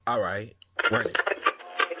All right, run it.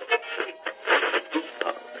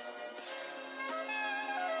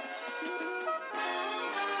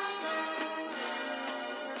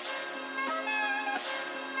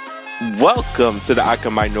 Welcome to the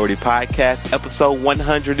Icon Minority Podcast, episode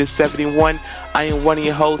 171. I am one of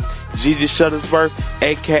your hosts, Gigi Shuttlesworth,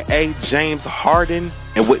 aka James Harden,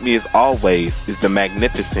 and with me as always is the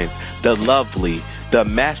magnificent, the lovely, the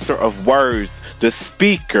master of words, the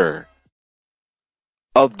speaker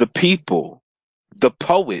of the people, the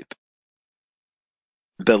poet,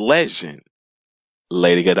 the legend,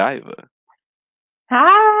 Lady Godiva.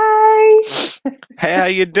 Hi. Hey, how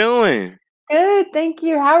you doing? Good, thank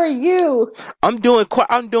you. How are you? I'm doing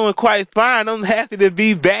quite fine. I'm happy to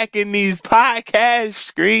be back in these podcast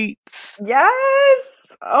streets.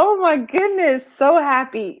 Yes. Oh my goodness, so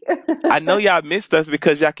happy. I know y'all missed us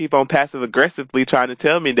because y'all keep on passive aggressively trying to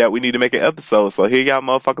tell me that we need to make an episode. So here y'all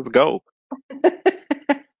motherfuckers go.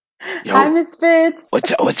 Hi, Yo, Miss Fitz.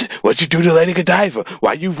 what you do to Lady Godiva?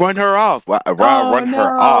 Why you run her off? Why Oh run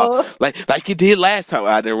her no. off? Like you did last time.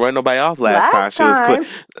 I didn't run nobody off last time. Last She was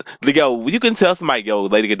time. yo, you can tell somebody, yo,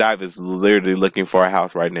 Lady Godiva is literally looking for a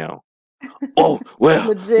house right now. Oh, well,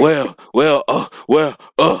 Legit. well, well,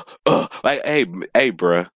 like, hey,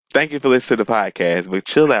 bruh, thank you for listening to the podcast, but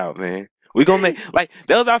chill out, man. We gonna make, like,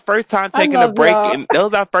 that was our first time I taking a love break, y'all. and that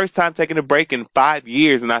was our first time taking a break in 5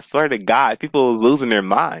 years, and I swear to God, people was losing their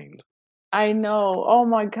mind. I know. Oh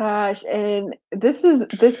my gosh. And this is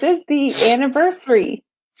the anniversary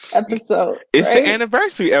episode, It's the right?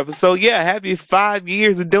 anniversary episode. Yeah, happy 5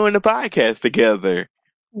 years of doing the podcast together.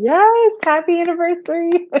 Yes, happy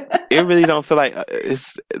anniversary. It really don't feel like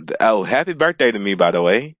it's, oh, happy birthday to me, by the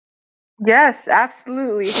way. Yes,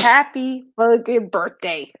 absolutely. Happy fucking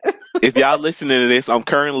birthday. If y'all listening to this, I'm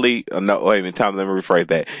currently no wait a minute, Tom, let me rephrase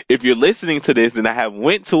that. If you're listening to this, then I have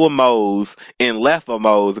went to a Moe's and left a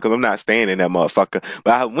Moe's because I'm not staying in that motherfucker.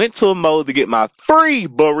 But I went to a Moe's to get my free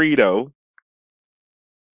burrito.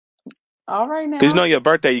 All right Cause you know now. your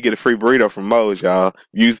birthday, you get a free burrito from Moe's, y'all.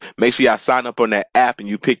 Make sure y'all sign up on that app and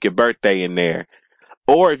you pick your birthday in there.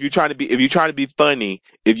 Or if you're trying to be funny,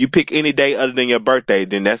 if you pick any day other than your birthday,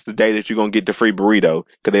 then that's the day that you're gonna get the free burrito.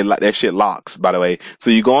 Cause that shit locks, by the way. So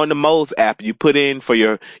you go on the Moe's app, you put in for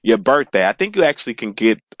your birthday. I think you actually can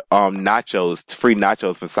get free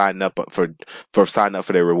nachos for signing up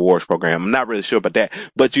for their rewards program. I'm not really sure about that,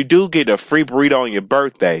 but you do get a free burrito on your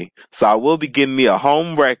birthday. So I will be getting me a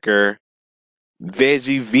home wrecker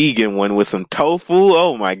veggie vegan one with some tofu.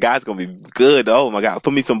 Oh my god, it's gonna be good. Oh my god,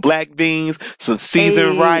 put me some black beans, some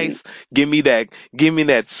seasoned Hey. rice. Give me that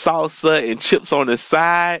salsa and chips on the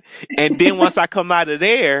side. And then once I come out of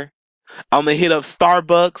there, I'm gonna hit up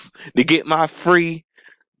Starbucks to get my free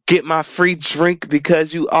drink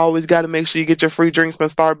because you always got to make sure you get your free drinks from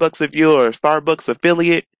Starbucks if you're a Starbucks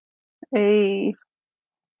affiliate. Hey.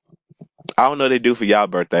 I don't know what they do for y'all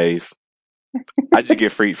birthdays. I just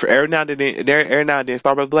get free for every now and then. Every now and then,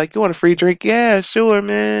 Starbucks be like, "You want a free drink? Yeah, sure,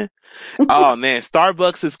 man." Oh man,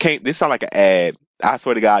 Starbucks is came. This sound like an ad. I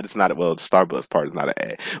swear to God, it's not. Well, the Starbucks part is not an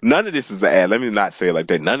ad. None of this is an ad. Let me not say it like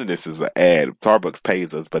that. None of this is an ad. Starbucks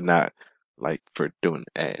pays us, but not like for doing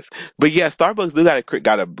ads. But yeah, Starbucks do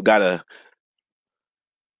got a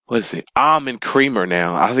what is it? Almond creamer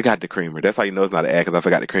now. I forgot the creamer. That's how you know it's not an ad because I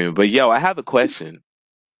forgot the creamer. But yo, I have a question.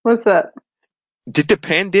 What's up? Did the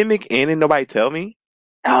pandemic end and nobody tell me?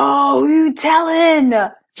 Oh, you telling?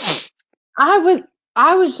 I was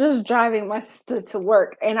I was just driving my sister to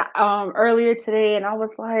work and earlier today and I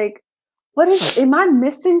was like, what is am I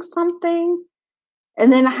missing something?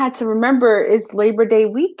 And then I had to remember it's Labor Day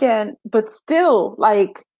weekend, but still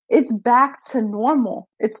like it's back to normal.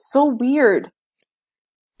 It's so weird.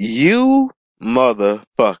 You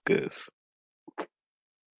motherfuckers.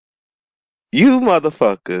 You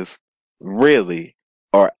motherfuckers really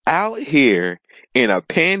are out here in a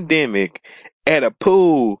pandemic at a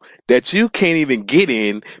pool that you can't even get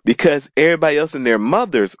in because everybody else and their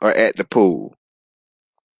mothers are at the pool.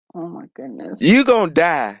 Oh my goodness. You gonna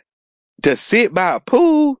die to sit by a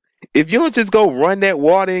pool if you don't just go run that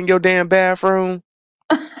water in your damn bathroom.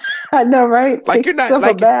 I know, right? Like Take you're not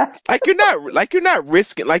yourself a bath.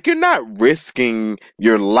 risking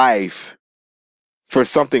your life for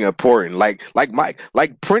something important. Like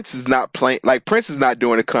Prince is not playing, like Prince is not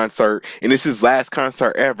doing a concert and it's his last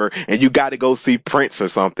concert ever and you got to go see Prince or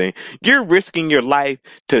something. You're risking your life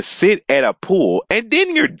to sit at a pool and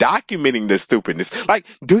then you're documenting the stupidness. Like,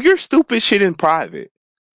 do your stupid shit in private.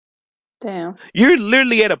 Damn. You're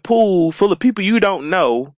literally at a pool full of people you don't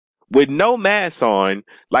know with no mask on,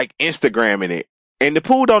 like Instagramming it. And the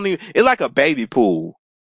pool don't even, it's like a baby pool.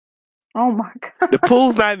 Oh my The god.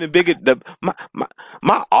 pool's not even bigger.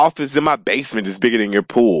 My office in my basement is bigger than your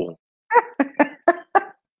pool.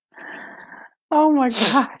 Oh my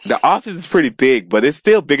The gosh. office is pretty big, but it's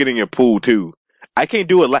still bigger than your pool too. I can't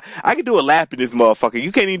do a lap. I can do a lap in this motherfucker.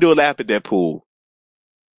 You can't even do a lap at that pool.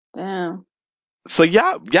 Damn. So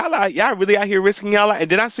y'all really out here risking y'all life. And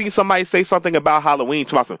then I seen somebody say something about Halloween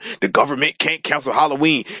to myself. The government can't cancel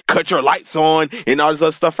Halloween. Cut your lights on and all this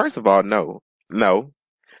other stuff. First of all, no, no.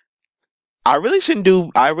 I really shouldn't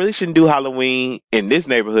do Halloween in this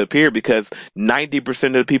neighborhood period because 90%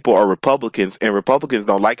 of the people are Republicans and Republicans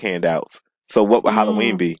don't like handouts. So what would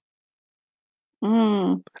Halloween Mm, be?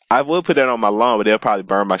 mm. I would put that on my lawn, but they'll probably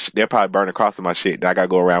burn they'll probably burn across my shit. And I gotta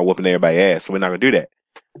go around whooping everybody's ass. So we're not gonna do that.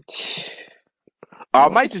 Or I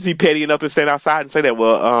might Lord. just be petty enough to stand outside and say that,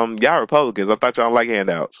 well, y'all Republicans, I thought y'all don't like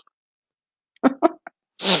handouts.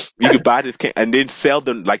 You could buy this can and then sell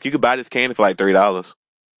them like you could buy this candy for like $3.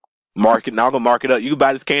 Market now I'm gonna mark it up. You could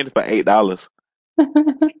buy this candy for $8.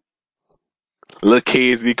 Little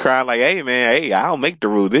kids be crying like, "Hey man, hey, I don't make the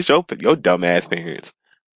rules. This your dumb ass parents."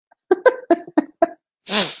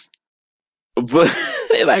 But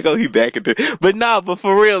they like, oh, he back into. But nah, but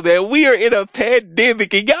for real, man, we are in a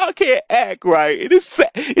pandemic and y'all can't act right.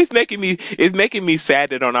 It's making me sad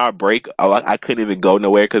that on our break, I couldn't even go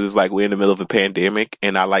nowhere because it's like we're in the middle of a pandemic,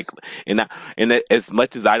 and I like, and I, and that, as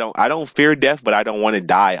much as I don't fear death, but I don't want to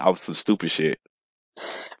die off some stupid shit.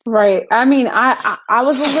 Right. I mean, I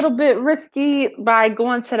was a little bit risky by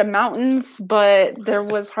going to the mountains, but there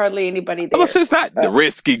was hardly anybody I'm gonna there. say it's not So,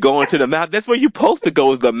 risky going to the mountain. That's where you're supposed to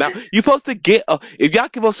go is the mountain. You're supposed to get, if y'all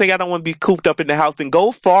keep on saying I don't want to be cooped up in the house, then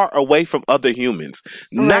go far away from other humans.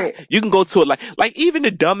 Not, right. you can go to it like even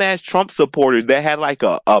the dumbass Trump supporters that had like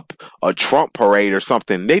a Trump parade or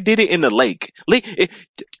something. They did it in the lake.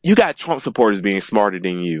 You got Trump supporters being smarter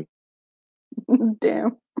than you.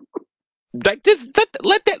 Damn. Like this,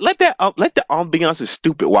 let the ambiance is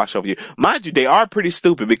stupid wash over you. Mind you, they are pretty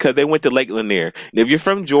stupid because they went to Lake Lanier. And if you're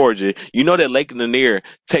from Georgia, you know that Lake Lanier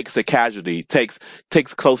takes a casualty, takes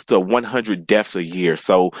close to 100 deaths a year.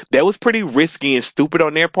 So that was pretty risky and stupid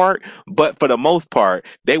on their part. But for the most part,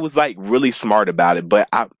 they was like really smart about it. But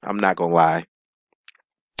I'm not gonna lie,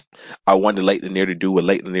 I wanted Lake Lanier to do what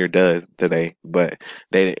Lake Lanier does today, but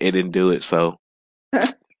it didn't do it. So.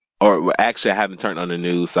 Or well, actually, I haven't turned on the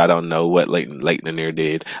news, so I don't know what Leighton Lanier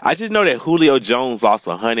did. I just know that Julio Jones lost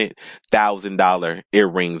 $100,000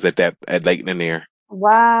 earrings at Leighton Lanier.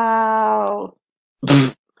 Wow.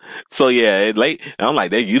 So yeah, I'm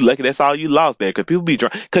like, you lucky that's all you lost there, because people be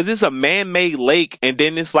drunk. Because it's a man-made lake, and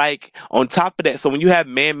then it's like on top of that. So when you have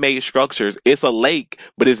man-made structures, it's a lake,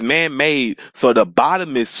 but it's man-made, so the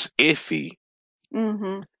bottom is iffy.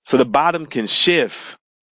 Mm-hmm. So the bottom can shift.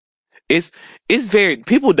 It's it's very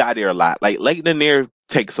people die there a lot. Like Lake Lanier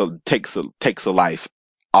takes a life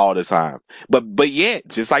all the time. But yet,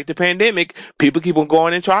 just like the pandemic, people keep on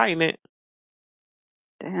going and trying it.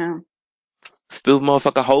 Damn. Still,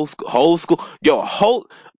 motherfucker, whole school, yo, whole.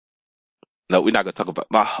 No, we're not gonna talk about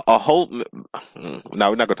my a whole. No,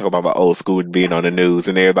 we're not gonna talk about my old school being on the news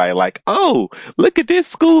and everybody like, oh, look at this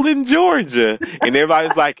school in Georgia, and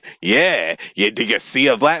everybody's like, yeah, yeah. Did you see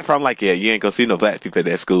a black? From like, yeah, you ain't gonna see no black people at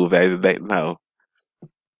that school. No,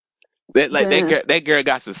 Damn. that girl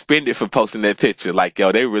got suspended for posting that picture. Like,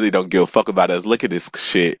 yo, they really don't give a fuck about us. Look at this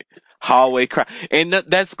shit. Hallway crime. And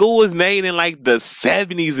that school was made in like the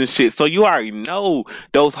 70s and shit. So you already know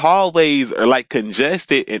those hallways are like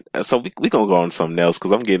congested. And so we gonna go on something else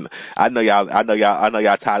because I know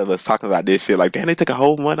y'all tired of us talking about this shit. Like, damn, they took a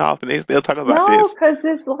whole month off and they still talking about No, this. because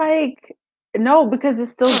it's like no, because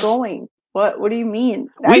it's still going. What do you mean?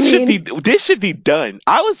 I We mean, this should be done.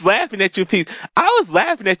 I was laughing at you people. I was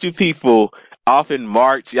laughing at you people off in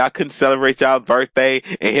March. Y'all couldn't celebrate y'all's birthday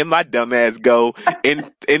and here my dumb ass go in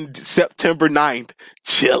September 9th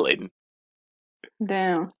chilling.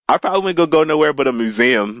 damn. I probably wouldn't go nowhere but a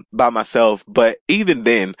museum by myself, but even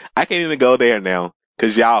then, I can't even go there now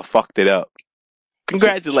because y'all fucked it up. Can you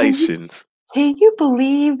Congratulations.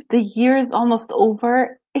 believe the year is almost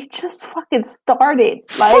over? It just fucking started.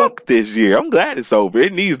 Like, Fuck this year. I'm glad it's over.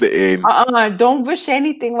 It needs to end. don't wish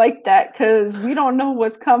anything like that because we don't know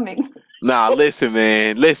what's coming. Nah, listen,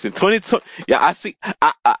 man. Listen, 2020. Yeah, I see.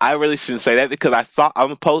 I really shouldn't say that because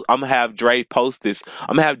I'm gonna have Dre post this.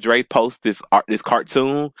 I'm gonna have Dre post this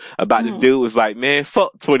cartoon about the Mm. dude was like, man,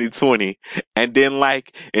 fuck 2020, and then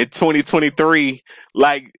like in 2023,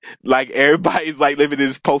 like everybody's like living in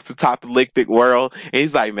this post-apocalyptic world, and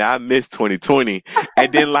he's like, man, I miss 2020,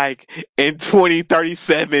 and then like in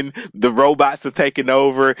 2037, the robots are taking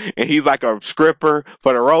over, and he's like a stripper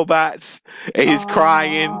for the robots, and he's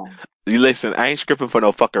crying. Oh. You listen, I ain't scripting for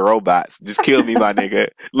no fucking robots. Just kill me, my nigga.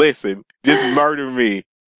 Listen, just murder me.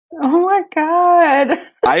 Oh my God.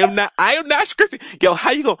 I am not scripting. Yo,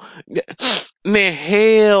 how you going man,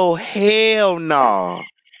 hell no.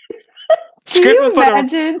 Can you Scripting for the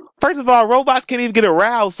imagine? First of all, robots can't even get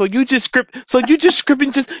aroused,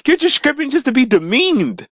 you're just scripting just to be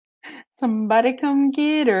demeaned. Somebody come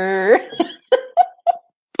get her.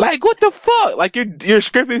 Like what the fuck? Like you're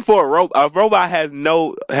scripting for a robot. A robot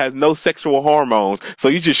has no sexual hormones, so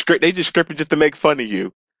they just scripting just to make fun of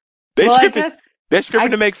you. They Well, I scripting guess they're scripting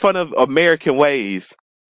to I make fun of American ways.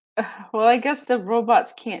 well, I guess the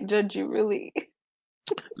robots can't judge you really.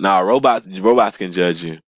 Nah, robots can judge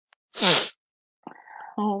you.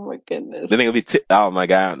 Oh my Then they gonna goodness. be oh my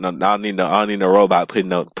god, no, I don't need no robot putting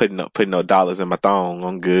no dollars in my thong.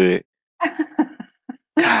 I'm good.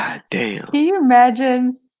 God damn. Can you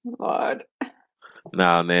imagine? Lord.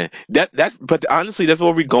 Nah, man. But honestly, that's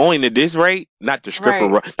where we're going at this rate.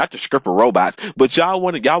 Right. Not to script robots, but y'all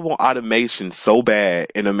want automation so bad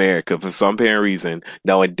in America for some apparent reason,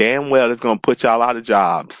 knowing damn well it's gonna put y'all out of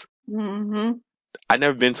jobs. Hmm. I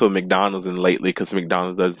never been to a McDonald's in lately because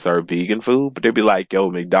McDonald's doesn't serve vegan food, but they'd be like, "Yo,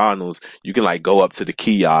 McDonald's, you can like go up to the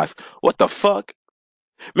kiosk." What the fuck?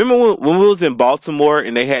 Remember when we was in Baltimore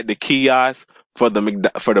and they had the kiosk for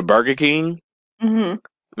for the Burger King? Hmm.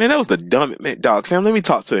 Man, that was the dumbest man, dog. Fam, let me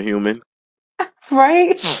talk to a human.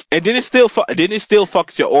 Right? And then it still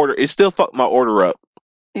fucked your order. It still fucked my order up.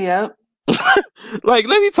 Yep. Like,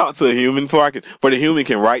 let me talk to a human for the human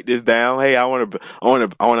can write this down. Hey, I want a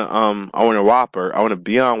Whopper. I want a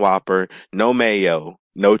Beyond Whopper, no mayo,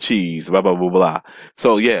 no cheese, blah blah blah blah.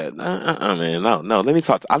 So yeah, man, no. Let me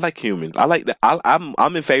talk. I like humans. I like that.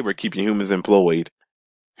 I'm in favor of keeping humans employed.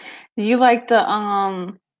 You like the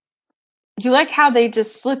you like how they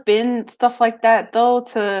just slip in stuff like that though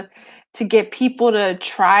to get people to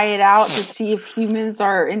try it out to see if humans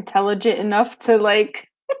are intelligent enough to like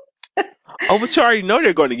Oh, but you already know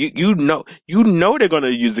they're going to you know they're going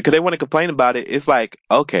to use it because they want to complain about it. It's like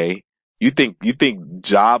okay, you think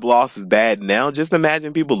job loss is bad now? Just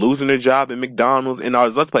imagine people losing their job in McDonald's and all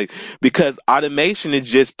this other place because automation is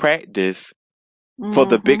just practice hmm for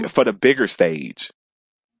the bigger stage.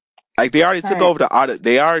 Like they already took right. over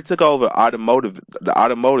they already took over the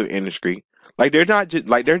automotive industry. Like they're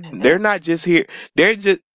not just here. They're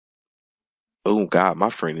just oh god, my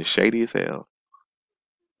friend is shady as hell.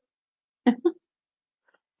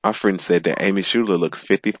 My friend said that Amy Schuler looks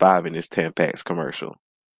 55 in this Tampax commercial.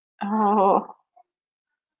 Oh.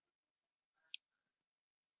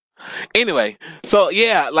 Anyway, so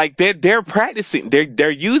yeah, like they're practicing.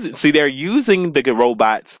 They're using the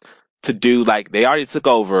robots to do like they already took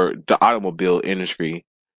over the automobile industry.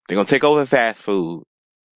 They're gonna take over fast food.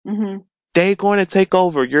 Hmm. They're going to take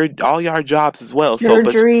over your all your jobs as well. So,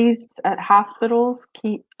 but Surgeries at hospitals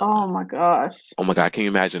keep oh my gosh. oh my god, can you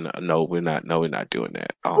imagine? No, we're not. No, we're not doing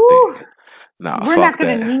that. I don't think. Whew. Nah, We're not fuck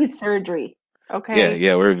gonna that. need surgery. Yeah, Okay?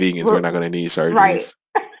 yeah, we're vegans. We're We're not gonna need right. surgeries.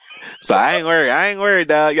 So I ain't worried. I ain't worried,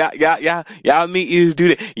 dog. Y'all meet you to do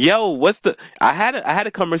that. Yo, I had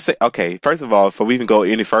a conversation. Okay, first of all, before we even go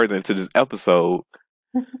any further into this episode,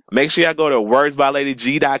 make sure y'all go to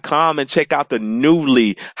wordsbyladyg.com and check out the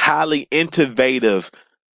newly highly innovative,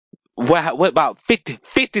 what about $50,000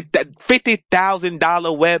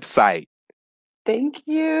 website. Thank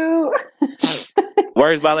you.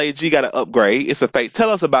 Words by Lady G got to upgrade. It's a face. Tell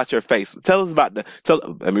us about your face. Tell us about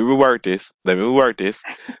let me reword this. Let me reword this.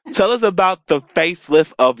 Tell us about the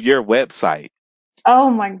facelift of your website.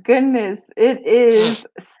 Oh my goodness. It is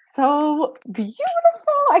so beautiful.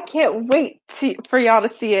 I can't wait for y'all to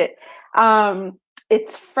see it.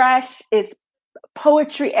 It's fresh, it's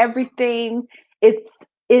poetry everything. It's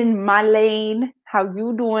in my lane. How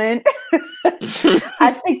you doing?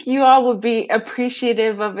 I think you all would be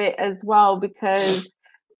appreciative of it as well because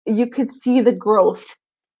you could see the growth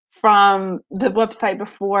from the website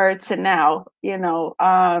before to now,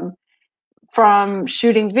 from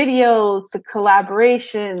shooting videos to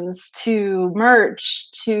collaborations to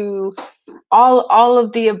merch to all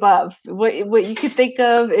of the above. What you could think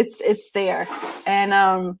of, it's there. And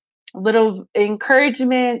little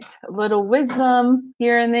encouragement, little wisdom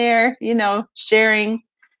here and there, sharing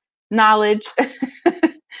knowledge.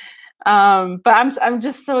 But I'm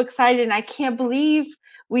just so excited and I can't believe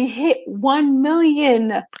we hit 1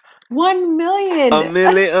 million. 1 million. A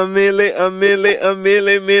million, a million, a million,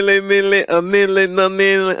 million, million, a million, a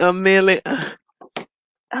million, a million.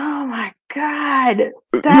 Oh my God.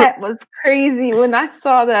 That was crazy. When I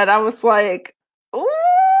saw that, I was like, ooh.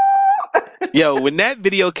 Yo, when that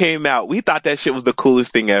video came out, we thought that shit was the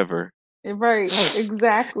coolest thing ever. Right. And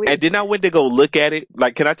Exactly. then I went to go look at it.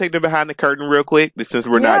 Like, can I take the behind the curtain real quick? Since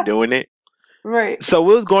we're not Yeah. doing it. Right. So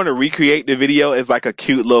we was going to recreate the video as like a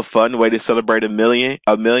cute little fun way to celebrate a million.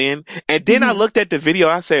 And then I Hmm. looked at the video.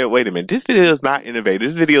 I said, wait a minute, this video is not innovative.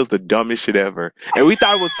 This video is the dumbest shit ever. And we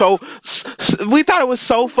thought it was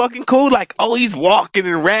so fucking cool. Like, oh, he's walking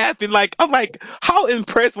and rapping. Like, I'm like, how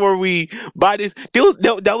impressed were we by this?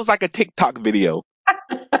 That was like a TikTok video.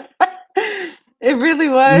 It really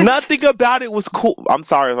was. Nothing about it was cool. I'm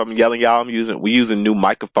sorry if I'm yelling, y'all. We using new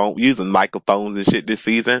microphone, we using microphones and shit this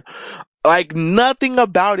season. Like nothing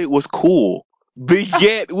about it was cool, but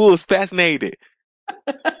yet we was fascinated.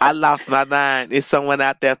 I lost my mind. Is someone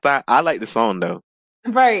out there fine? I like the song though.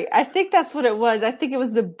 Right. I think that's what it was. I think it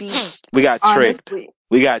was the beat, We got tricked. honestly.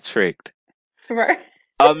 We got tricked. Right.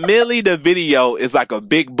 Millie, the video is like a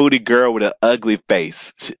big booty girl with an ugly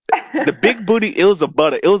face. The big booty, it was a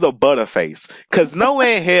butter face. Cause no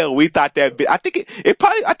way in hell we thought I think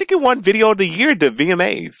I think it won video of the year at the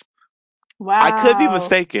VMAs. I could be Wow.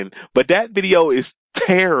 mistaken, but that video is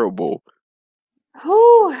terrible.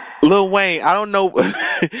 Whew. Lil Wayne, I don't know.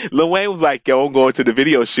 Lil Wayne was like, "Yo, I'm going to the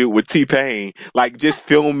video shoot with T Pain. Like, just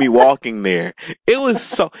film me walking there." It was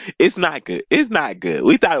so. It's not good. It's not good.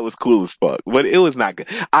 We thought it was cool as fuck, but it was not good.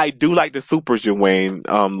 I do like the Super Wayne,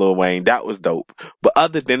 Lil Wayne. That was dope. But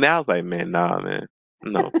other than that, I was like, man, nah, man,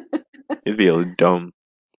 no. This video is dumb.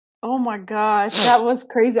 Oh my gosh, that was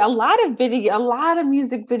crazy. A lot of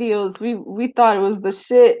music videos. We thought it was the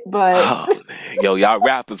shit, but Oh man, yo, y'all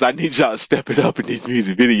rappers, I need y'all to step it up in these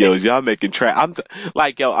music videos. Y'all making trash.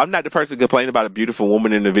 Like, yo, I'm not the person complaining about a beautiful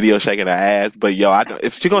woman in the video shaking her ass, but yo, I don't,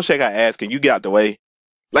 if she gonna shake her ass, can you get out the way?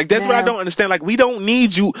 Like, that's what I man. don't understand. Like, we don't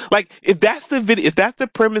need you. Like, if that's the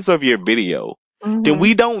premise of your video, then Hmm.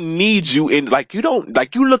 we don't need you in. Like, you don't.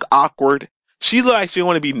 Like, you look awkward. She look like she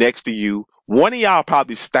want to be next to you. One of y'all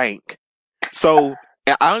probably stank. So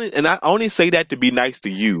and I only say that to be nice to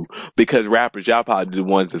you because rappers, y'all probably the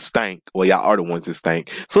ones that stank. Well, y'all are the ones that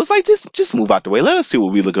stank. So it's like just move out the way. Let us see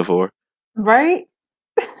what we looking for. Right?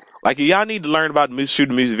 Like if y'all need to learn about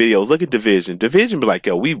shooting music videos. Look at Division. Division be like,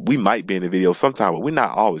 yo, we might be in the video sometime, but we're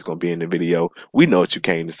not always gonna be in the video. We know what you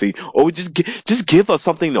came to see, or we just give us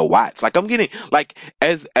something to watch. Like I'm getting like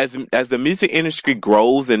as the music industry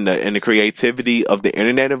grows and the creativity of the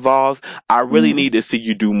internet evolves, I really Hmm. need to see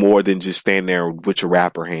you do more than just stand there with your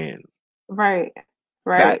rapper hand. Right.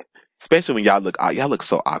 That Right. especially when y'all look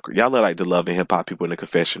so awkward. Y'all look like the love and hip hop people in the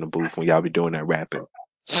confessional booth when y'all be doing that rapping.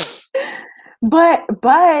 But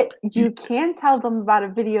You, you can tell them about a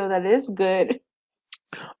video that is good.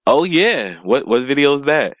 oh yeah, what video is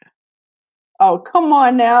that? Oh, come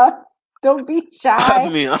on now. Don't be I shy.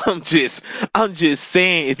 mean, I'm just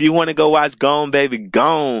saying, if you want to go watch Gone Baby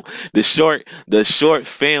Gone, the short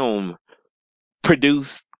film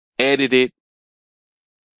produced, edited,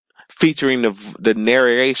 featuring the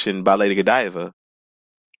narration by Lady Godiva.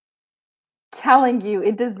 Telling you,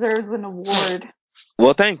 it deserves an award.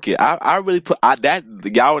 Well, thank you. I really that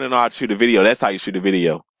y'all want to know how to shoot a video. That's how you shoot a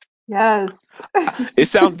video. Yes. It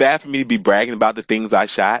sounds bad for me to be bragging about the things I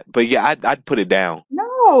shot, but yeah, I'd put it down.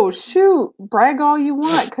 No, shoot, brag all you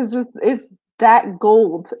want because it's that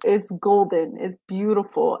gold. It's golden. It's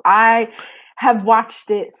beautiful. I have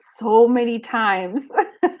watched it so many times.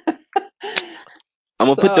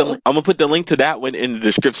 So, I'm gonna put the link to that one in the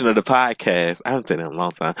description of the podcast. I haven't said that in a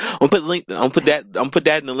long time. I'm gonna put the link. I'm gonna put that. I'm gonna put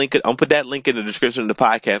that in the link. I'm gonna put that link in the description of the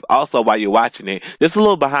podcast. Also, while you're watching it, this is a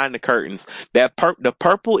little behind the curtains. The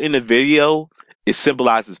purple in the video it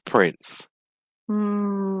symbolizes Prince.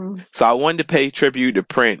 mm, So I wanted to pay tribute to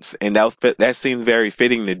Prince, and that seems very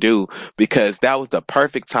fitting to do because that was the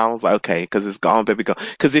perfect time. I was like, okay, because it's gone, baby, gone.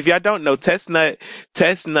 Because if y'all don't know, Testnut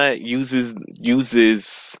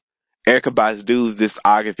uses Erica Badu's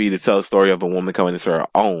discography to tell a story of a woman coming into her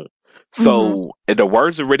own. mm-hmm, So the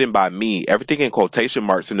words are written by me. Everything in quotation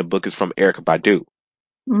marks in the book is from Erica Badu,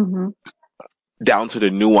 mm-hmm. down to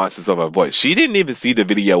the nuances of her voice. She didn't even see the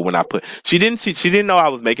video when I put. She didn't know I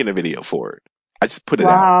was making a video for it. I just put it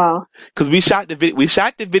out Wow. because we shot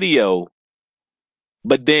the video,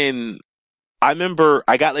 but then I remember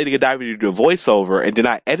I got Lady Godiva to do the voiceover, and then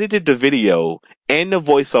I edited the video and the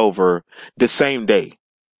voiceover the same day.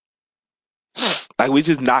 Like we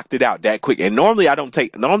just knocked it out that quick. And normally I don't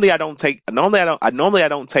take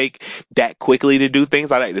that quickly to do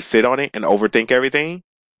things. I like to sit on it and overthink everything.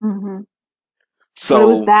 Mm-hmm. But it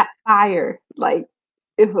was So that fire. Like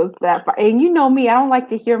it was that fire. And you know me, I don't like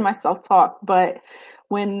to hear myself talk, but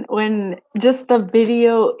when just the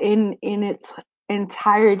video in its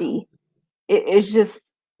entirety, it is just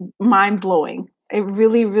mind blowing. It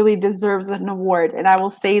really, really deserves an award, and I will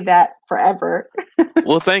say that forever.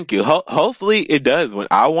 Well, thank you. Hopefully it does win.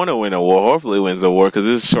 I want to win an award. Hopefully it wins an award because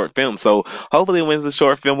it's a short film. So hopefully it wins a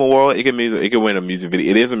short film award. It can win a music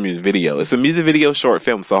video. It is a music video. It's a music video short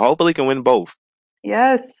film. So hopefully it can win both.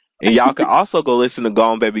 Yes. And y'all can also go listen to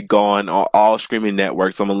Gone Baby Gone on all streaming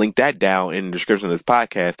networks. I'm gonna link that down in the description of this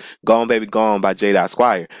podcast. Gone Baby Gone by J.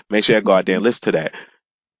 Squire. Make sure you go out there and listen to that.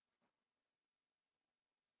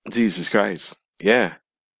 Jesus Christ. Yeah.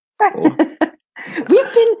 Well,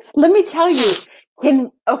 We've been, let me tell you,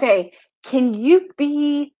 can you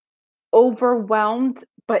be overwhelmed,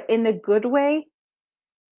 but in a good way?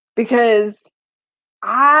 Because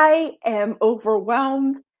I am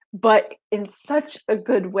overwhelmed, but in such a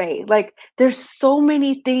good way. Like, there's so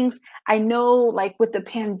many things I know, like with the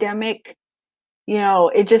pandemic,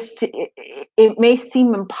 it may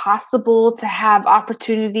seem impossible to have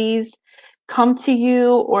opportunities come to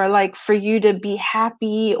you, or like for you to be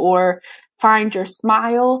happy or find your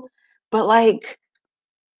smile. But like,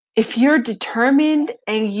 if you're determined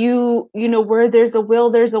and you know, where there's a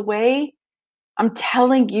will, there's a way. I'm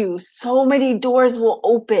telling you, so many doors will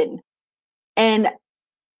open. And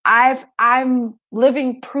I'm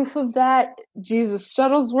living proof of that. Jesus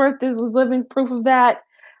Shuttlesworth is living proof of that.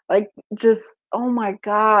 Like, just, oh my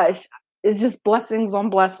gosh, it's just blessings on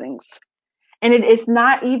blessings. And it's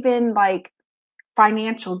not even like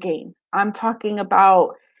financial gain. I'm talking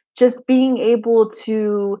about just being able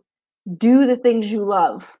to do the things you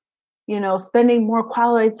love, spending more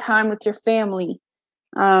quality time with your family,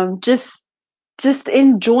 just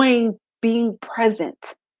enjoying being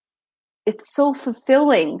present. It's so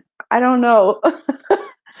fulfilling. I don't know.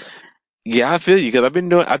 yeah, I feel you because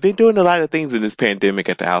I've been doing a lot of things in this pandemic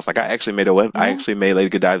at the house. Like I Yeah. actually made Lady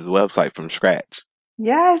Godiva's website from scratch.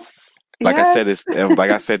 Yes. Like I said, Yes.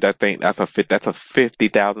 that's a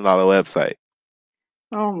 $50,000 website.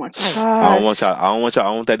 Oh my gosh. I don't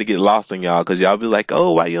want that to get lost in y'all because y'all be like,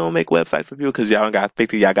 oh, why you don't make websites for people? Because y'all got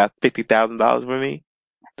 $50,000 for me.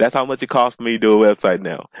 That's how much it costs for me to do a website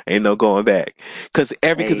now. Ain't no going back. Cause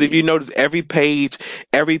if you Hey. notice, every page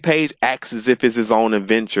acts as if it's its own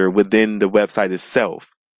adventure within the website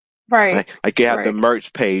itself. Right. Like you have the Right.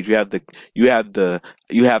 merch page, you have the you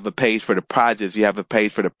have a page for the projects, you have a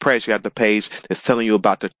page for the press, you have the page that's telling you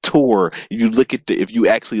about the tour. If you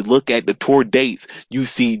actually look at the tour dates, you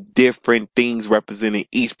see different things representing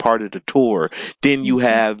each part of the tour. Then you Mm-hmm.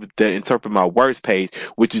 have the interpret my words page,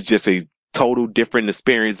 which is just a total different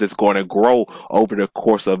experience that's going to grow over the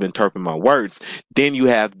course of interpret my words. Then you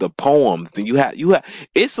have the poems. Then you have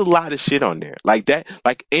it's a lot of shit on there. Like that,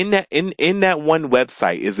 like in that one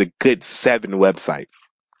website is a good 7 websites.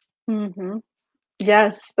 Mm-hmm.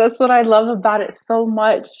 Yes, that's what I love about it so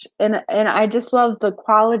much. And I just love the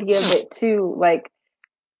quality of it too. Like,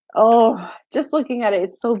 oh, just looking at it,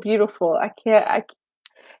 it's so beautiful.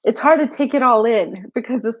 It's hard to take it all in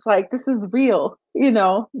because it's like this is real,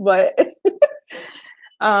 but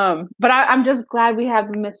I'm just glad we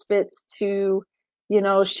have the misfits to,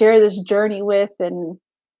 share this journey with, and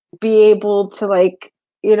be able to, like,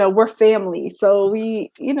 we're family. So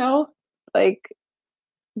like,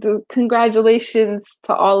 the congratulations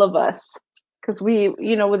to all of us, because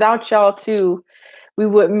without y'all too, we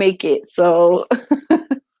wouldn't make it. So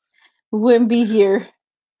we wouldn't be here.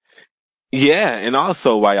 Yeah, and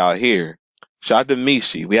also while y'all here, shout out to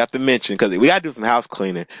Mishi. We have to mention because we gotta do some house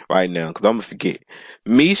cleaning right now because I'm gonna forget.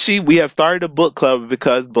 Mishi, we have started a book club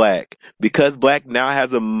because Black. Because Black now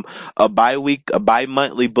has a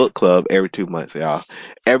bi-monthly book club every 2 months, y'all.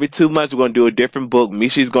 Every 2 months we're gonna do a different book.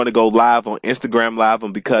 Mishi's gonna go live on Instagram live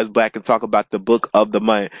on Because Black and talk about the book of the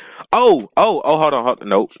month. Hold on,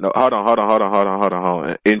 no, hold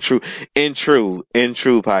on. In true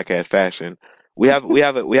podcast fashion. We have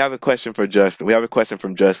a question for Justin. We have a question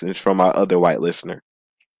from Justin. It's from our other white listener.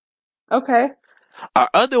 Okay. Our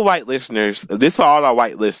other white listeners. This for all our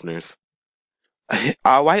white listeners.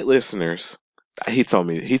 Our white listeners. He told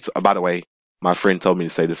me. By the way, my friend told me to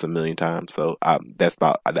say this a million times. So that's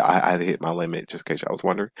about. I hit my limit. Just in case I was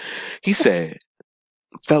wondering. He said,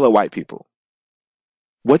 "Fellow white people,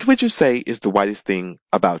 what would you say is the whitest thing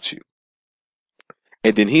about you?"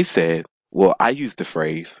 And then he said, "Well, I use the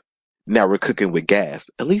phrase. Now we're cooking with gas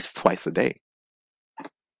at least twice a day."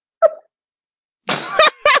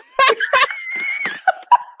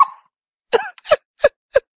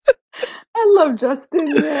 I love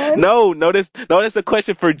Justin, man. No, that's a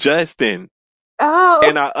question for Justin. Oh.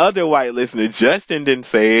 And our other white listener, Justin didn't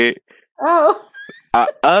say it. Oh. Our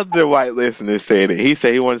other white listener said it. He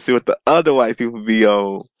said he wanted to see what the other white people be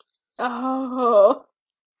on. Oh.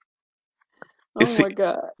 Oh It's my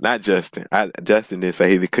god. not Justin. Justin did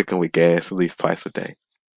say he be cooking with gas at least twice a day.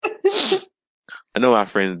 I know my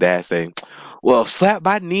friend's dad saying, "Well, slap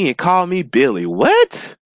my knee and call me Billy."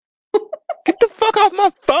 What? Get the fuck off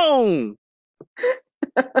my phone!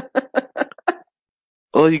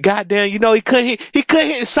 Oh, you goddamn! You know he couldn't hit. He couldn't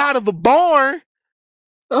hit the side of a barn.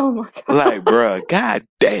 Oh my Like, god. bruh, god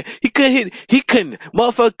damn, he couldn't hit. He couldn't.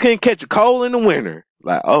 Motherfucker couldn't catch a cold in the winter.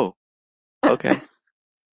 Like, oh, okay.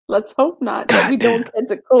 Let's hope not that we God don't damn.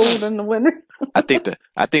 catch a cold in the winter. I think the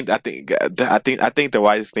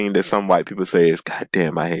whitest thing that some white people say is, "God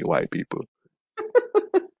damn, I hate white people."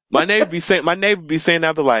 My neighbor be saying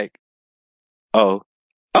that, but like, oh,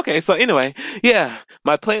 okay. So anyway, yeah,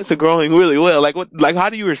 my plants are growing really well. Like, what? Like, how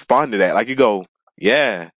do you respond to that? Like, you go,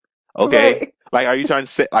 yeah, okay. Right. Like, are you trying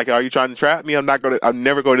to say? Like, are you trying to trap me? I'm not gonna. I'm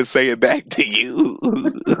never going to say it back to you.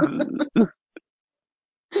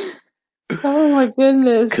 Oh my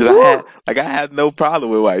goodness. Cause Whew. I have no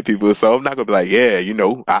problem with white people, so I'm not gonna be like, yeah,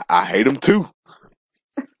 I hate them too.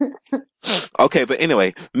 Okay, but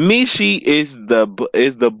anyway, Mishi is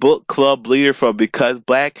the book club leader for Because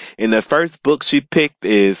Black, and the first book she picked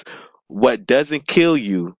is "What Doesn't Kill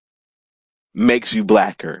You Makes You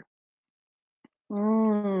Blacker"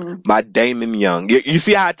 Mm. by Damon Young. You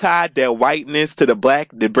see how I tied that whiteness to the black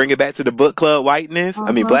to bring it back to the book club whiteness?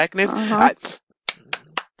 I mean Uh-huh. blackness. Uh-huh.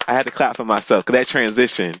 I had to clap for myself because that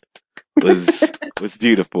transition was was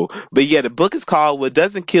beautiful. But yeah, the book is called "What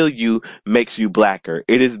Doesn't Kill You Makes You Blacker."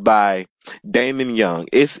 It is by Damon Young.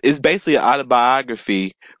 It's basically an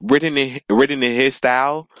autobiography written in his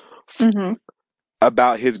style Mm-hmm.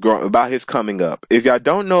 about his coming up. If y'all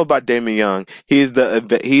don't know about Damon Young, he is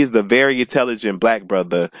the very intelligent black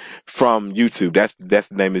brother from YouTube. That's the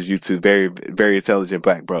name of YouTube. Very intelligent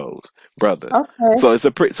black brother. Okay. So he's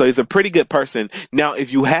a pretty good person. Now,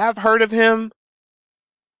 if you have heard of him,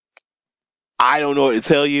 I don't know what to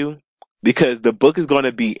tell you because the book is going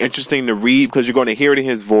to be interesting to read because you're going to hear it in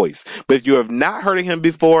his voice. But if you have not heard of him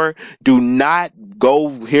before, do not go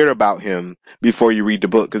hear about him before you read the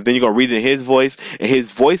book because then you're going to read it in his voice, and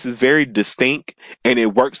his voice is very distinct and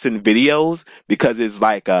it works in videos because it's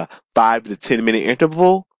like a 5 to 10 minute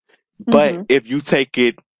interval. But Mm-hmm. if you take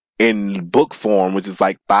it in book form, which is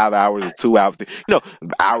like 5 hours or 2 hours,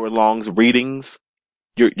 hour longs readings,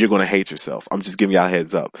 you're gonna hate yourself. I'm just giving y'all a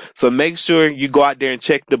heads up. So make sure you go out there and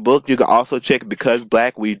check the book. You can also check Because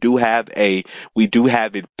Black. We do have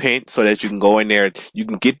it pinned so that you can go in there. You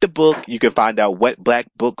can get the book. You can find out what black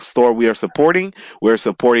bookstore we are supporting. We're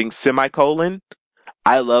supporting Semicolon.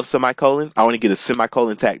 I love semicolons. I want to get a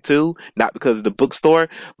semicolon tattoo, not because of the bookstore,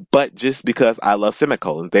 but just because I love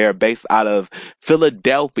semicolons. They are based out of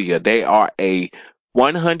Philadelphia. They are a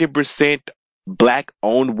 100% black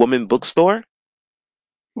owned woman bookstore.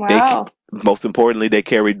 They Wow. most importantly they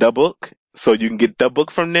carry the book, so you can get the book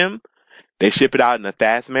from them. They ship it out in a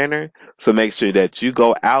fast manner. So make sure that you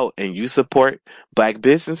go out and you support black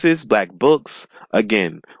businesses, black books.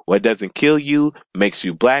 Again, What Doesn't Kill You Makes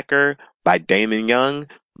You Blacker by Damon Young.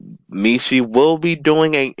 Mishi will be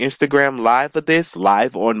doing an Instagram live of this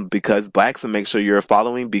live on Because Black. So make sure you're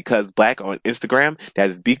following Because Black on Instagram. That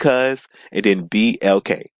is because and then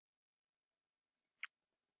BLK.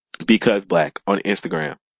 Because Black on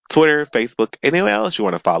Instagram, Twitter, Facebook, anywhere else you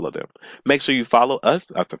want to follow them. Make sure you follow us,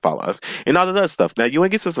 to follow us, and all that other stuff. Now, you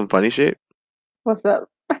want to get to some funny shit? What's up?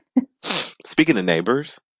 Speaking of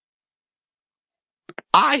neighbors,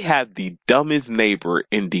 I have the dumbest neighbor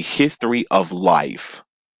in the history of life.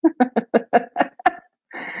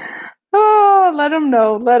 Oh, let them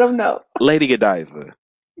know. Let them know. Lady Godiva.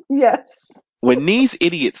 Yes. When these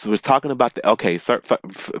idiots were talking about okay, sir,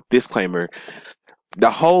 disclaimer,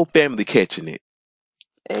 the whole family catching it.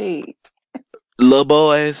 Hey. Little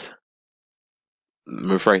boys,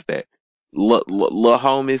 rephrase that. Little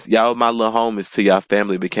homies, y'all my little homies till y'all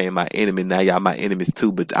family became my enemy. Now y'all my enemies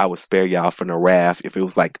too, but I would spare y'all from the wrath if it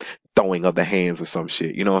was like throwing of the hands or some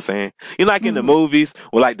shit. You know what I'm saying? You know, like in the Mm-hmm. movies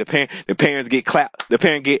where like the parents get clapped, the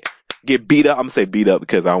parent get beat up. I'm gonna say beat up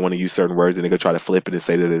because I don't want to use certain words and they go try to flip it and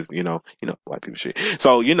say that it's white people shit.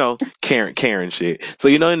 So Karen shit. So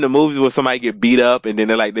in the movies where somebody get beat up and then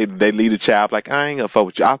they lead a child like I ain't gonna fuck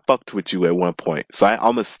with you. I fucked with you at one point, so I'm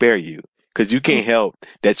gonna spare you because you can't help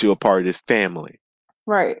that you're a part of this family.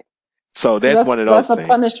 Right. So Because that's one of that's those a things.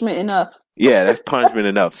 punishment enough. Yeah, that's punishment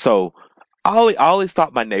enough. So I always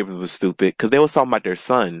thought my neighbors was stupid because they was talking about their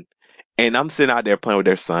son. And I'm sitting out there playing with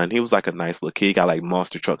their son. He was like a nice little kid. He got like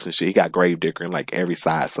monster trucks and shit. He got Gravedigger in like every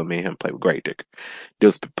side. So me and him play with Gravedigger. It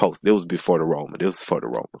was before the Roman. It was before the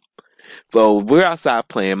Roman. So we're outside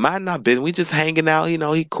playing. Mind not business. We just hanging out.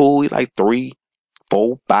 He cool. He like 3,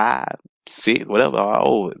 4, 5, 6, whatever.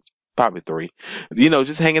 Oh, probably 3.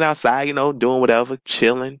 Just hanging outside, doing whatever,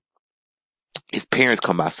 chilling. His parents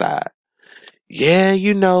come outside. Yeah,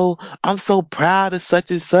 I'm so proud of such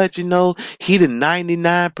and such, he the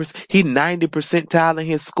 99%, he 90 percentile in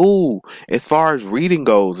his school as far as reading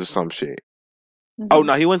goes or some shit. Oh Mm-hmm.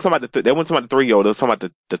 no, he wasn't talking about they weren't talking about the 3-year-old, they was talking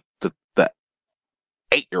about the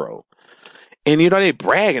 8-year-old. And they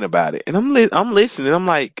bragging about it. And I'm listening, I'm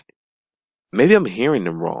like, maybe I'm hearing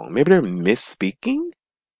them wrong. Maybe they're misspeaking.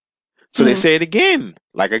 So they Mm. say it again.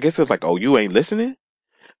 Like I guess it's like, oh, you ain't listening?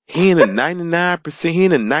 He in the 99%, he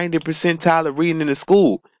in the 90 percentile of reading in the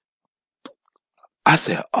school. I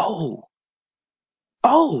said, oh,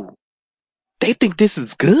 they think this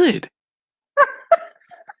is good.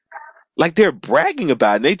 Like they're bragging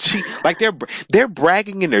about it. And they cheat. Like they're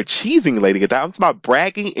bragging and they're cheesing, Lady Godiva. I'm talking about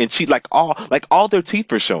bragging and cheat. Like all their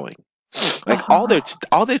teeth are showing. Like Oh. all their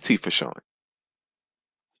teeth are showing.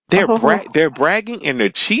 Oh. They're bragging and they're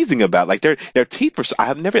cheesing about like their teeth are.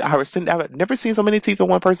 I've never seen so many teeth in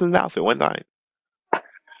one person's mouth at one time.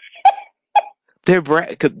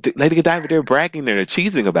 Cause Lady Godiva, they're bragging and they're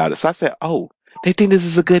cheesing about it. So I said, oh, they think this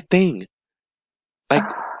is a good thing. Like,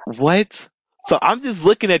 what? So I'm just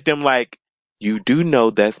looking at them like, you do know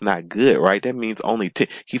that's not good, right? That means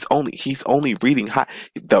he's only reading high.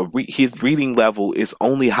 His reading level is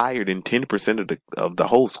only higher than 10% of the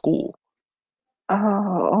whole school.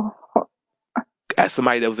 Oh. As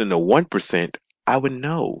somebody that was in the 1%, I would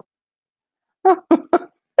know.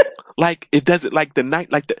 Like it doesn't like the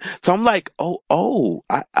night like the. So I'm like, but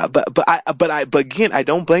again, I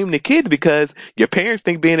don't blame the kid because your parents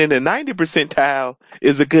think being in the 90 percentile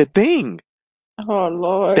is a good thing. Oh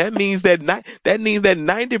Lord. That means that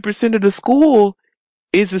 90% of the school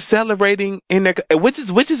is celebrating in their which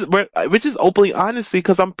is openly honesty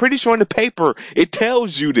because I'm pretty sure in the paper it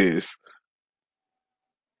tells you this.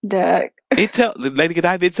 Dak. Lady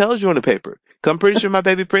Godiva, it tells you on the paper. 'Cause I'm pretty sure my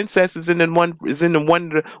baby princess is in the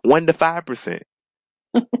 1 to 5%.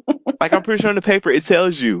 Like I'm pretty sure on the paper it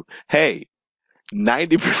tells you, hey,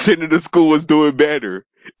 90% of the school is doing better.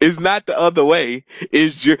 It's not the other way.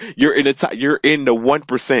 It's you're in the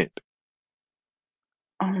 1%.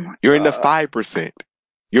 Oh my You're in the God. 5%.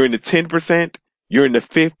 You're in the 10%. You're in the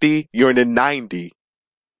 50. You're in the 90.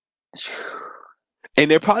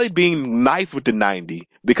 And they're probably being nice with the 90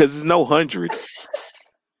 because there's no 100.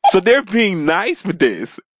 So they're being nice with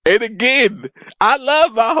this. And again, I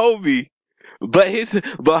love my homie, but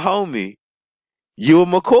homie, you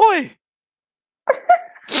and McCoy,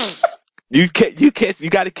 you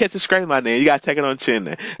got to catch a straight, my man. You got to take it on chin.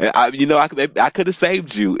 There. And I could have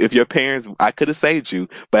saved you if your parents. I could have saved you,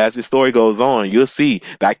 but as the story goes on, you'll see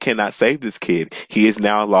that I cannot save this kid. He is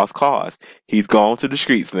now a lost cause. He's gone to the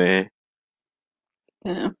streets, man.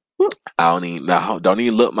 Yeah. I don't even no, don't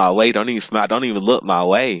even look my way. Don't even smile. Don't even look my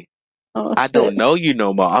way. Oh I shit. don't know you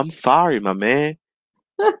no more. I'm sorry, my man.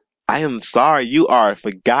 I am sorry. You are a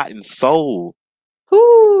forgotten soul.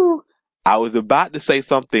 Whoo. I was about to say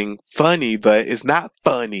something funny, but it's not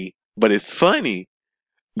funny, but it's funny.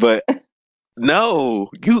 But no,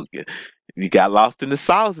 you got lost in the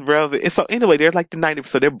sauce, bro. And so anyway, they're like the 90%.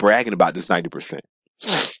 So they're bragging about this 90%.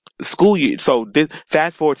 School year. So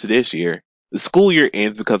fast forward to this year. The school year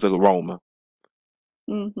ends because of Roma.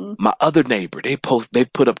 Mm-hmm. My other neighbor, they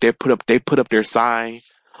put up their sign.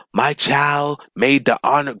 My child made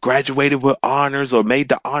the graduated with honors or made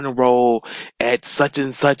the honor roll at such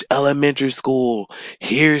and such elementary school.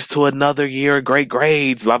 Here's to another year of great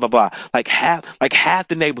grades, blah, blah, blah. Like half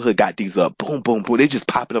the neighborhood got these up. Boom, boom, boom. They just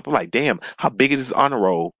popping up. I'm like, damn, how big is this honor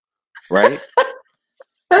roll? Right?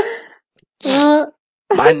 Uh,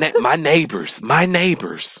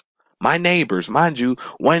 My neighbors, mind you,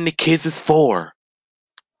 one of the kids is 4.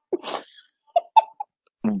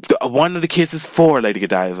 One of the kids is 4, Lady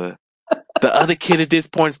Godiva. The other kid at this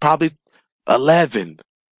point is probably 11.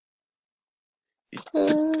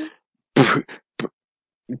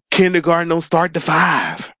 Kindergarten don't start to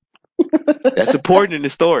 5. That's important in the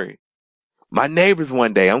story. My neighbors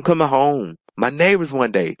one day, I'm coming home. My neighbors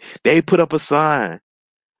one day, they put up a sign.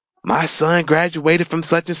 My son graduated from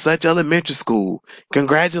such and such elementary school.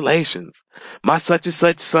 Congratulations. My such and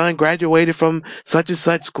such son graduated from such and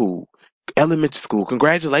such school, elementary school.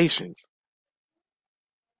 Congratulations.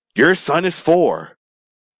 Your son is 4.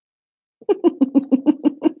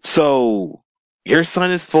 So your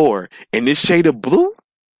son is 4. And this shade of blue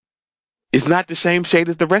is not the same shade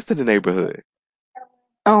as the rest of the neighborhood.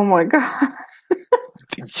 oh my God.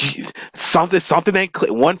 Something ain't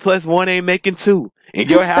 1 plus 1 ain't making 2. In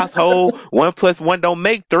your household, 1 plus 1 don't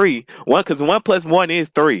make 3. Because 1 plus 1 is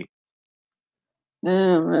 3.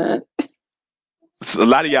 Damn, man. So a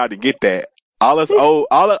lot of y'all to get that. all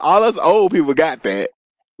us old people got that.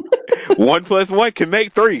 1 plus 1 can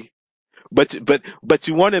make 3. But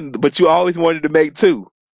you always wanted to make 2.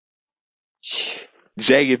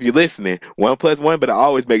 Jay, if you're listening, 1 plus 1, but I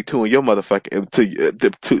always make 2 in your motherfucking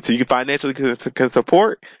to you financially can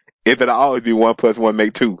support. If it'll always be 1 plus 1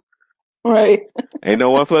 make 2. Right. Ain't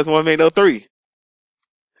no 1 plus 1 make no 3.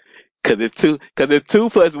 Cause if 2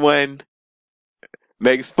 plus 1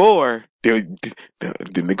 makes 4, then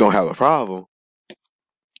they're gonna have a problem.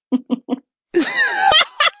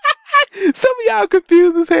 Some of y'all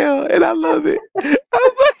confused as hell, and I love it. I'm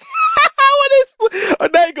like,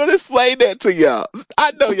 I'm not gonna explain that to y'all.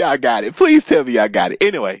 I know y'all got it. Please tell me y'all got it.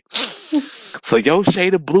 Anyway, so your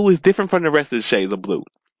shade of blue is different from the rest of the shades of blue.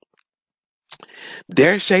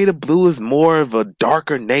 Their shade of blue is more of a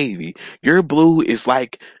darker navy. Your blue is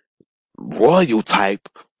like royal type,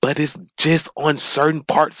 but it's just on certain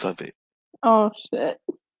parts of it. Oh shit.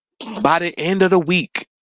 By the end of the week,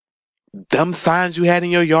 them signs you had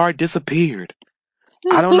in your yard disappeared.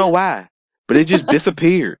 I don't know why, but it just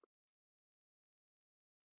disappeared.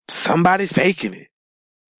 Somebody faking it.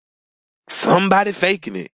 Somebody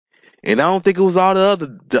faking it. And I don't think it was all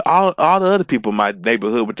the other people in my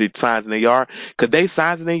neighborhood with their signs in their yard, because they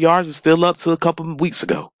signs in their yards were still up to a couple of weeks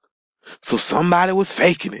ago. So somebody was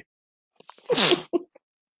faking it.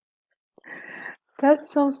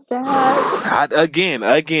 That's so sad. Again,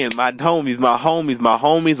 my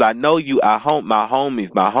homies. I know you. My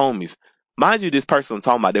homies. Mind you, this person I'm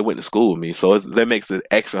talking about, they went to school with me, so that makes it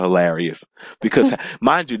extra hilarious. Because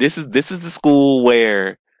mind you, this is the school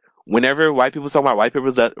where whenever white people talk about white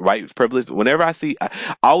privilege, whenever I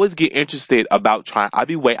always get interested about trying. I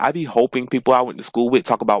be hoping people I went to school with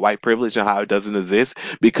talk about white privilege and how it doesn't exist,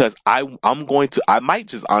 because I might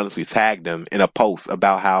just honestly tag them in a post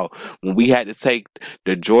about how when we had to take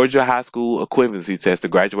the Georgia high school equivalency test to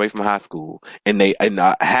graduate from high school, and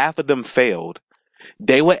half of them failed.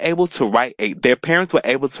 Their parents were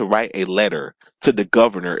able to write a letter to the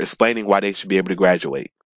governor explaining why they should be able to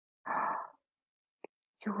graduate.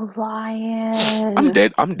 You lying.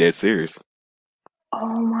 I'm dead serious.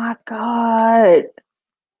 Oh my god.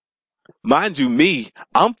 Mind you,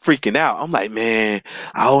 I'm freaking out. I'm like, man,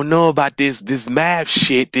 I don't know about this math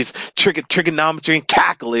shit, this trigonometry and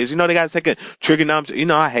calculus. You know, they got to take a trigonometry. You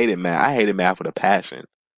know, I hated math. I hated math with a passion.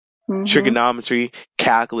 Mm-hmm. Trigonometry,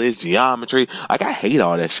 calculus, geometry. Like, I hate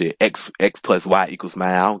all that shit. X plus Y equals,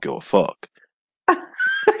 man, I don't give a fuck.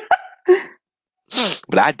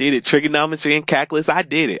 But I did it. Trigonometry and calculus, I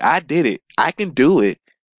did it. I can do it.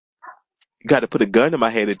 You got to put a gun in my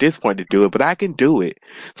head at this point to do it, but I can do it.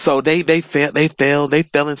 So they fell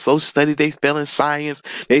in social studies, they fell in science,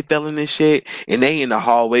 they fell in this shit, and they in the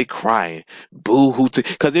hallway crying, boo hoo,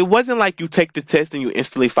 because it wasn't like you take the test and you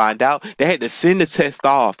instantly find out. They had to send the test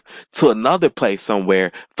off to another place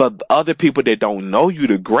somewhere for other people that don't know you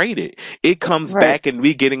to grade it. It comes Right. back and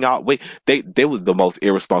we getting out. Wait, they was the most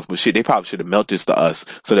irresponsible shit. They probably should have mailed this to us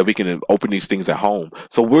so that we can open these things at home.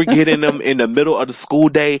 So we're getting them in the middle of the school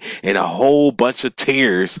day, and a whole bunch of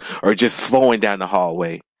tears are just flowing down the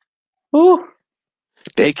hallway. Ooh.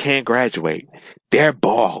 They can't graduate. They're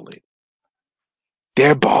bawling.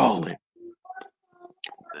 They're bawling.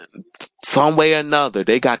 Some way or another,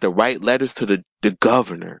 they got to write letters to the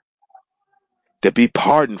governor to be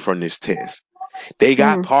pardoned from this test. They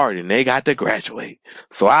got pardoned. They got to graduate.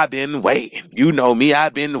 So I've been waiting. You know me.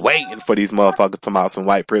 I've been waiting for these motherfuckers to come out. Some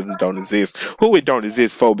white privilege don't exist. Who it don't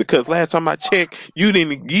exist for? Because last time I checked, you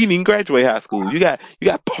didn't graduate high school. You got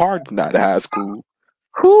pardoned out of high school.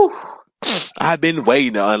 Whew. I've been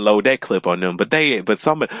waiting to unload that clip on them, but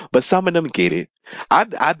some of them get it.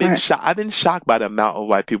 I've been Right. shocked. I've been shocked by the amount of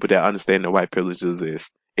white people that understand that white privilege exists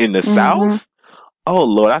in the Mm-hmm. South. Oh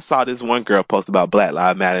Lord, I saw this one girl post about Black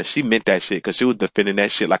Lives Matter. She meant that shit because she was defending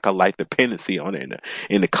that shit like a life dependency on it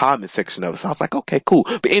in the comment section of it. So I was like, okay, cool.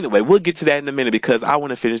 But anyway, we'll get to that in a minute because I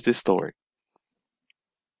want to finish this story.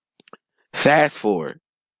 Fast forward.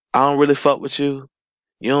 I don't really fuck with you.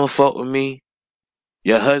 You don't fuck with me.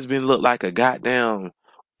 Your husband looked like a goddamn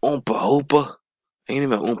oompa oompa. Ain't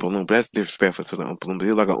even oompa loompa. That's disrespectful to the oompa loompa.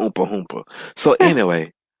 He's like an oompa hoompa. So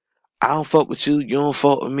anyway, I don't fuck with you. You don't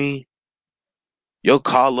fuck with me. Your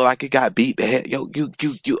car look like it got beat the head. Yo, you.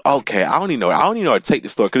 Okay, I don't even know. I don't even know how to take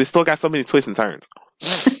this story because this story got so many twists and turns.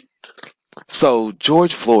 So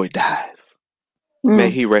George Floyd dies. May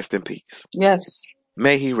Mm. he rest in peace. Yes.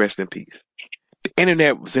 May he rest in peace. The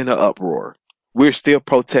internet was in an uproar. We're still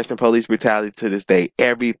protesting police brutality to this day,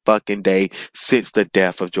 every fucking day since the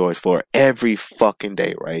death of George Floyd. Every fucking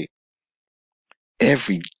day, right?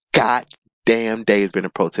 Every goddamn day has been a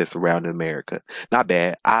protest around America. Not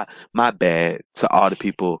bad. My bad to all the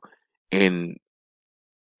people in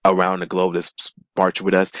around the globe that's marching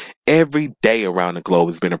with us. Every day around the globe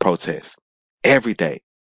has been a protest. Every day.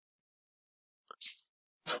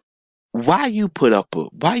 Why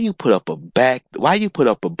you put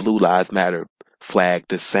up a Blue Lives Matter flag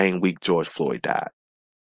the same week George Floyd died?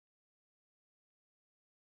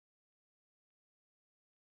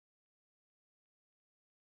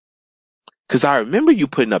 Because I remember you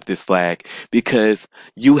putting up this flag because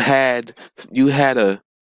you had you had a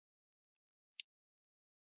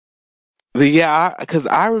yeah, because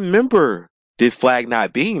I remember this flag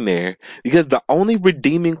not being there because the only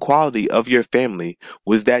redeeming quality of your family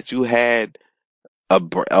was that you had a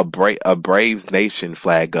Braves Nation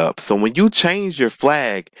flag up. So when you changed your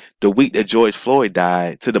flag the week that George Floyd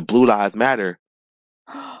died to the Blue Lives Matter,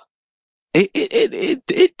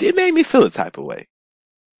 it made me feel a type of way.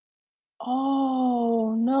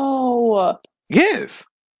 Oh no. Yes,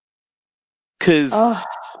 because Oh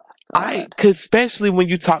God. cause especially when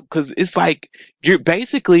you talk, cause it's like you're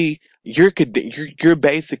basically you're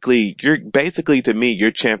basically to me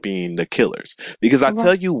you're championing the killers because I Right.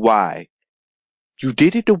 tell you why you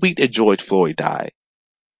did it the week that George Floyd died.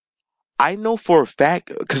 I know for a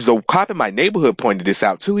fact because the cop in my neighborhood pointed this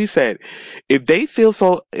out too. He said, if they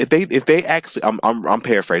actually, I'm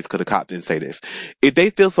paraphrasing because the cop didn't say this. If they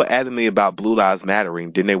feel so adamantly about Blue Lives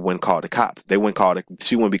Mattering, then they wouldn't call the cops.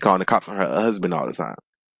 She wouldn't be calling the cops on her husband all the time.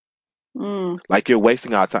 Mm. Like you're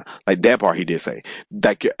wasting our time. Like that part he did say.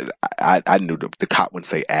 Like I knew the cop wouldn't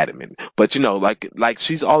say adamant, but you know, like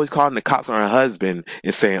she's always calling the cops on her husband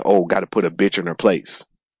and saying, "Oh, got to put a bitch in her place."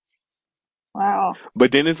 Wow.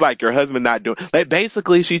 But then it's like your husband not doing like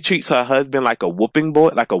basically she treats her husband like a whooping boy,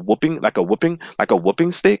 like a whooping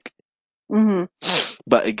stick. Hmm.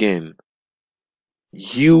 But again,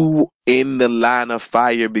 you in the line of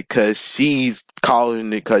fire because she's calling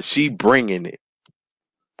it because she bringing it.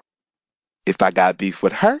 If I got beef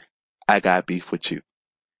with her, I got beef with you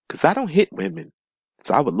because I don't hit women,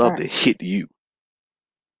 so I would love Right. to hit you.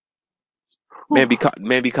 Whew.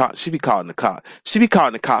 She be calling the cops. She be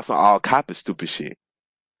calling the cops on all type of stupid shit.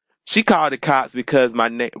 She called the cops because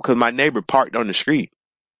because my neighbor parked on the street.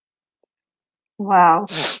 Wow.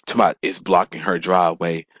 It's blocking her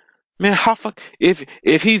driveway. Man, how fuck if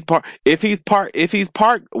he's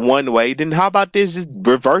parked one way, then how about this? Just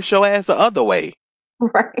reverse your ass the other way.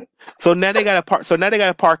 Right. So now they gotta park. So now they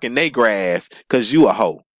gotta park in their grass because you a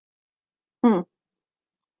hoe. Hmm.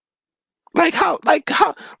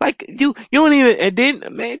 You don't even. And then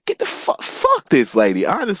man, get the fuck this lady.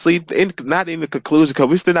 Honestly, not in the conclusion because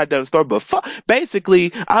we still not done the story. But fuck,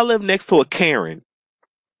 basically, I live next to a Karen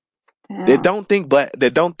Damn. that don't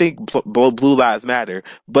think blue lives matter,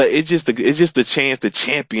 but it's just a chance to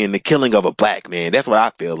champion the killing of a black man. That's what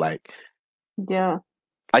I feel like. Yeah.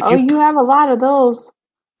 Like Oh, you you have a lot of those.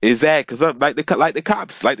 is that because like the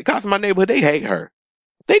cops in my neighborhood, they hate her.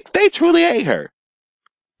 They truly hate her.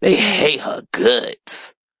 They Hmm. hate her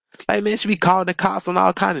guts. Like man, she be calling the cops on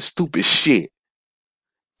all kind of stupid shit.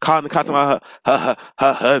 Calling the cops Yeah. about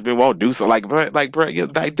her husband won't do so. Bro, like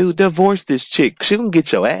dude, divorce this chick. She gonna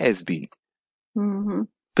get your ass beat. Hmm.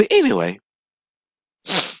 But anyway,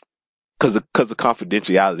 cause of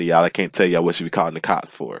confidentiality, y'all, I can't tell y'all what she be calling the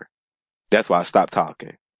cops for. That's why I stopped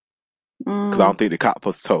talking. Cause I Mm. don't think the cop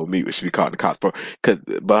supposed to told me what she be calling the cops for.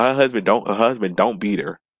 But her husband don't beat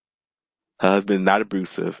her. Her husband not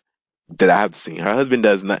abusive that I have seen. Her husband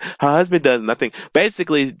does nothing.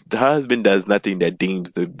 Basically, her husband does nothing that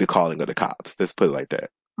deems the calling of the cops. Let's put it like that.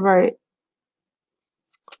 Right.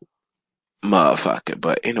 Motherfucker.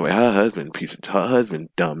 But anyway, her husband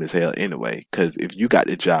dumb as hell anyway. Cause if you got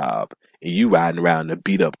the job and you riding around in a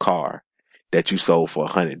beat up car that you sold for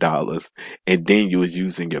 $100, and then you was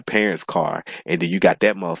using your parents' car, and then you got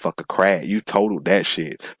that motherfucker crash, you totaled that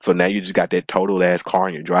shit. So now you just got that totaled ass car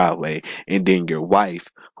in your driveway, and then your wife,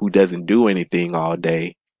 who doesn't do anything all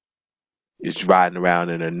day, is riding around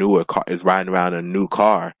in a new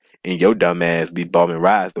car, and your dumb ass be bumming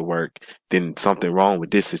rides to work, then something wrong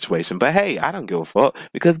with this situation. But hey, I don't give a fuck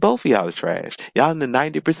because both of y'all are trash. Y'all in the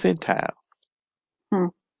 90 percentile. Hmm.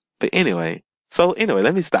 But anyway,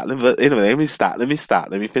 let me stop. Let me stop. Let me stop.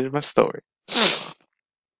 Let me finish my story.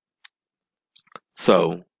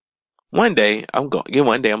 So one day I'm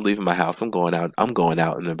leaving my house. I'm going out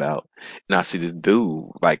and about, and I see this dude,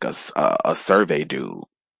 like a survey dude,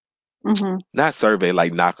 Hmm. not survey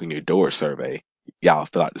like knock on your door survey. Y'all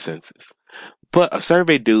fill out the census. But a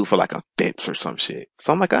survey due for like a fence or some shit.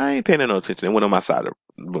 So I'm like, I ain't paying no attention. It went on my side of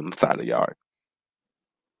the yard.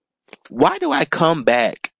 Why do I come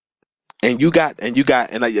back and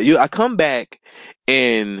I come back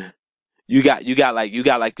and you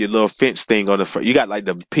got like your little fence thing on the front. You got like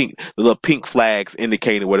the little pink flags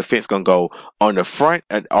indicating where the fence gonna go on the front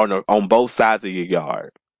and on both sides of your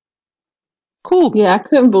yard. Cool. Yeah, I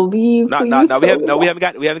couldn't believe No, when no, you no. We told haven't. me No, we that. haven't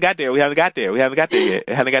got. We haven't got there. We haven't got there. We haven't got there yet.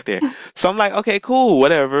 We haven't got there yet. So I'm like, okay, cool,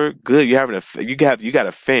 whatever. Good. You're having you got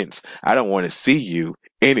a fence. I don't want to see you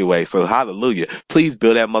anyway. So hallelujah. Please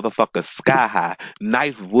build that motherfucker sky high,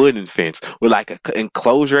 nice wooden fence with like a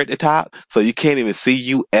enclosure at the top, so you can't even see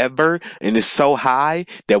you ever, and it's so high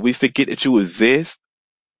that we forget that you exist.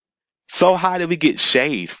 So high that we get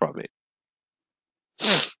shade from it.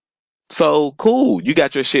 So cool. You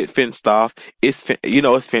got your shit fenced off. It's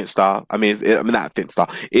fenced off. I mean not fenced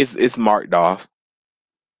off. It's marked off.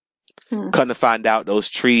 Hmm. Come to find out, those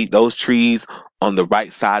trees on the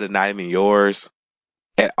right side are not even yours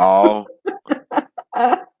at all.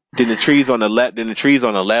 Then the trees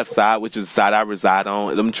on the left side, which is the side I reside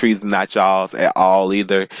on, them trees are not y'all's at all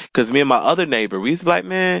either. Cause me and my other neighbor, we used to be like,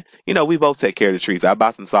 man, we both take care of the trees. I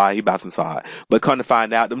buy some side, he buy some side. But come to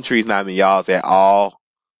find out, them trees not even y'all's at all.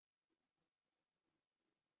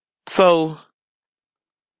 So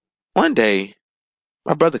one day,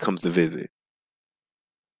 my brother comes to visit.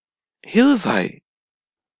 He was like,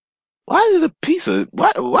 "Why is a piece of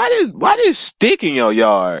why did stick in your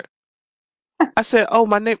yard?" I said, "Oh,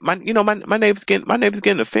 my neighbor's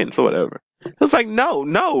getting a fence or whatever." He was like, "No,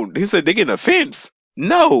 no." He said, "They're getting a fence."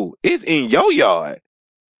 No, it's in your yard.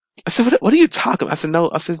 I said, "What are you talking about?" I said,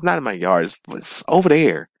 "No." I said, "It's not in my yard. It's over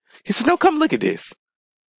there." He said, "No, come look at this."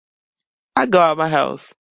 I go out my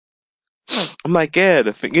house. I'm like, yeah,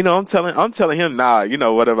 I'm telling him, nah,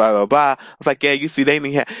 whatever, blah, blah, blah. I was like, yeah, you see, they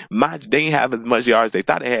didn't have as much yards as they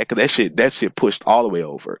thought they had because that shit pushed all the way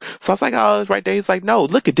over. So I was like, oh, it's right there. He's like, no,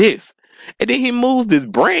 look at this. And then he moves this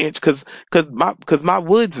branch because my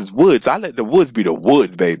woods is woods. I let the woods be the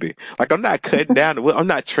woods, baby. Like I'm not cutting down the wood. I'm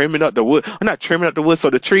not trimming up the wood. I'm not trimming up the wood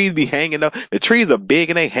so the trees be hanging up. The trees are big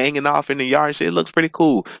and they hanging off in the yard and shit. It looks pretty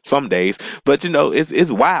cool some days. But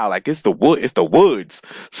it's wild. Like it's the wood. It's the woods.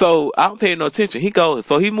 So I don't pay no attention.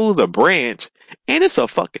 So he moves a branch and it's a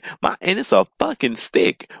fucking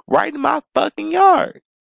stick right in my fucking yard.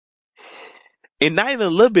 And not even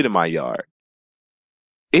a little bit in my yard.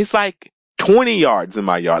 It's like 20 yards in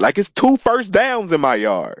my yard. Like it's two first downs in my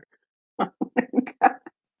yard.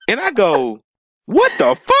 And I go, what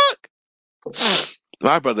the fuck?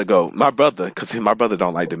 Cause my brother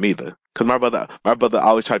don't like them either. Cause my brother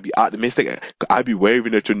always try to be optimistic. I be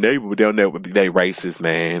waving at your neighbor down there. They racist,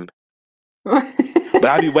 man.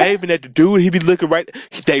 But I be waving at the dude. He be looking right.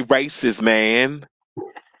 They racist, man.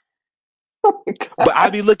 Oh my But I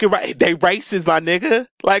God. be looking right. They racist, my nigga.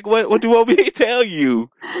 Like what? What do you want me to tell you?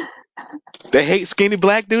 They hate skinny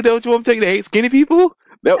black dude. That what you want me to tell you? They hate skinny people.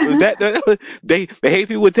 They hate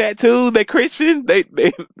people with tattoos. They Christian. They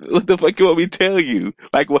what the fuck you want me to tell you?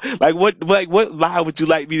 Like what lie would you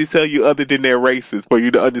like me to tell you other than they're racist for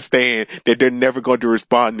you to understand that they're never going to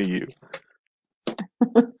respond to you?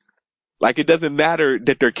 Like it doesn't matter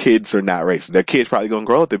that their kids are not racist. Their kids probably gonna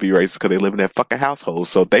grow up to be racist because they live in that fucking household.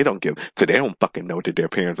 So they don't fucking know that their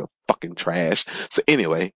parents are fucking trash. So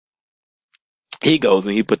anyway, he goes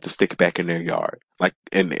and he put the stick back in their yard. Like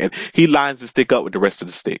and he lines the stick up with the rest of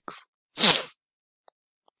the sticks.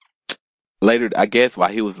 Later, I guess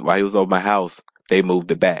while he was over my house, they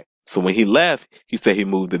moved it back. So when he left, he said he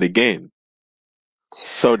moved it again.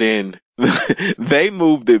 So then they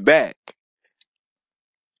moved it back.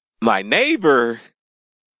 My neighbor,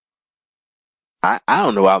 I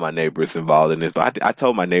don't know why my neighbor is involved in this, but I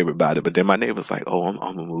told my neighbor about it. But then my neighbor's like, "Oh, I'm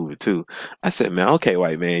gonna move it too." I said, "Man, okay,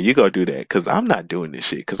 white man, you go do that because I'm not doing this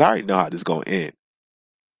shit because I already know how this gonna end."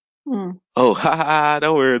 Hmm. Oh, ha ha,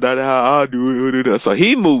 don't worry about how I'll do it. So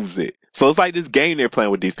he moves it. So it's like this game they're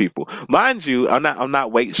playing with these people. Mind you, I'm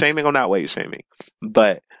not weight shaming. I'm not weight shaming,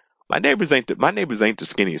 but my neighbors ain't the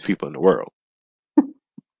skinniest people in the world.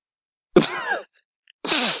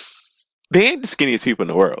 They ain't the skinniest people in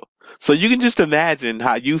the world. So you can just imagine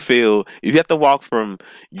how you feel if you have to walk from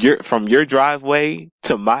your driveway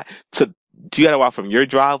to you got to walk from your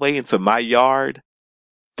driveway into my yard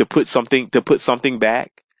to put something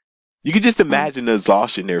back. You can just Hmm. imagine the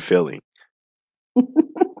exhaustion they're feeling.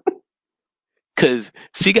 Cause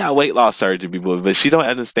she got weight loss surgery, people, but she don't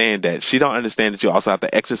understand that. She don't understand that you also have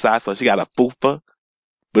to exercise. So she got a fufa,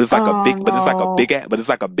 Oh no. but it's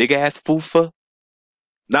like a big ass fufa.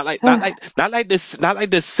 Not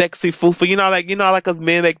like this sexy fufa. Like us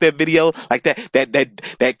men make that video, like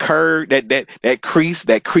that curve,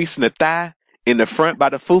 that crease in the thigh in the front by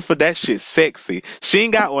the fufa. That shit's sexy. She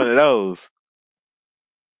ain't got one of those.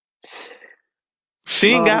 She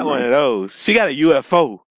ain't Oh got one my. of those. She got a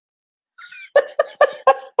UFO.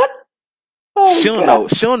 my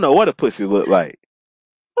god. She don't know what a pussy look like.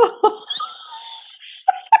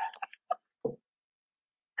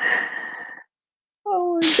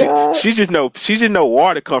 Oh my god. She just know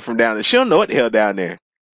water come from down there. She don't know what the hell down there.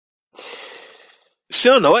 She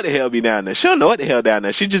don't know what the hell be down there. She don't know what the hell down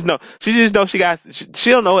there. She just know she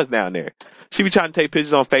don't know what's down there. She be trying to take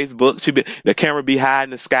pictures on Facebook. The camera be high in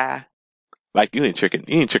the sky. Like you ain't tricking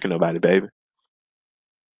nobody, baby.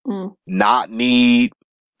 Mm. Not need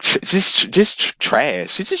just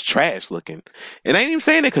trash. She's just trash looking, and I ain't even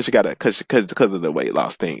saying that because she got because of the weight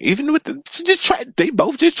loss thing. Even with the she just trash. They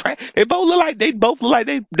both just trash. They both look like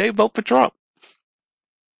they vote for Trump.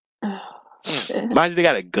 Shit. Mind you, they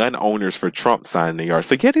got a gun owners for Trump sign in the yard.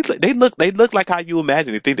 So yeah, they look like how you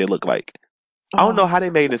imagine they think they look like. I don't know Oh, how they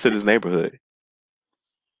made it into this neighborhood.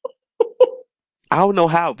 I don't know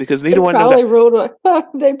how because they neither one of them got. probably wrote a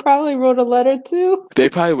they probably wrote a letter too. They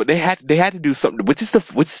had to do something, which is the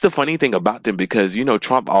funny thing about them because you know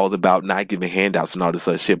Trump all about not giving handouts and all this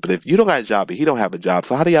other shit. But if you don't got a job, he don't have a job.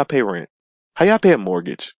 So how do y'all pay rent? How y'all pay a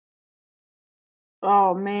mortgage?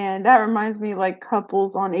 Oh man, that reminds me like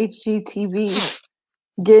couples on HGTV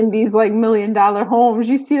getting these like $1 million homes.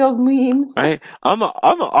 You see those memes? Right? I'm an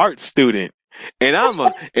art student, and I'm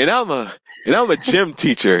a gym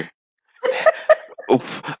teacher.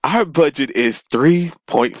 Oof, our budget is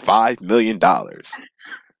 $3.5 million. Cause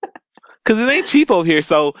it ain't cheap over here.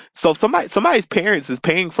 So somebody's parents is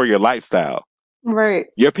paying for your lifestyle. Right.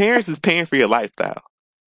 Your parents is paying for your lifestyle.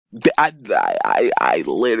 I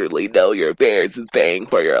literally know your parents is paying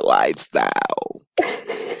for your lifestyle.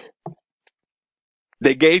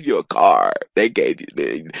 They gave you a car.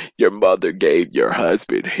 Your mother gave your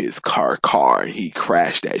husband his car, and he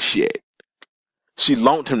crashed that shit. She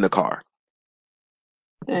loaned him the car.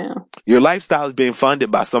 Damn. Your lifestyle is being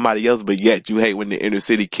funded by somebody else, but yet you hate when the inner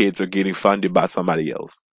city kids are getting funded by somebody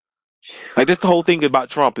else. Like that's the whole thing about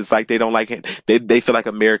Trump. It's like they don't like him. They feel like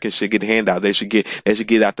Americans should get handout. They should get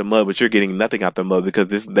out the mud, but you're getting nothing out the mud because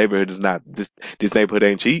this neighborhood is not this neighborhood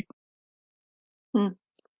ain't cheap. Hmm.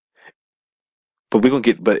 But we're gonna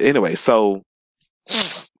get. But anyway, so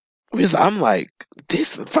I'm like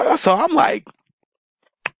this. So I'm like,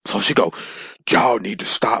 so she go, y'all need to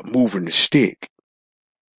stop moving the stick.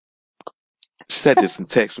 She said this in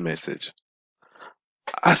text message.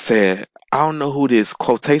 I said, I don't know who this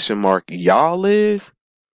quotation mark y'all is,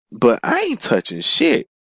 but I ain't touching shit.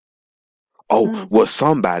 Oh, Mm. well,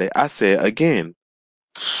 somebody. I said again,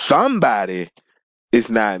 somebody is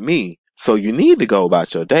not me. So you need to go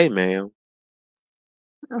about your day, ma'am.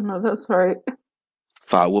 I know that's right.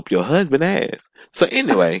 If I whoop your husband ass. So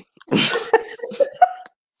anyway,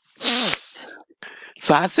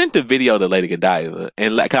 so I sent the video to Lady Godiva,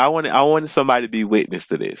 and like I wanted somebody to be witness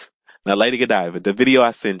to this. Now, Lady Godiva, the video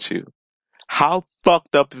I sent you, how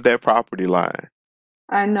fucked up is that property line?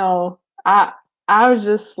 I know. I was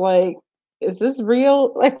just like, is this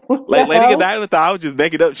real? Like what Like the Lady hell? Godiva thought I was just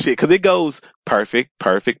making up shit because it goes perfect,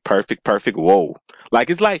 perfect, perfect, perfect. Whoa, like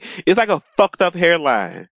it's like a fucked up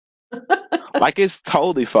hairline. Like it's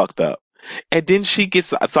totally fucked up. And then she gets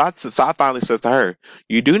so I finally says to her,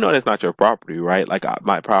 "You do know that's not your property, right? Like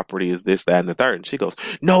my property is this, that, and the third." And she goes,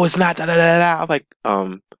 "No, it's not." Da, da, da, da. I was like,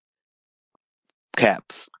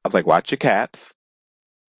 caps. I was like, "Watch your caps."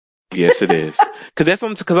 Yes, it is. Cause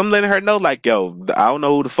I'm letting her know, like, yo, I don't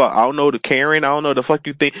know who the fuck, I don't know the Karen, I don't know the fuck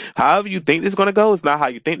you think. However you think it's gonna go, it's not how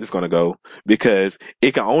you think it's gonna go because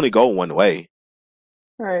it can only go one way.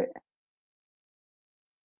 Right.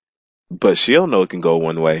 But she'll know it can go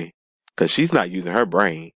one way because she's not using her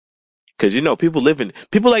brain. Because you know, people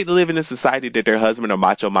like to live in a society that their husband are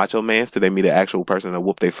macho mans till they meet an actual person to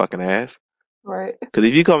whoop their fucking ass. Right. Because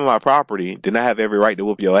if you come on my property, then I have every right to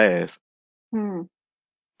whoop your ass. Hmm.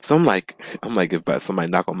 So I'm like, if somebody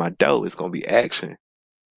knock on my door, it's gonna be action.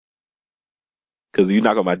 Because you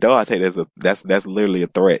knock on my door, I take that's literally a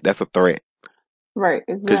threat. That's a threat. Right.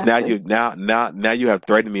 Because now Exactly. you now you have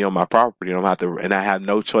threatened me on my property, and I have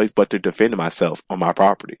no choice but to defend myself on my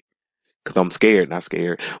property. Because I'm scared, not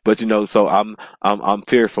scared, but so I'm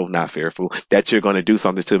fearful, not fearful that you're gonna do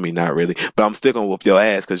something to me, not really, but I'm still gonna whoop your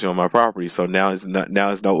ass because you're on my property. So now it's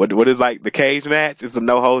no what is like the cage match? It's a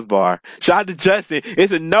no hose bar. Shout out to Justin.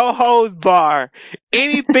 It's a no hose bar.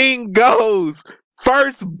 Anything goes.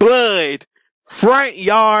 First blood. Front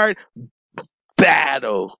yard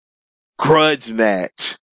battle. Grudge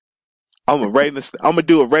match. I'm gonna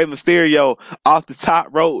do a Rey Mysterio off the top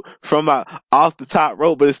rope off the top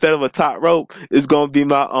rope, but instead of a top rope, it's gonna be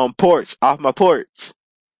my porch off my porch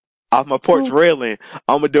Ooh. railing.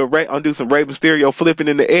 I'm gonna do some Rey Mysterio flipping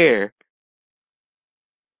in the air.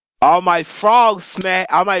 All my frog smack.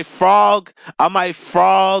 I might frog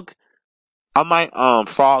I might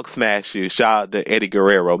frog smash you. Shout out to Eddie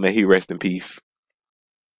Guerrero, may he rest in peace.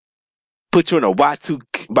 Put you in a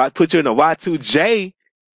put you in a Y2J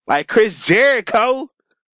like Chris Jericho.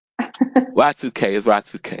 Y2K is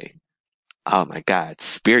Y2K. Oh my God,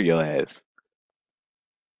 spear your ass.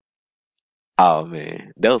 Oh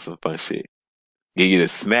man, that was some fun shit. Give you the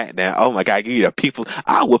smackdown. Oh my God, give you the people.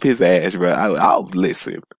 I'll whoop his ass, bro. I'll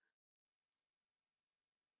listen.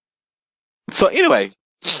 So anyway,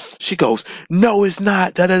 she goes, "No, it's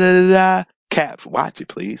not." Da da da da da. Caps, watch it,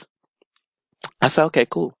 please. I said, "Okay,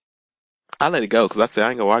 cool." I let it go because I said I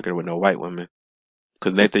ain't gonna argue with no white woman.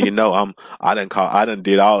 Because next thing you know, I done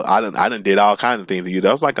did all kinds of things to you.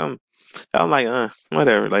 I'm like,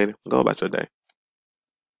 whatever, lady. Go about your day.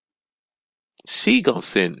 She gonna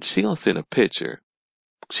send a picture.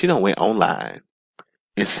 She done went online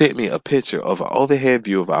and sent me a picture of an overhead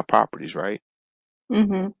view of our properties, right?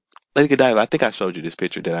 Mm-hmm. Lady Godiva, I think I showed you this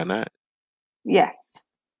picture, did I not? Yes.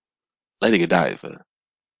 Lady Godiva.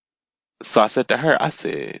 So I said to her,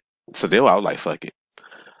 so then I was like, fuck it.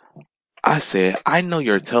 I said, I know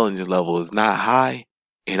your intelligence level is not high,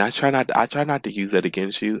 and I try not to use that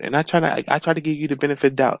against you, and I try to give you the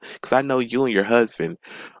benefit of doubt, because I know you and your husband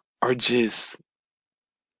are just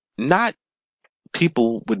not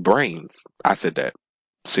people with brains. I said that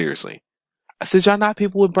seriously. I said, y'all not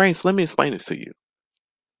people with brains. So let me explain this to you.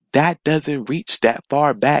 That doesn't reach that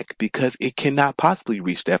far back because it cannot possibly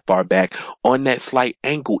reach that far back on that slight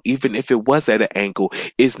angle. Even if it was at an angle,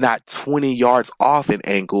 it's not 20 yards off an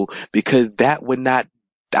angle because that would not,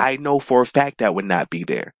 I know for a fact that would not be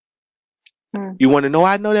there. Mm. You want to know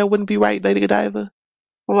I know that wouldn't be right, Lady Godiva?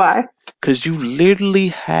 Why? Because you literally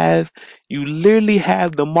have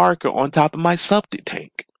the marker on top of my septic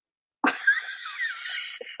tank.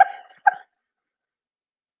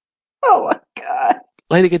 Oh my God.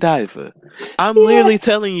 Lady Godiva, I'm literally Yes.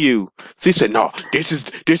 telling you. She said, "No, this is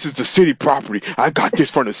the city property. I got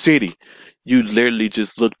this from the city." You literally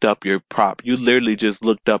just looked up your prop. You literally just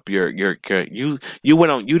looked up you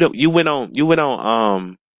went on you went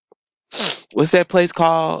on what's that place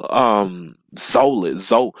called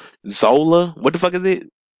Zola, what the fuck is it?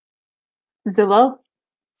 Zillow.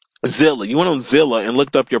 Zilla. You went on Zilla and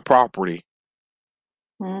looked up your property.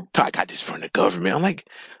 Mm. I got this from the government. I'm like,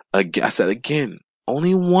 I said again,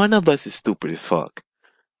 only one of us is stupid as fuck.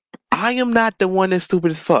 I am not the one that's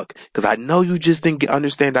stupid as fuck. Because I know you just didn't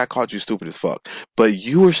understand I called you stupid as fuck. But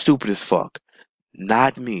you are stupid as fuck.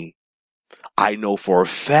 Not me. I know for a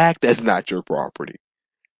fact that's not your property.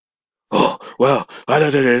 Oh, well, da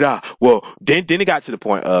da da da. Well, then it got to the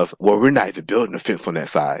point of, well, we're not even building a fence on that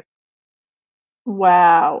side.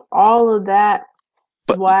 Wow. All of that.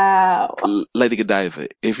 But, Wow. Lady Godiva,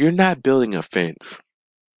 if you're not building a fence,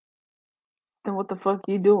 Then what the fuck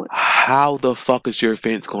you doing? how the fuck is your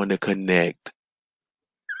fence going to connect?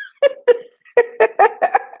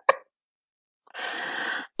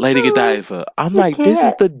 Lady Oh, Godiva. I'm I like, this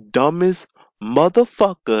is can't. the dumbest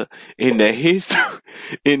motherfucker in the history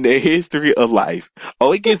in the history of life.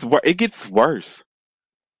 Oh, it gets worse.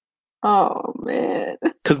 Oh man.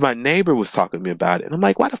 Cause my neighbor was talking to me about it, and I'm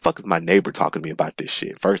like, why the fuck is my neighbor talking to me about this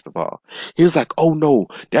shit? First of all, he was like, oh no,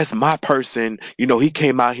 that's my person. You know, he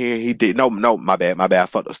came out here, and he did no, my bad, I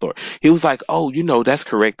fucked the story. He was like, oh, you know, that's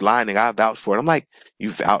correct lining. I vouch for it. I'm like,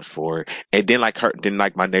 you vouch for it, and then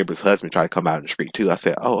like my neighbor's husband tried to come out in the street too. I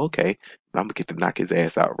said, oh okay, I'm gonna get to knock his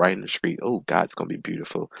ass out right in the street. Oh God, it's gonna be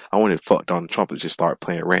beautiful. I wanted to fuck Donald Trump and just start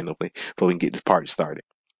playing randomly, but we can get this party started.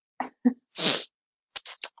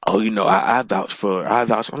 Oh, you know, I vouch.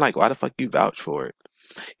 I'm like, why the fuck you vouch for it?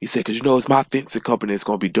 He said, because you know, it's my fencing company that's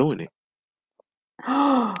going to be doing it.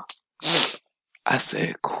 I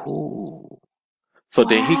said, cool. So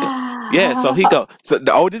then yeah, so he Wow. go,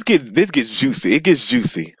 this gets juicy. It gets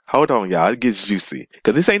juicy. Hold on, y'all. It gets juicy.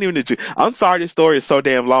 Because this ain't even I'm sorry this story is so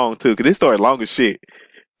damn long, too, because this story is long as shit.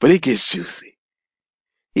 But it gets juicy.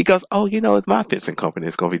 He goes, oh, you know, it's my fencing company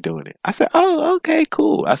that's going to be doing it. I said, oh, okay,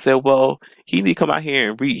 cool. I said, well, he need to come out here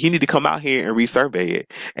and resurvey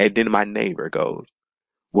it. And then my neighbor goes,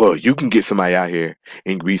 well, you can get somebody out here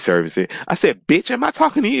and resurface it. I said, bitch, am I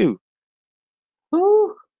talking to you?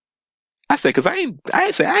 Ooh, I said, cause I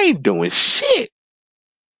ain't doing shit.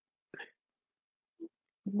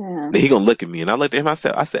 Then man. he gonna look at me and I looked at him. I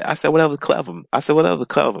said, whatever, clever. I said, whatever,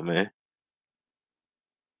 clever, man.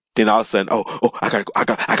 Then all of a sudden, I gotta go. I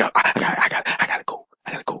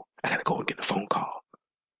gotta go and get the phone call.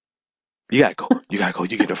 You gotta go. You gotta go.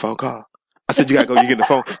 You get the phone call. I said, you gotta go. You get the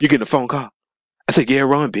phone. You get the phone call. I said, yeah,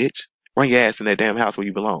 run, bitch. Run your ass in that damn house where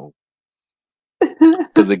you belong.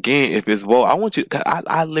 Cause again, if it's I want you. 'Cause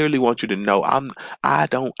I literally want you to know.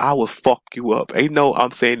 I will fuck you up. Ain't no,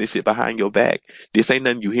 I'm saying this shit behind your back. This ain't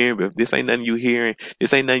nothing you hearing. This ain't nothing you hearing.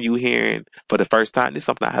 This ain't nothing you hearing for the first time. This is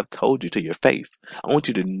something I have told you to your face. I want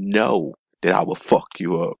you to know that I will fuck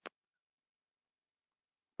you up.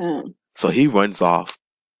 Mm. So he runs off.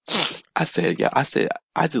 I said, yeah. I said,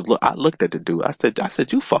 I looked at the dude. I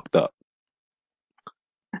said, you fucked up.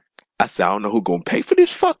 I said, I don't know who gonna pay for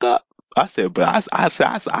this fuck up. I said, but I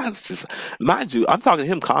just, mind you, I'm talking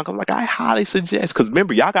to him, Conk. I'm like, I highly suggest, because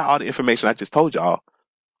remember, y'all got all the information I just told y'all.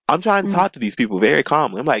 I'm trying to Mm. talk to these people very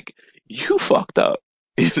calmly. I'm like, you fucked up.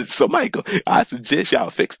 Somebody go, I suggest y'all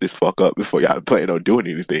fix this fuck up before y'all plan on doing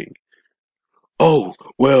anything. Oh,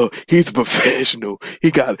 well, he's a professional.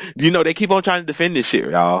 He got, they keep on trying to defend this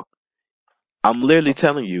shit, y'all. I'm literally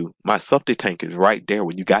telling you, my septic tank is right there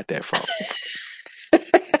where you got that from.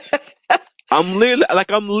 I'm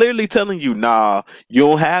literally telling you, nah, you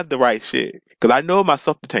don't have the right shit. Cause I know my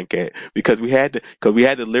septic tank at, cause we had to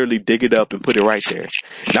literally dig it up and put it right there.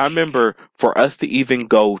 Now I remember for us to even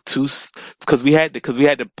go to, cause we had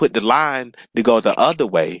to put the line to go the other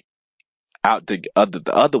way, out the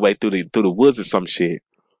other way through the woods or some shit.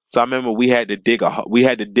 So I remember we had to dig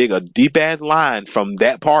a deep ass line from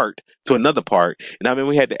that part to another part. And I remember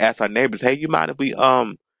we had to ask our neighbors, hey, you mind if we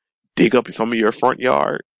dig up some of your front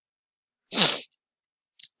yard?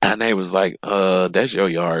 And they was like, that's your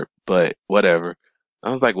yard, but whatever.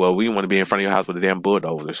 I was like, well, we want to be in front of your house with a damn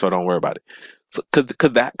bulldozer, so don't worry about it. So, cause the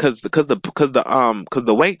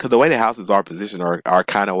way the houses are positioned are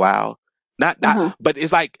kind of wild. Not, Uh-huh. but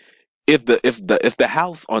it's like, if the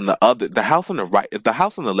house on the house on the right, if the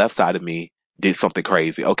house on the left side of me did something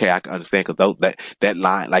crazy, okay, I can understand, cause that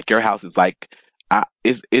line, like your house is like,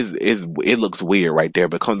 it looks weird right there,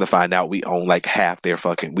 but come to find out, we own like half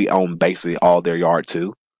we own basically all their yard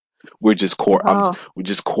too. We're just core. Oh. I'm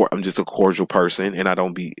just a cordial person, and I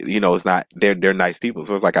don't be. It's not. They're nice people,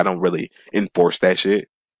 so it's like I don't really enforce that shit.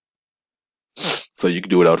 So you can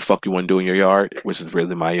do whatever the fuck you want to do in your yard, which is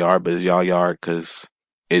really my yard, but it's y'all yard because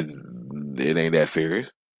it's it ain't that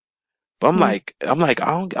serious. But Mm. I don't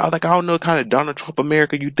know what kind of Donald Trump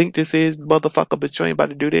America you think this is, motherfucker. But you ain't about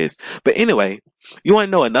to do this. But anyway, you want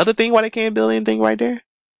to know another thing why they can't build anything right there?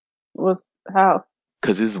 Was how?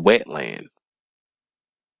 Because it's wetland.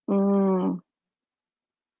 Mm.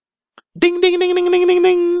 Ding ding ding ding ding ding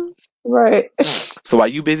ding. Right. So while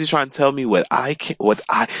you busy trying to tell me oh,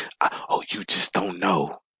 you just don't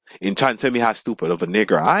know, and trying to tell me how stupid of a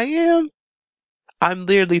nigger I am, I'm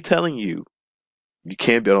literally telling you, you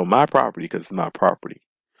can't build on my property because it's my property.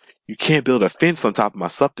 You can't build a fence on top of my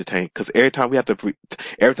septic tank because every time I have to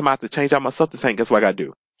change out my septic tank, guess what I gotta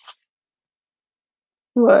do?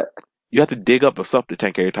 What? You have to dig up a septic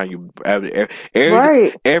tank Right.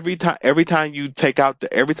 every time you take out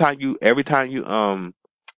every time you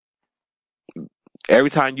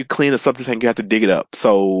clean a septic tank, you have to dig it up.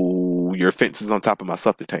 So your fence is on top of my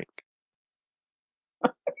septic tank.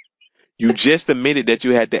 You just admitted that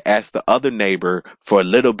you had to ask the other neighbor for a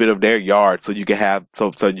little bit of their yard so you could have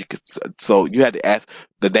so you had to ask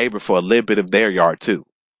the neighbor for a little bit of their yard too.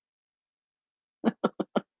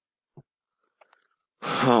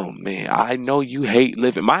 Oh man, I know you hate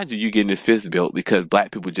living. Mind you, you getting this fist built because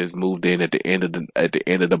black people just moved in at the end of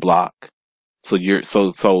the block. So you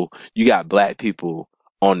got black people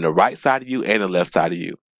on the right side of you and the left side of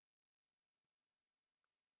you,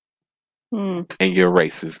 Mm. and you're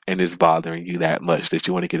racist, and it's bothering you that much that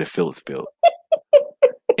you want to get a fence built.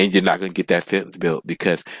 And you're not gonna get that fence built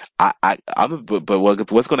because but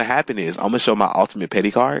what's gonna happen is I'm gonna show my ultimate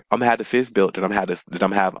petty card. I'm gonna have the fence built, and I'm have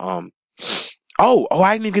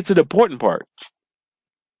I didn't even get to the important part.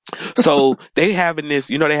 So they having this,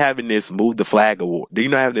 they having this move the flag award. You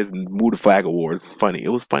know, having this move the flag award. It's funny. It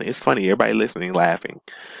was funny. It's funny. Everybody listening, laughing.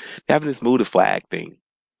 They having this move the flag thing.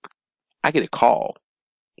 I get a call.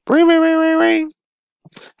 Ring, ring, ring, ring, ring.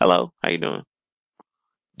 Hello, how you doing?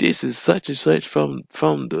 This is such and such from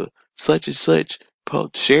the such and such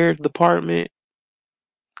sheriff department.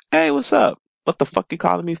 Hey, what's up? What the fuck you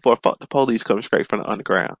calling me for? Fuck the police coming straight from the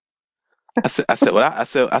underground. I said,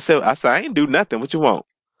 I ain't do nothing. What you want?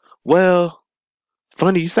 Well,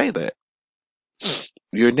 funny you say that.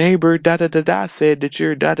 Your neighbor, da da da da, said that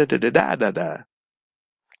you're da da da da da da da.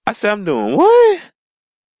 I said, I'm doing what?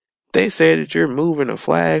 They said that you're moving a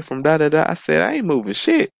flag from da da da. I said, I ain't moving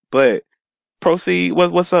shit, but proceed.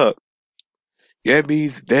 What's up? Yeah,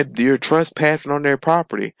 means that you're trespassing on their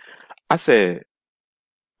property. I said,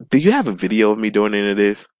 do you have a video of me doing any of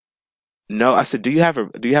this? No, I said, do you have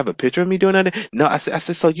a picture of me doing that? No, I said,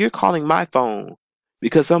 so you're calling my phone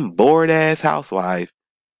because some bored ass housewife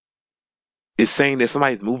is saying that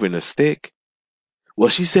somebody's moving a stick. Well,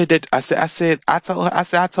 she said that I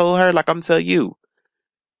told her like I'm telling you.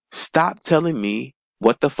 Stop telling me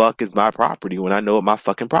what the fuck is my property when I know what my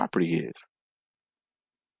fucking property is.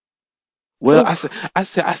 Well, Oof. I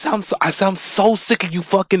sound so sick of you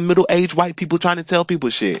fucking middle aged white people trying to tell people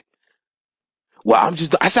shit. Well,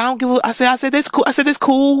 I said I don't give a, I said that's cool. I said that's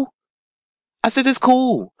cool. I said it's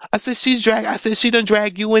cool. I said she done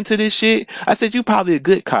drag you into this shit. I said you probably a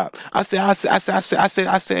good cop. I say that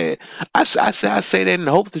in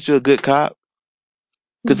hopes that you're a good cop.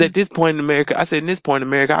 Cause Mm. at this point in America, I said in this point in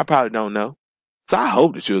America, I probably don't know. So I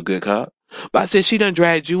hope that you're a good cop. But I said she done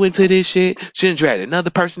dragged you into this shit. She done dragged another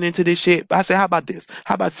person into this shit. But I said, how about this?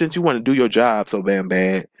 How about since you want to do your job so damn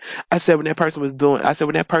bad? I said when that person was doing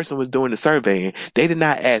the surveying, they did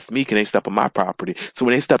not ask me, can they step on my property? So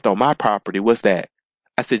when they stepped on my property, what's that?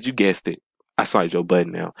 I said, you guessed it. I saw Joe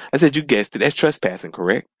Budden now. I said, you guessed it. That's trespassing,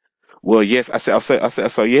 correct? Well, yes.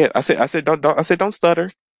 So yeah. I said, don't stutter.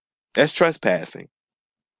 That's trespassing.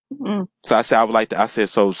 Mm. So I said, I would like to,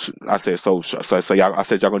 y'all, I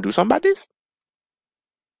said, y'all gonna do something about this?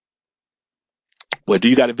 Well, do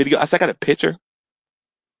you got a video? I said, I got a picture.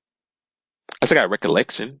 I said, I got a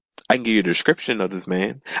recollection. I can give you a description of this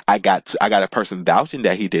man. I got a person vouching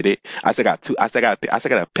that he did it. I said, I got two, I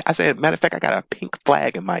said, matter of fact, I got a pink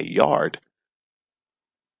flag in my yard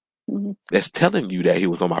Mm. that's telling you that he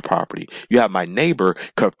was on my property. You have my neighbor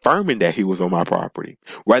confirming that he was on my property.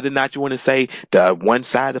 Whether or not you want to say the one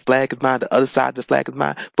side of the flag is mine, the other side of the flag is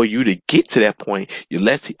mine, for you to get to that point,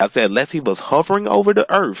 unless he was hovering over the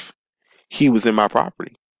earth, he was in my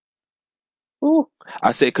property. Ooh.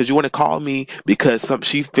 I said, because you want to call me because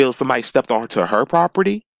she feels somebody stepped onto her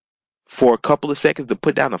property for a couple of seconds to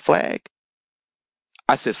put down a flag.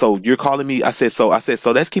 I said, so you're calling me? So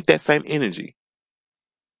let's keep that same energy.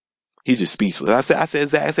 He's just speechless. I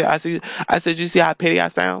said, you see how petty I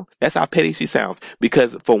sound? That's how petty she sounds.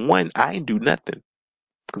 Because for one, I ain't do nothing.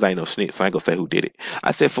 Because I ain't no snitch, so I ain't gonna say who did it.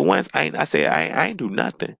 I said, for once, I ain't do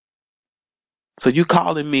nothing. So you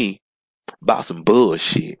calling me about some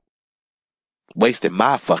bullshit, wasting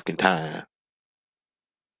my fucking time.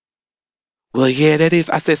 Well, yeah, that is.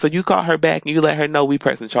 I said, so you call her back and you let her know we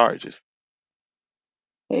pressing charges.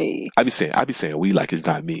 Hey. I be saying we like it's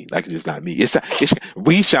not me, like it's just not me. It's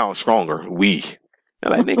we sound stronger. We.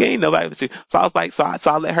 I'm like nigga, ain't nobody but you. So I was like, so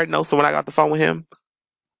I let her know. So when I got the phone with him,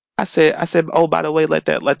 I said, oh, by the way, let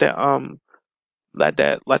that, let that, let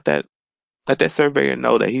that surveyor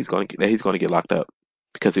know that he's gonna get locked up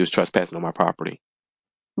because he was trespassing on my property.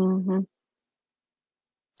 Mm-hmm.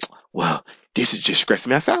 Well, this is just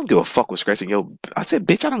stressing me. I said, I don't give a fuck with scratching yo. I said,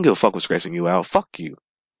 bitch, I don't give a fuck with scratching you out. Fuck you.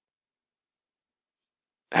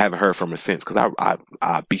 I haven't heard from her since because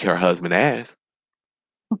I beat her husband ass.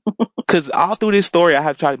 Because all through this story, I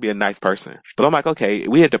have tried to be a nice person, but I'm like, okay,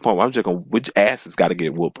 we at the point where I'm just gonna which ass has got to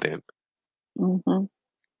get whooped in. Mm-hmm.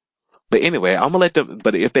 But anyway, I'm gonna let them.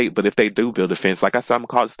 But if they do build a fence, like I said, I'm gonna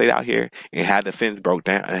call the state out here and have the fence broke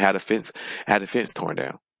down and have the fence torn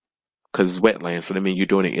down because it's wetlands. So that means you're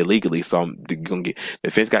doing it illegally. So you're gonna get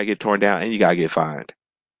the fence gotta get torn down and you gotta get fined.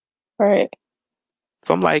 Right.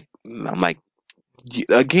 So I'm like,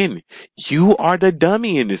 again, you are the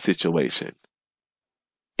dummy in this situation.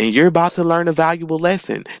 And you're about to learn a valuable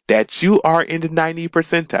lesson that you are in the 90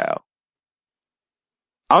 percentile.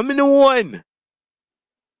 I'm in the one.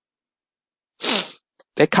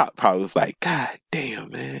 That cop probably was like, God damn,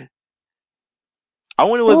 man. Oh I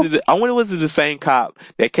wonder was it the same cop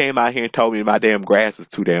that came out here and told me my damn grass is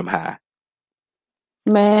too damn high.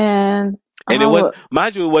 man. And I it was, would.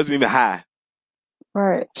 mind you, it wasn't even high.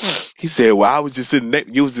 Right. He said, well, I was just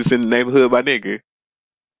you was just in the neighborhood, my nigga.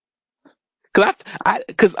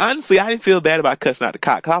 Cause honestly, I didn't feel bad about cussing out the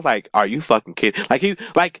cop. Cause I was like, "Are you fucking kidding?"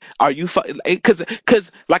 Are you fucking? Cause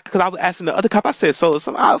I was asking the other cop. I said,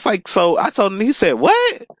 I was like, so I told him. He said,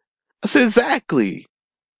 "What?" I said, "Exactly."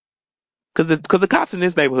 Cause the cops in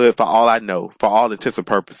this neighborhood, for all I know, for all intents and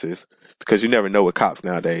purposes, because you never know with cops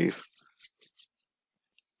nowadays.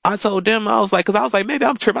 I told them, cause I was like, maybe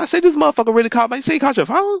I'm tripping. I said, this motherfucker really called me. He said, he called your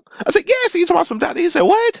phone? I said, yeah. So you talking about some data? He said,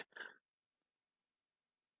 what?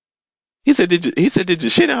 He said, did you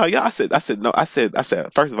shit in her yard? I said, no.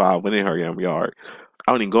 First of all, I went in her yard.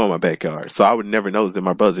 I don't even go in my backyard. So I would never know that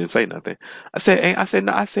my brother didn't say nothing.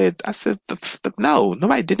 No, no,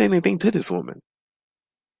 nobody did anything to this woman.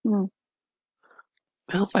 Mm.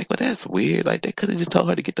 I was like, well, that's weird. Like, they could have just told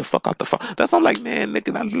her to get the fuck off the phone. That's I'm like, man,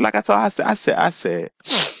 nigga, like I told her,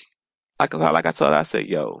 like I told her, I said,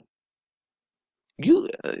 yo,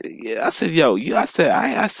 yeah, I said, yo, I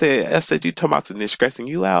said, you talking about some nigga stressing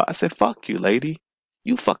you out. I said, fuck you, lady.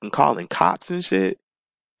 You fucking calling cops and shit.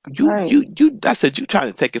 Right. I said you trying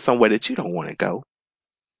to take it somewhere that you don't want to go.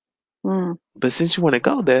 Mm. But since you want to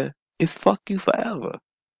go there, it's fuck you forever.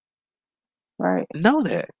 Right. Know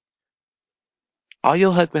that. All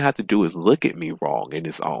your husband have to do is look at me wrong in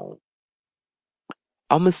his own.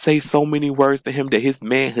 I'm gonna say so many words to him that his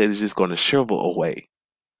manhood is just gonna shrivel away.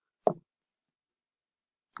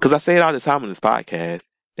 Because I say it all the time on this podcast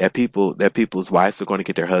that people's wives are gonna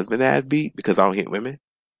get their husband ass beat because I don't hit women.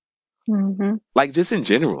 Mm-hmm. Just in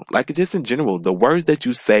general, the words that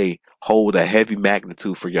you say hold a heavy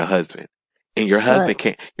magnitude for your husband, and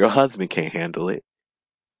Right. your husband can't handle it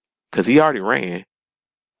because he already ran.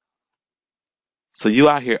 So you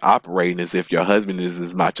out here operating as if your husband is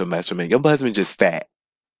this macho man. Your husband just fat.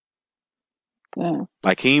 Yeah.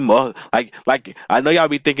 Like like I know y'all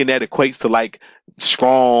be thinking that equates to like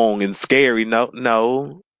strong and scary. No,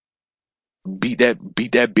 no. Beat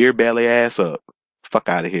that beer belly ass up. Fuck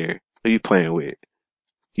out of here. Who you playing with?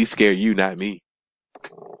 He scared you, not me.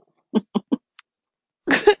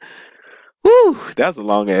 Woo, that's a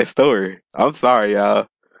long ass story. I'm sorry, y'all.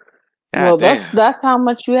 God Well, that's damn. that's how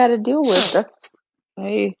much you had to deal with. That's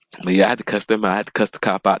hey, But yeah, I had to cuss them out. I had to cuss the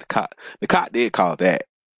cop out. The cop did call that.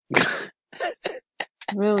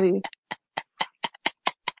 really.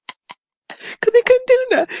 Cause he couldn't do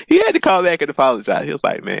nothing. He had to call back and apologize. He was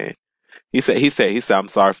like, man, he said, I'm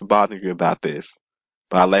sorry for bothering you about this.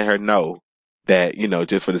 But I let her know that,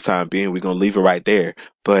 just for the time being, we're gonna leave it right there.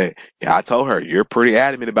 But yeah, I told her, you're pretty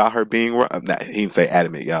adamant about her being wrong. He didn't say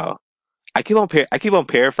adamant, y'all. I keep on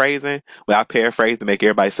paraphrasing. When I paraphrase to make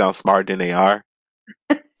everybody sound smarter than they are.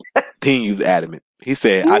 He didn't use adamant. He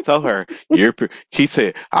said, I told her, he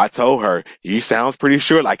said, I told her, you sounds pretty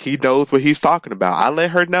sure like he knows what he's talking about. I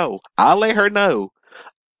let her know. I let her know.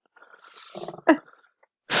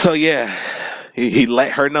 So yeah, he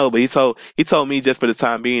let her know, but he told me just for the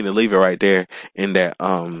time being to leave it right there, and that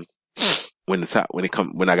when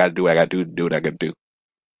I gotta do what I gotta do what I gotta do.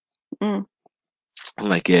 Mm. I'm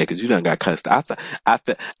like, yeah, because you done got cussed. I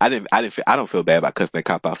don't feel bad about cussing that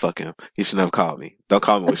cop out. Fuck him. He should never call me. Don't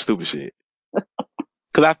call me with stupid shit.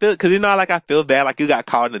 Cause like I feel bad, like you got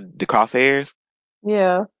caught in the crosshairs.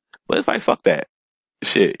 Yeah. But it's like, fuck that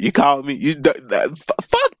shit. You called me.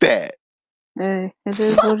 Fuck that. Hey, it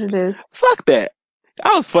is Fuck, what it is. fuck that.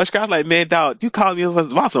 I was frustrated. I was like, man, dog, you called me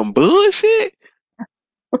about some bullshit.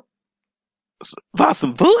 About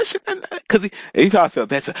some bullshit. Cause he probably felt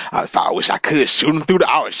better. I wish I could shoot him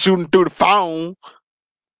I was shooting through the phone.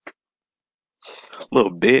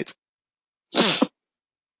 Little bitch.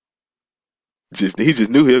 He just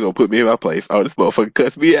knew he was gonna put me in my place. Oh, this motherfucker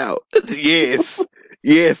cussed me out. Yes.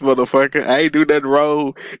 Yes, motherfucker. I ain't do nothing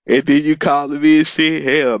wrong. And then you calling me and shit.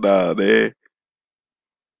 Hell nah, man.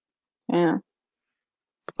 Yeah.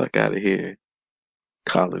 Fuck out of here.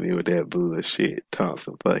 Calling me with that bullshit.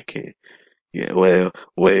 Thompson fucking. Yeah,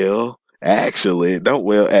 actually,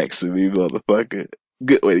 don't actually, motherfucker.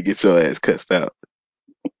 Good way to get your ass cussed out.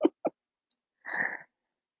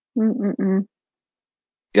 Mm-mm-mm.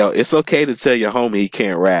 Yo, it's okay to tell your homie he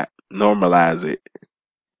can't rap. Normalize it.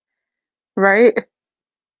 Right. A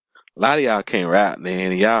lot of y'all can't rap,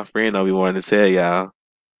 man, and y'all friend don't be wanting to tell y'all.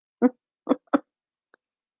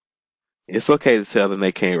 It's okay to tell them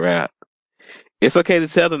they can't rap. It's okay to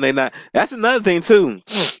tell them they not. That's another thing too.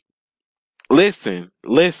 Listen.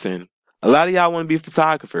 A lot of y'all want to be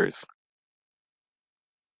photographers.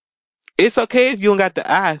 It's okay if you don't got the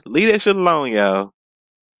eye. Leave that shit alone, y'all.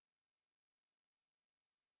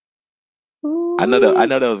 I Ooh. know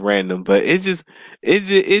that was random, but it just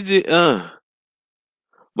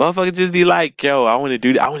motherfucker just be like, yo, I want to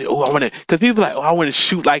do that. I want to, cause people like, oh, I want to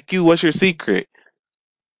shoot like you. What's your secret?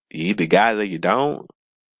 You either got it or you don't.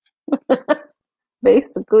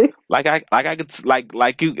 Basically. I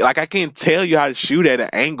could, like I can't tell you how to shoot at an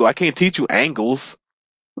angle. I can't teach you angles.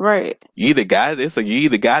 Right. You either got it, or you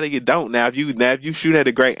either got it, or you don't. Now if you shoot at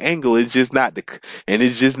a great angle, it's just not and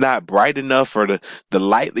it's just not bright enough for the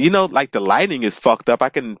light. Like the lighting is fucked up. I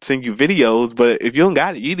can send you videos, but if you don't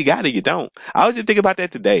got it, you either got it, or you don't. I was just thinking about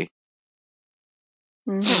that today.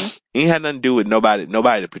 Mm-hmm. It ain't had nothing to do with nobody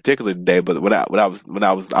in particular today. But I was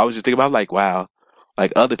just thinking about like, wow,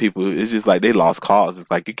 like other people, it's just like they lost cause. It's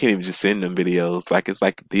like you can't even just send them videos. Like it's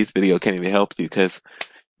like these videos can't even help you because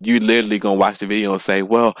you literally gonna watch the video and say,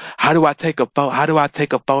 well, how do I take a photo? How do I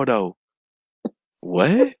take a photo?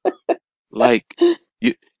 What? Like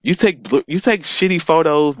you you take shitty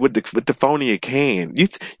photos with the phone in your can. You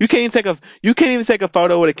can't even take a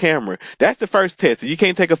photo with a camera. That's the first test. You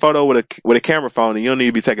can't take a photo with a camera phone, and you don't need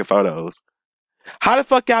to be taking photos. How the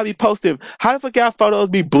fuck y'all be posting? How the fuck y'all photos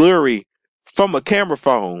be blurry from a camera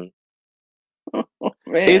phone?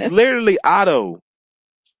 It's Man. literally auto.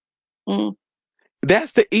 Mm.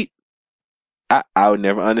 That's the eat. I would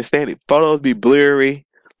never understand it. Photos be blurry,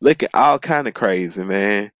 looking all kind of crazy,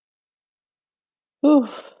 man.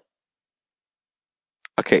 Oof.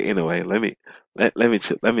 Okay, anyway, let me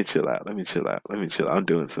chill out. Let me chill out. Let me chill out. I'm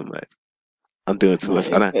doing too much. I'm doing too No, much.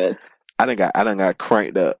 you're good. I done got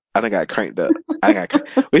cranked up. I done got cranked up. I done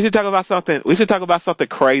got. We should talk about something. We should talk about something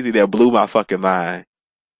crazy that blew my fucking mind.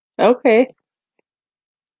 Okay,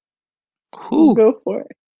 Whew. go for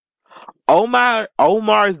it.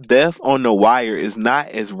 Omar's death on the wire is not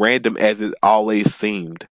as random as it always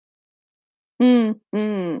seemed. Mm,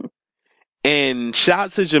 mm, And shout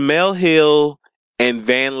out to Jamel Hill and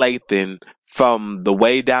Van Lathan from the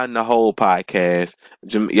Way Down the Hole podcast.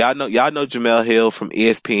 Y'all know Jamel Hill from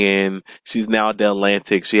ESPN. She's now at the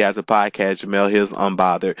Atlantic. She has a podcast, Jamel Hill's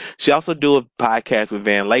Unbothered. She also do a podcast with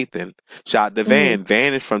Van Lathan. Shout out to mm, Van.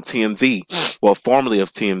 Van is from TMZ. Well, formerly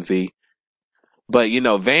of TMZ. But you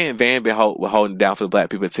know, Van been holding down for the black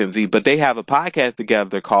people at TMZ, but they have a podcast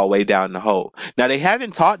together called Way Down the Hole. Now they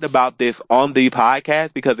haven't talked about this on the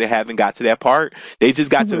podcast because they haven't got to that part.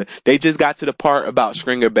 mm-hmm, They just got to the part about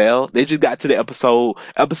Stringer Bell. They just got to the episode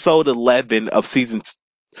 11 of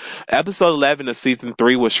episode 11 of season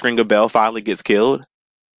 3 where Stringer Bell finally gets killed.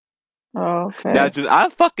 Now okay. I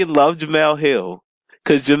fucking love Jamel Hill.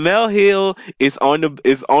 Cause Jamel Hill is on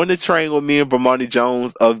the train with me and Bramani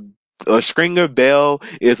Jones of Stringer Bell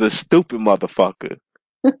is a stupid motherfucker.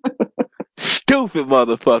 Stupid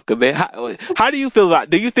motherfucker, man. How do you feel about?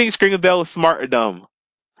 Do you think Stringer Bell is smart or dumb?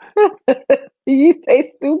 You say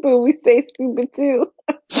stupid, we say stupid too.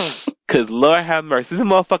 Cause Lord have mercy, this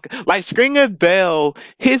motherfucker like Stringer Bell.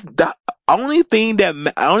 The only thing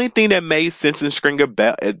that made sense in Stringer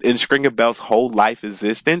Bell's whole life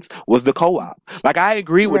existence was the co-op. Like I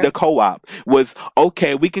agree with the Right. co-op was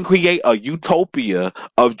okay. We can create a utopia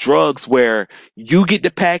of drugs where you get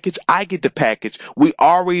the package, I get the package. We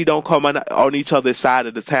already don't come on each other's side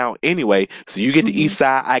of the town anyway. So you get the Mm-hmm. east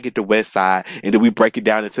side, I get the west side, and then we break it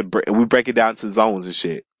down into zones and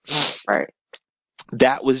shit. Right.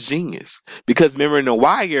 That was genius. Because remember in The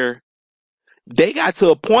Wire, they got to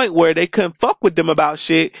a point where they couldn't fuck with them about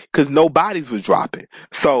shit because no bodies was dropping.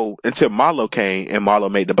 So until Marlo came and Marlo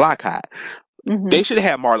made the block hot. Mm-hmm. They should have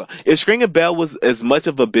had Marlo. If Stringer Bell was as much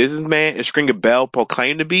of a businessman as Stringer Bell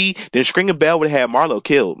proclaimed to be, then Stringer Bell would have had Marlo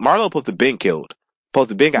killed. Marlo supposed to been killed. Supposed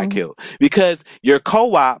to been got Mm-hmm. killed. Because your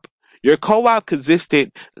co-op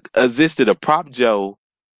existed of Prop Joe,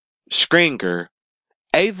 Stringer,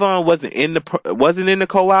 Avon wasn't in the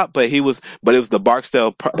co-op, but but it was the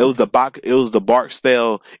Barksdale, it was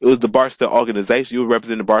the Barksdale organization. You were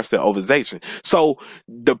representing the Barksdale organization. So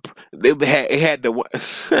it had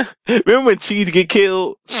the, remember when Cheese get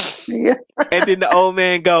killed Yeah. and then the old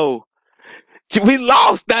man go, we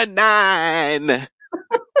lost the 9.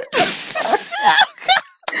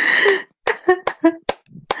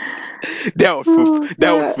 Oh,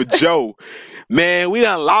 That was God. for Joe. Man, we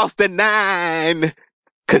done lost the 9.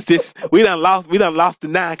 Cause we done lost the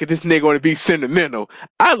 9 cause this nigga wanna be sentimental.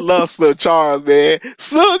 I love Slim Charles, man.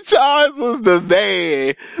 Slim Charles was the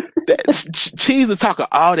man. Cheese is talking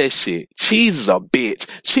all that shit. Cheese is a bitch.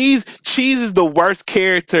 Cheese is the worst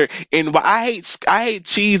character in, I hate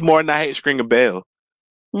Cheese more than I hate Stringer Bell.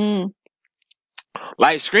 Mm.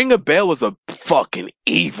 Like Stringer Bell was a fucking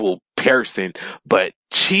evil person, but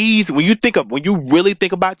Cheese, when you really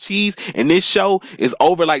think about Cheese, and this show is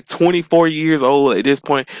over like 24 years old at this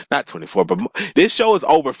point, not 24, but this show is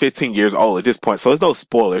over 15 years old at this point, so there's no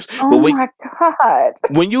spoilers. But Oh my God.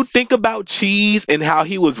 when you think about Cheese and how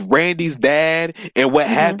he was Randy's dad and what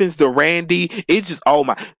Mm-hmm. happens to Randy, it's just, oh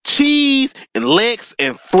my, Cheese and Lex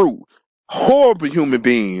and Fruit, horrible human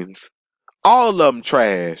beings, all of them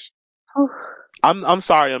trash. I'm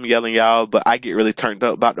sorry I'm yelling y'all, but I get really turned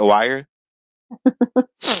up about The Wire.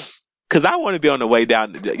 Cause I want to be on the way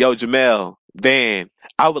down. Yo, Jamel, Van,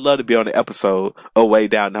 I would love to be on the episode of Way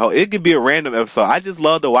Down the Hole. It could be a random episode. I just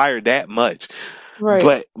love The Wire that much.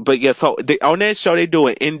 Right. But yeah, so on that show they do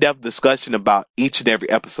an in-depth discussion about each and every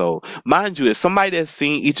episode. Mind you, as somebody that's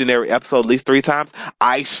seen each and every episode at least 3 times,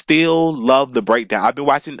 I still love the breakdown. I've been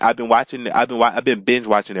binge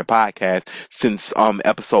watching their podcast since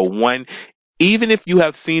episode 1. Even if you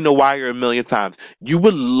have seen The Wire a million times, you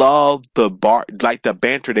would love the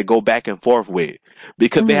banter they go back and forth with,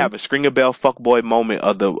 because they Mm-hmm. have a Stringer Bell fuckboy moment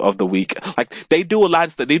of the week. Like they do a lot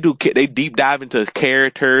of stuff. They deep dive into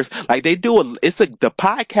characters. Like the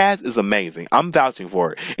podcast is amazing. I'm vouching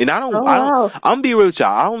for it, and Oh, wow. I'm be real with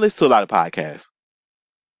y'all. I don't listen to a lot of podcasts.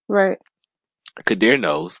 Right. Kadir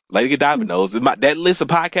knows, Lady Godiva knows. That list of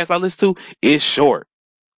podcasts I listen to is short.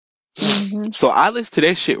 Mm-hmm. So I listen to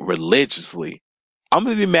that shit religiously. I'm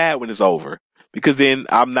gonna be mad when it's over because then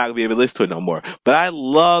I'm not gonna be able to listen to it no more. But I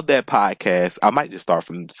love that podcast. I might just start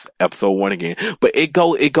from episode one again. But it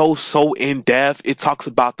goes so in depth. It talks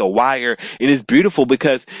about the wire, and it's beautiful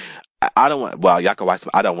because I don't want. Well, y'all can watch.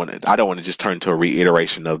 I don't want to. I don't want to just turn to a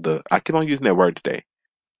reiteration of the. I keep on using that word today.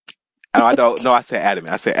 I don't. No, I said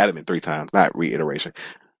adamant. I said adamant 3 times, not reiteration.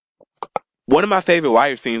 One of my favorite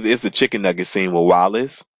wire scenes is the chicken nugget scene with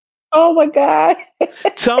Wallace. Oh my god.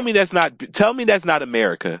 Tell me that's not. Tell me that's not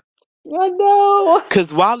America. I know.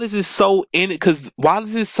 Cause Wallace is so in it. Cause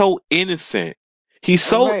Wallace is so innocent. He's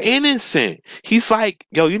so Right. innocent. He's like,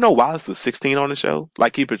 yo, you know, Wallace was 16 on the show.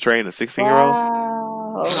 Like he portraying a 16-year-old.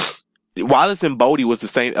 Wow. Wallace and Bodie was the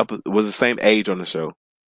same age on the show,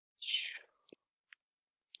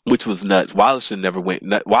 which was nuts. Wallace should never went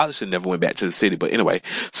back to the city. But anyway,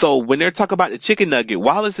 so when they're talking about the chicken nugget,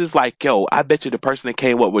 Wallace is like, yo, I bet you the person that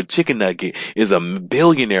came up with chicken nugget is a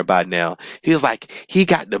billionaire by now. He was like, he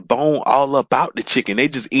got the bone all about the chicken. They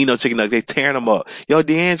just eat no chicken nugget. They tearing them up. Yo,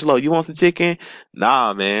 D'Angelo, you want some chicken?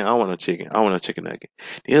 Nah, man, I don't want no chicken. I want no chicken nugget.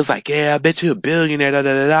 He was like, yeah, I bet you a billionaire, da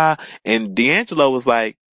da da da. And D'Angelo was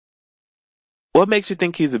like, what makes you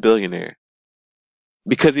think he's a billionaire?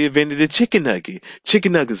 Because he invented a chicken nugget.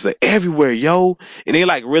 Chicken nuggets are everywhere, yo. And they were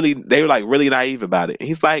like really naive about it. And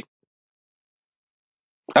he's like,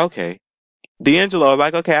 okay. D'Angelo was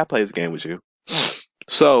like, okay, I'll play this game with you.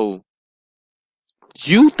 So,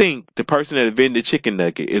 you think the person that invented the chicken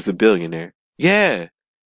nugget is a billionaire? Yeah.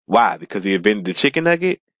 Why? Because he invented the chicken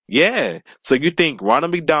nugget? Yeah. So you think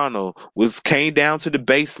Ronald McDonald came down to the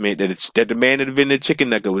basement that the man that invented the chicken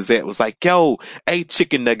nugget was like, yo, hey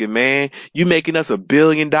chicken nugget man, you making us $1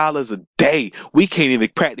 billion a day. We can't even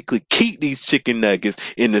practically keep these chicken nuggets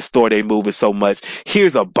in the store. They moving so much.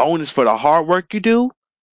 Here's a bonus for the hard work you do.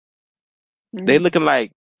 They Mm. looking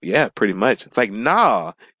like, yeah, pretty much. It's like,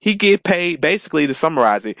 nah, he get paid. Basically, to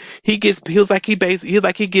summarize it, he was like he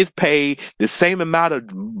gets paid the same amount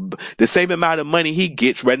of money he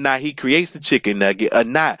gets whether or not he creates the chicken nugget or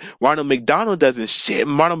not. Ronald McDonald doesn't share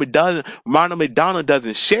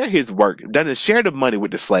his work, doesn't share the money with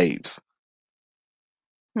the slaves.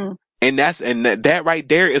 Mm. And that right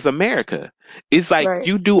there is America. It's like Right.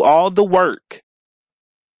 you do all the work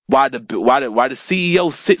while the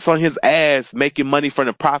CEO sits on his ass making money from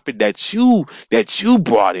the profit that you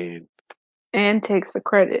brought in. And takes the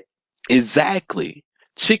credit. Exactly.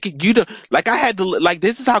 Chicken, you don't like. I had to like.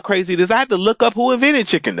 This is how crazy it is. I had to look up who invented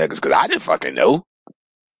chicken nuggets because I didn't fucking know.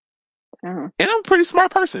 Uh-huh. And I'm a pretty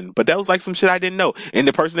smart person, but that was like some shit I didn't know. And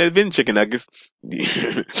the person that invented chicken nuggets,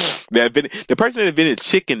 the person that invented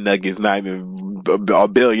chicken nuggets, not even a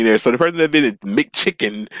billionaire. So the person that invented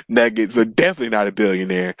McChicken nuggets are definitely not a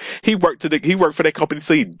billionaire. He worked for that company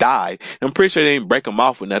till he died. I'm pretty sure they didn't break him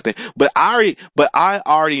off with nothing. But I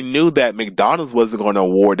already knew that McDonald's wasn't going to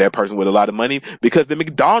award that person with a lot of money because the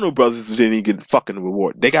McDonald brothers didn't even get the fucking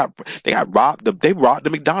reward. They got robbed. They robbed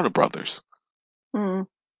the McDonald brothers. Mm.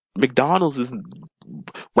 McDonald's is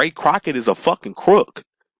Ray Crockett is a fucking crook.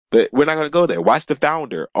 But we're not gonna go there. Watch The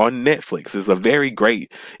Founder on Netflix. It's a very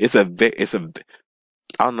great. It's a.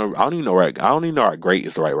 I don't know. I don't even know. Right. I don't even know how great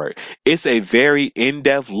is the right word. It's a very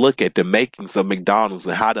in-depth look at the makings of McDonald's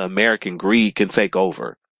and how the American greed can take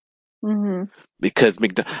over. Mm-hmm. Because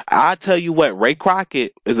I tell you what, Ray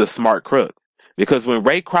Crockett is a smart crook. Because when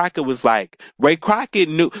Ray Crockett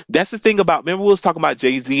knew. That's the thing about. Remember we was talking about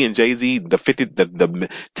Jay-Z and Jay-Z the 50 the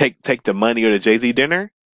take the money or the Jay-Z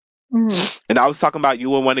dinner. Mm-hmm. And I was talking about you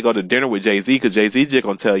wouldn't want to go to dinner with Jay-Z because Jay-Z just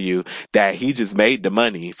gonna tell you that he just made the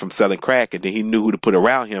money from selling crack and then he knew who to put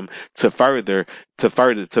around him to further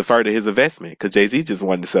his investment because Jay-Z just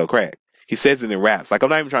wanted to sell crack. He says it in raps. Like I'm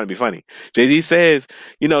not even trying to be funny. Jay-Z says,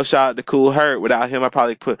 shout out to Cool Herc. Without him, I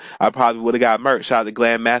probably would have got murked. Shout out to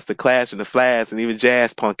Grandmaster Clash and the Flash and even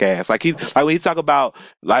Jazz Punk ass. When he talk about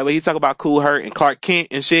Cool Herc and Clark Kent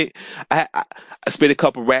and shit. I spit a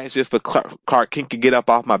couple rats just for Clark Kent could get up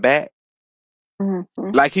off my back.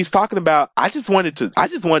 Mm-hmm. Like he's talking about, I just wanted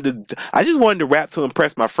to rap to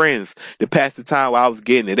impress my friends to pass the time while I was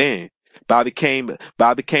getting it in. But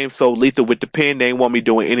I became so lethal with the pen, they didn't want me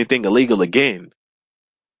doing anything illegal again.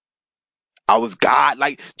 I was God.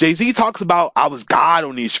 Like Jay-Z talks about, I was God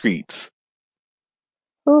on these streets.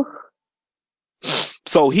 Ooh.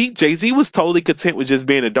 So Jay-Z was totally content with just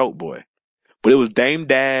being a dope boy. But it was Dame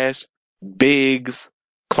Dash, Biggs,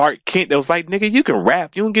 Clark Kent that was like, nigga, you can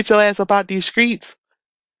rap. You can get your ass up out these streets.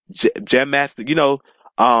 Jam Master,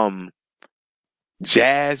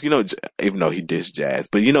 Jazz, even though he dissed Jazz,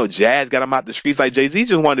 but Jazz got him out the streets. Like Jay-Z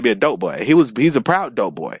just wanted to be a dope boy. He's a proud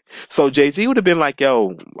dope boy. So Jay-Z would have been like,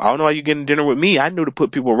 yo, I don't know why you getting dinner with me. I knew to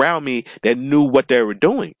put people around me that knew what they were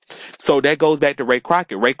doing. So that goes back to Ray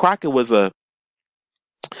Crockett. Ray Crockett was a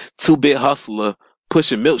two-bit hustler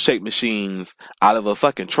pushing milkshake machines out of a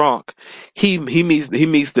fucking trunk. He meets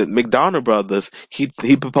the McDonald brothers. He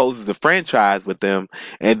proposes a franchise with them,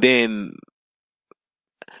 and then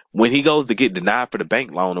when he goes to get denied for the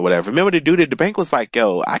bank loan or whatever, remember the dude at the bank was like,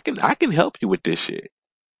 "Yo, I can help you with this shit."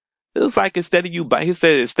 It was like he said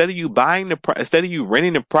instead of you instead of you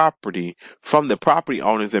renting the property from the property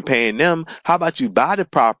owners and paying them, how about you buy the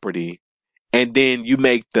property and then you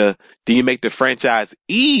make the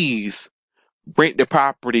franchisees rent the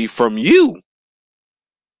property from you.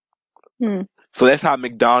 Hmm. So that's how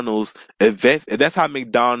McDonald's invest. That's how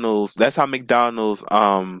McDonald's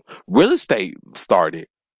real estate started.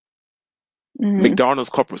 Hmm. McDonald's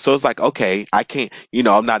corporate. So it's like, okay, I can't,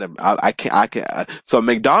 I'm not I can't, so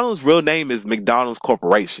McDonald's real name is McDonald's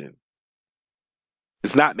Corporation.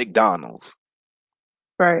 It's not McDonald's.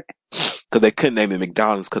 Right. Because they couldn't name it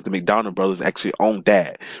McDonald's because the McDonald brothers actually owned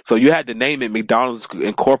that. So you had to name it McDonald's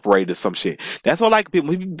Incorporated or some shit. That's why like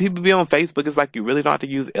people be on Facebook. It's like you really don't have to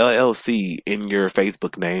use LLC in your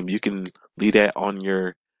Facebook name. You can leave that on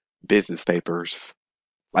your business papers.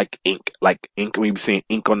 Like ink, when you seeing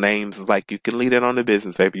ink on names, it's like you can leave that on the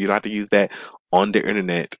business paper. You don't have to use that on the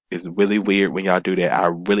internet. It's really weird when y'all do that. I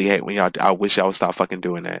really hate when I wish y'all would stop fucking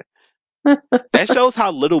doing that. That shows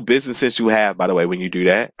how little business sense you have, by the way, when you do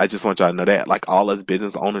that. I just want y'all to know that. Like all us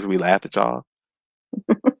business owners, we laugh at y'all.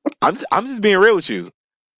 I'm just being real with you.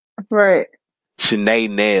 Right. Shanae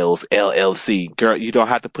Nails LLC. Girl, you don't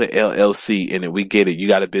have to put LLC in it. We get it. You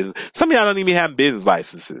got a business. Some of y'all don't even have business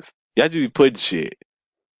licenses. Y'all just be putting shit.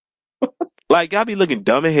 Like y'all be looking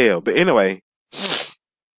dumb as hell. But anyway.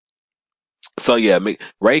 So yeah,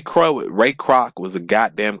 Ray Kroc was a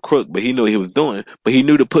goddamn crook, but he knew what he was doing. But he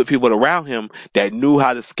knew to put people around him that knew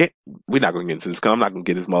how to scam. We're not gonna get into this because I'm not gonna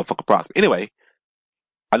get this motherfucker props. Anyway,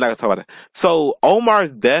 I'm not gonna talk about that. So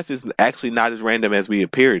Omar's death is actually not as random as we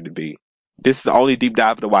appear it to be. This is the only deep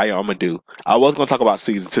dive of the Wire I'm gonna do. I was gonna talk about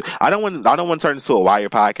season 2. I don't want to turn this into a Wire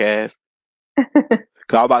podcast.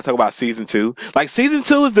 Cause I'm about to talk about season 2. Like season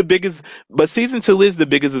 2 is the biggest, but season 2 is the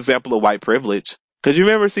biggest example of white privilege. Cause you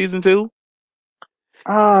remember season 2?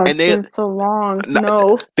 Oh, And it's been so long.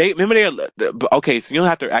 No. they remember okay, so you don't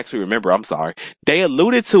have to actually remember. I'm sorry. They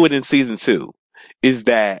alluded to it in season 2. Is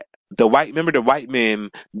that remember the white men?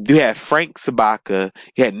 You had Frank Sabaka,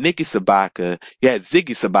 you had Nikki Sabaka, you had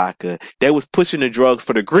Ziggy Sabaka. They was pushing the drugs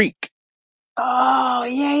for the Greek, Oh,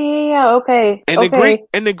 yeah, yeah, yeah. Okay. and Okay.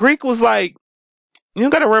 the Greek was like, you don't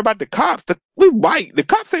got to worry about the cops. We white. The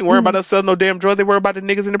cops ain't worried about Mm, us selling no damn drugs. They worry about the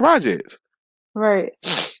niggas in the projects. right.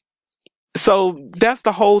 So that's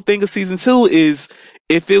the whole thing of season 2 is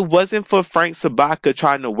if it wasn't for Frank Sabaka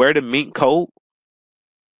trying to wear the mink coat,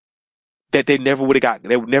 that they never would have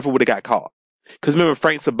got caught. Because remember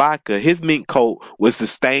Frank Sabaka, his mink coat was the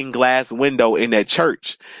stained glass window in that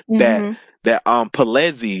church that Hmm.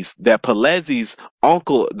 Pelezzi's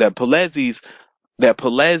uncle that Pelezzi's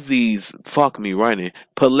fuck me running.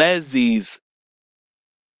 Pelezzi's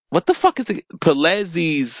what the fuck is it?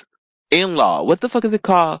 Pelezzi's in-law. What the fuck is it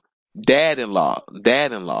called? Dad-in-law,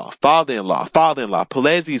 father-in-law.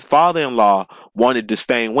 Pelezzi's father-in-law wanted the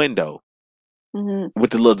stained window Hmm.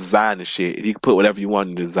 with the little design and shit. You can put whatever you want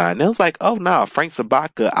in the design. And it was like, oh no, Frank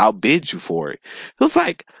Sabaka outbid you for it. It was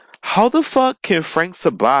like, how the fuck can Frank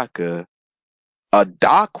Sabaka, a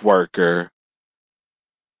dock worker,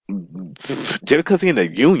 just because he in the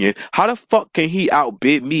union, how the fuck can he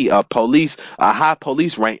outbid me, a high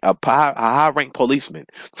police rank, a high rank policeman?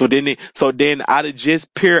 So then out of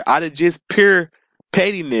just pure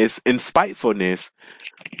pettiness and spitefulness,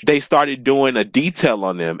 they started doing a detail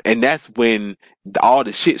on them, and that's when all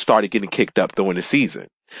the shit started getting kicked up during the season.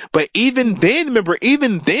 But even then, remember,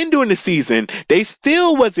 even then during the season, they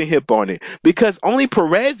still wasn't hip on it because only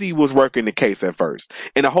Perezzi was working the case at first,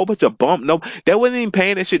 and a whole bunch of they wasn't even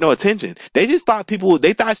paying that shit no attention. They just thought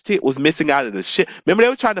they thought shit was missing out of the shit.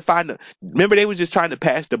 Remember, remember they were just trying to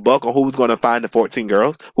pass the buck on who was going to find the 14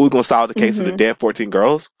 girls, who was going to solve the case of the Hmm. dead 14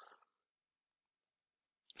 girls.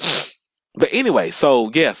 But anyway, so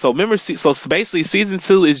yeah, so remember, so basically, season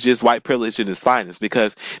 2 is just white privilege in its finest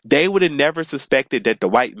because they would have never suspected that the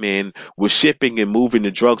white men were shipping and moving the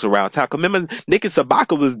drugs around town. 'Cause remember, Nikki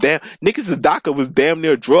Sadaka was damn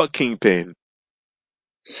near a drug kingpin.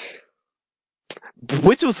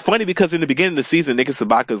 which was funny because in the beginning of the season, Nick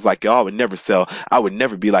Sabaka's like, yo, I would never sell. I would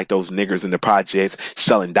never be like those niggers in the projects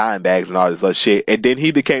selling dime bags and all this other shit. And then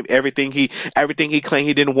he became everything he claimed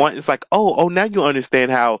he didn't want. It's like, oh, now you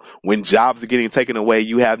understand how when jobs are getting taken away,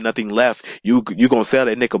 you have nothing left. You gonna sell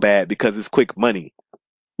that nickel bag because it's quick money.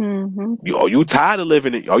 Mm-hmm. You tired of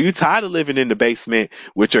living in? Are you tired of living in the basement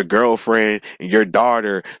with your girlfriend and your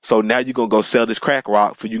daughter? So now you gonna go sell this crack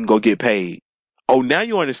rock so you can go get paid. Oh, now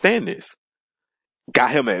you understand this.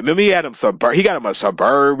 Got him. Remember, he had him He got him a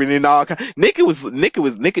suburban and all. Nikki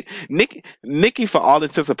for all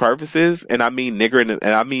intents and purposes, and I mean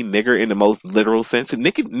nigger in the most literal sense.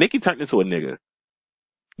 Nikki turned into a nigga,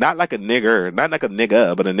 not like a nigger, not like a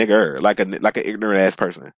nigga, but a nigger, like an ignorant ass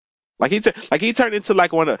person. He turned into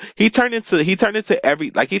like he turned into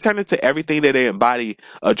everything that they embody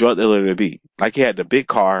a drug dealer to be. Like he had the big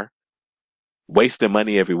car, wasting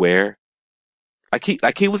money everywhere.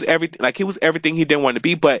 He was everything he didn't want to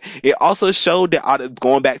be, but it also showed that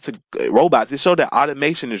going back to robots, it showed that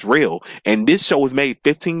automation is real. And this show was made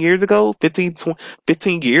 15 years ago, 15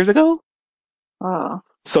 years ago. Oh,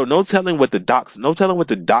 So no telling what the docks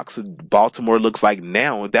of Baltimore looks like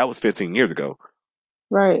now. That was 15 years ago.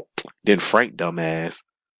 right. Then Frank, dumbass,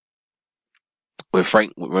 when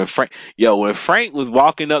Frank was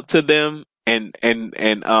walking up to them and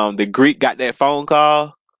the Greek got that phone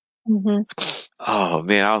call. Mm-hmm. Oh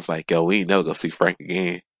man, I was like, yo, we ain't never gonna see Frank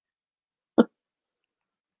again.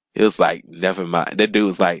 It was like, never mind. That dude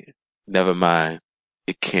was like, never mind.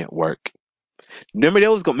 It can't work. Remember they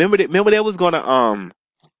was gonna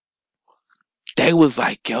they was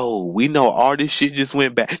like, yo, we know all this shit just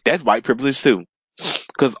went bad. That's white privilege too.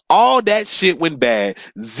 Cause all that shit went bad.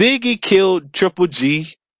 Ziggy killed Triple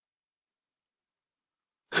G.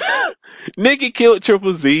 Nikki killed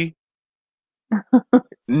Triple Z.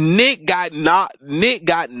 Nick got knocked.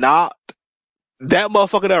 That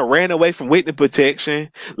motherfucker that ran away from witness protection.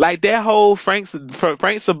 Like that whole Frank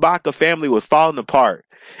Sabaka family was falling apart.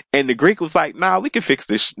 And the Greek was like, nah, we can fix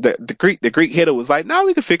this. The Greek hitter was like, nah,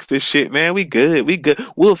 we can fix this shit, man. We good. We good.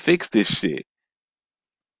 We'll fix this shit.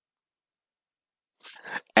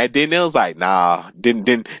 And then it was like, nah. Then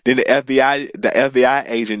the FBI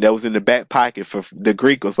agent that was in the back pocket for the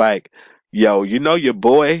Greek was like, yo, you know your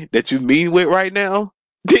boy that you mean with right now?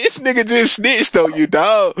 This nigga just snitched on you,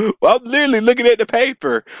 dog. I'm literally looking at the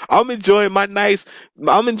paper. I'm enjoying my nice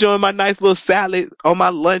little salad on my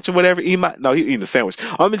lunch or whatever. He eating a sandwich.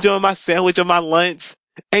 I'm enjoying my sandwich on my lunch,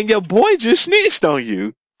 and your boy just snitched on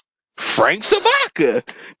you, Frank Sabaka.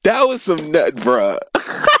 That was some nut, bruh.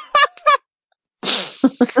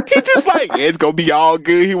 He just like, yeah, it's gonna be all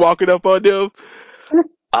good. He walking up on them.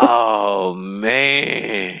 Oh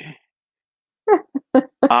man.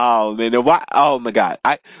 Oh man, oh my god!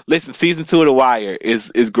 I listen. Season 2 of The Wire is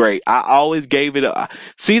great. I always gave it a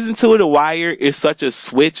season 2 of The Wire is such a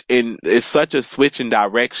switch in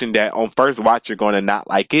direction that on first watch you're going to not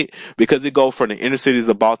like it because it go from the inner cities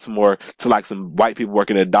of Baltimore to like some white people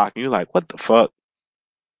working at a dock and you're like, what the fuck?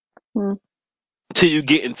 Mm. Till you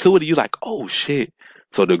get into it, you're like, oh shit.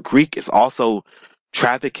 So the Greek is also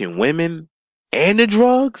trafficking women and the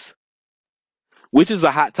drugs, which is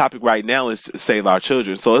a hot topic right now, is to save our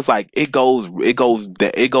children. So it's like it goes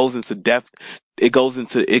into depth, it goes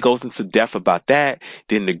into depth about that.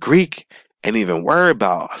 Then the Greek ain't even worried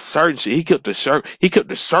about certain shit. He killed the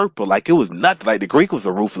Sherpa like it was nothing. Like the Greek was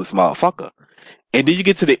a ruthless motherfucker. And then you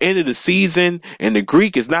get to the end of the season, and the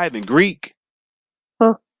Greek is not even Greek.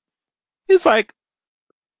 Huh. It's like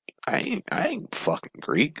I ain't fucking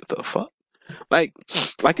Greek. The fuck.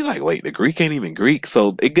 It's like, wait, the Greek ain't even Greek,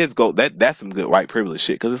 so it gets that's some good white privilege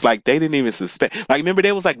shit. Because it's like they didn't even suspect. Like, remember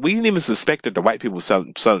they was like, we didn't even suspect that the white people were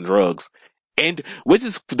selling drugs, and which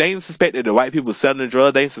is they didn't suspect that the white people were selling the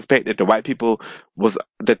drug. They didn't suspect that the white people was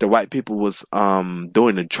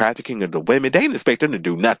doing the trafficking of the women. They didn't expect them to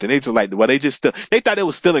do nothing. They just like, well, they thought they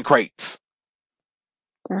was stealing crates.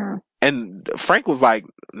 And Frank was like,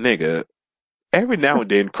 nigga, every now and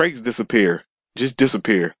then crates disappear, just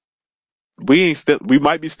disappear. We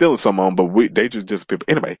might be stealing some on, but they just disappear.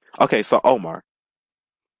 Anyway, okay, so Omar.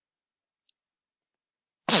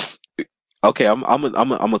 Okay, I'm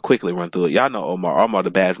gonna quickly run through it. Y'all know Omar the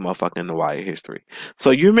baddest motherfucker in the Wire history. So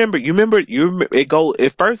it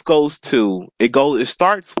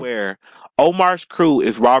starts where Omar's crew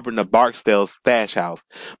is robbing the Barksdale stash house,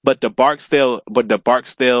 but the Barksdales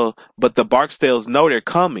know they're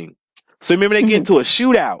coming. So remember they get Mm-hmm. into a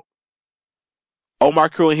shootout. Omar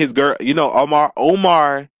crew and his girl,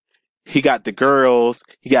 Omar, he got the girls,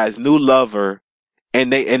 he got his new lover,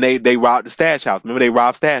 and they robbed the stash house. Remember they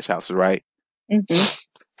robbed stash houses, right? Mm-hmm.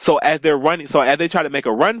 So as they try to make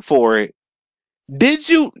a run for it, Did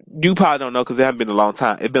you? You probably don't know because it hasn't been a long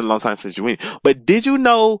time. It's been a long time since you went. But did you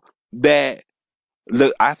know that?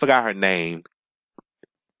 Look, I forgot her name.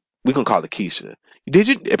 We can call it Keisha. Did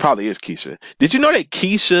you? It probably is Keisha. Did you know that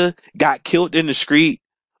Keisha got killed in the street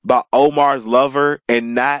by Omar's lover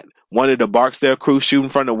and not one of the Barksdale crew shooting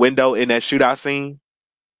from the window in that shootout scene?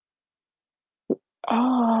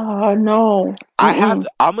 Oh no. I have. Mm-mm.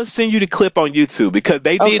 I'm gonna send you the clip on YouTube because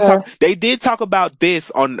they did Okay. talk. They did talk about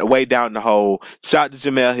this on the way down the hole. Shout out to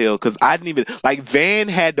Jamel Hill because I didn't even like. Van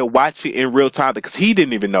had to watch it in real time because he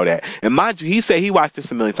didn't even know that. And mind you, he said he watched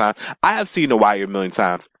this a million times. I have seen The Wire a million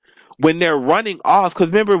times. When they're running off, because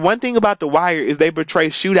remember one thing about The Wire is they portray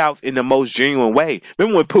shootouts in the most genuine way.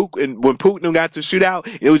 Remember when Putin got to shootout,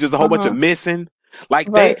 it was just a whole bunch of Uh-huh. missing.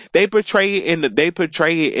 Like they Right. they portray it in the they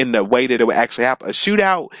portray it in the way that it would actually happen. A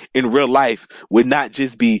shootout in real life would not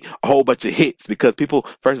just be a whole bunch of hits because people,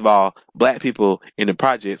 first of all, black people in the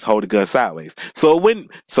projects hold a gun sideways. So it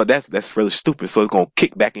wouldn't. So that's really stupid. So it's gonna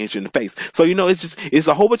kick back and hit you in the face. So it's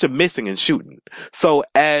a whole bunch of missing and shooting. So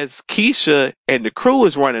as Keisha and the crew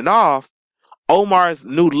is running off, Omar's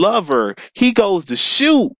new lover he goes to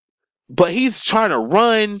shoot, but he's trying to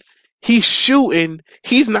run. He's shooting.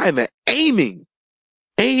 He's not even aiming.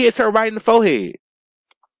 And he hits her right in the forehead.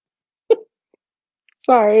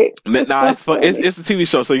 Sorry. It's Nah, so it's fun. funny. It's a TV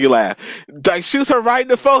show, so you laugh. Like shoots her right in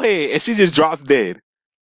the forehead, and she just drops dead.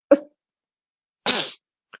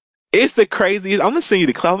 It's the craziest. I'm gonna send you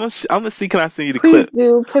the clip. I'm gonna see. Can I send you the Please clip?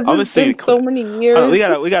 do, because I'm gonna it's send you been the so clip. many Hold on, years.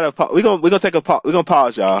 we're gonna take a pause. We're gonna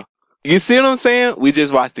pause, y'all. You see what I'm saying? We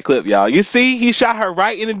just watched the clip, y'all. You see, he shot her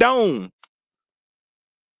right in the dome.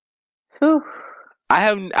 Whew. I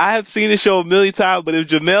have seen the show a million times, but if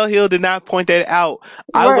Jamel Hill did not point that out,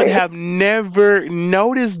 I would Right. have never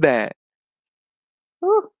noticed that.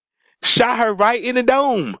 Whew. Shot her right in the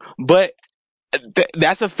dome. But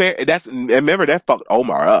that's a fair. That's remember that fucked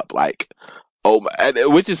Omar up. Like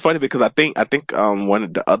which is funny because I think one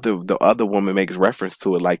of the other woman makes reference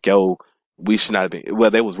to it like yo we should not have been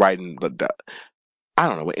well they was writing but I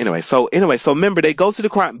don't know so remember they go to the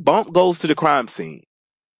crime Bump goes to the crime scene.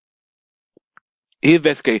 He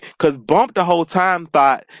investigates because Bump the whole time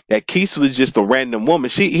thought that Keisha was just a random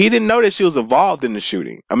woman. He didn't know that she was involved in the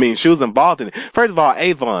shooting. I mean, she was involved in it. First of all,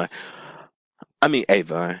 Avon,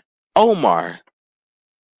 Omar.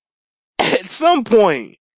 At some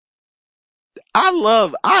point, I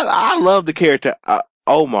love the character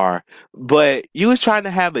Omar, but you was trying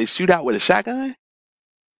to have a shootout with a shotgun.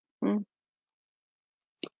 Mm.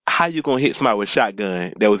 How you gonna hit somebody with a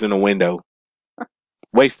shotgun that was in a window?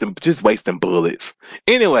 Wasting bullets.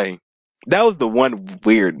 Anyway, that was the one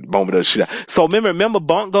weird moment of the shootout. So remember,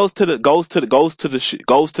 Bunk goes to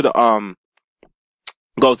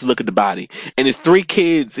look at the body, and it's three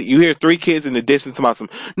kids. You hear three kids in the distance about some.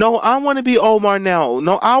 No, I want to be Omar now.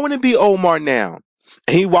 No, I want to be Omar now.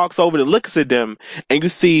 And he walks over to look at them, and you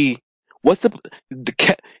see what's the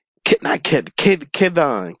not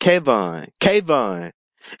Kevon.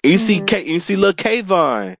 And Mhm. You see little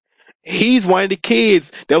Kayvon. He's one of the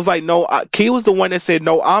kids that was like, no, Key was the one that said,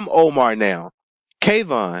 no, I'm Omar now.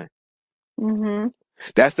 Kayvon. Mhm.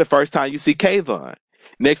 That's the first time you see Kayvon.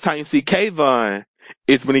 Next time you see Kayvon,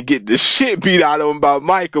 it's when he get the shit beat out of him by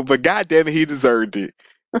Michael, but goddamn it, he deserved it.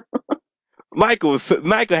 Michael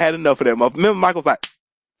had enough of that. Remember, Michael's like,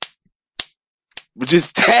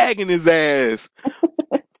 just tagging his ass.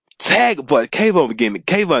 But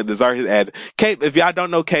Kayvon deserved his ass. If y'all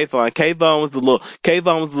don't know Kayvon was a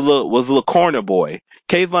little corner boy.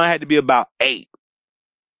 Kayvon had to be about 8.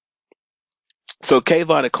 So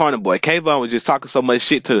Kayvon the corner boy. Kayvon was just talking so much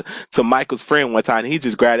shit to Michael's friend one time. And he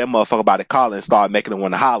just grabbed that motherfucker by the collar and started making him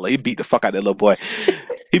want to holler. He beat the fuck out of that little boy.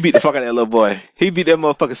 He beat the fuck out of that little boy. He beat that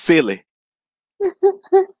motherfucker silly.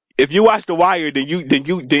 If you watch The Wire,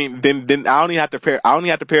 then I only have to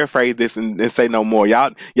paraphrase this and say no more.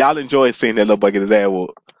 Y'all enjoy seeing that little boy get his ass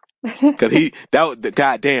whooped. Cause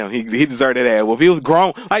goddamn, he deserved that ass whooped. He was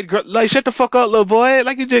grown. Like shut the fuck up, little boy.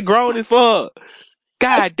 Like you just grown as fuck.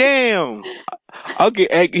 God damn.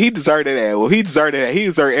 Okay, he deserved that. Well, he deserved that. He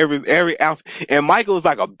deserved every ounce. And Michael was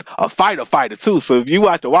like a fighter too. So if you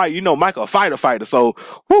watch The Wire, you know Michael a fighter. So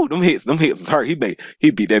whoo, them hits was hurt. He beat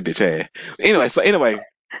that bitch ass. Anyway,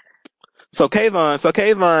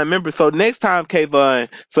 remember, next time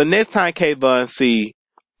Kayvon see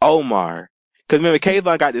Omar, because remember,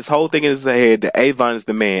 Kayvon got this whole thing in his head that Avon is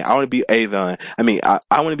the man. I want to be Avon. I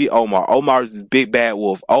want to be Omar. Omar is this big bad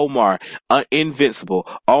wolf. Omar, invincible.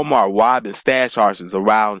 Omar robbing stash houses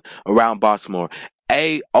around Baltimore.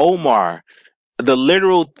 Omar, the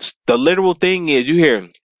literal thing is you hear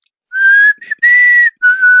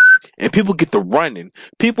and people get to running.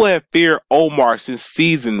 People have feared Omar since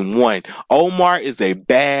season 1. Omar is a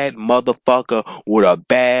bad motherfucker with a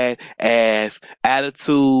bad ass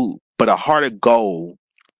attitude, but a heart of gold.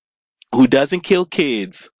 Who doesn't kill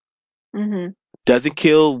kids, Mhm. doesn't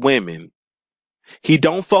kill women. He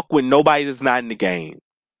don't fuck with nobody that's not in the game.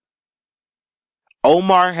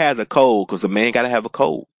 Omar has a code because a man gotta have a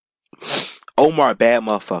code. Omar, a bad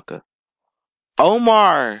motherfucker.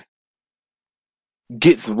 Omar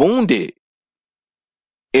gets wounded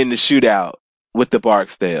in the shootout with the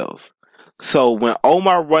Barksdales. So when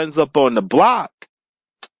Omar runs up on the block,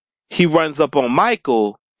 he runs up on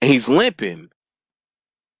Michael and he's limping.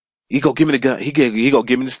 He go give me the gun. He go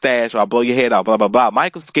give me the stash or I'll blow your head off. Blah blah blah.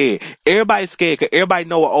 Michael's scared. Everybody's scared because everybody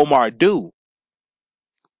know what Omar do.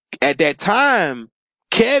 At that time,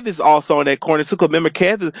 Kev is also in that corner too. Cause remember,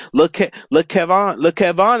 Kev is look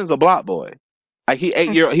Kevon is a block boy. Like he's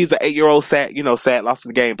an 8-year old sad lost in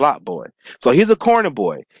the game block boy. So he's a corner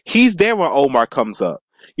boy. He's there when Omar comes up.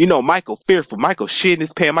 Michael fearful. Michael shit in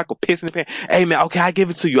his pants. Michael piss in his pants. Hey man, okay, I give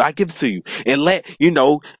it to you. I give it to you. And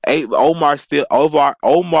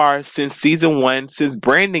Omar since season 1, since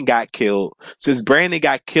Brandon got killed,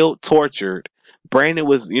 tortured. Brandon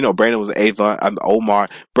was Avon. Omar.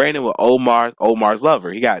 Brandon was Omar's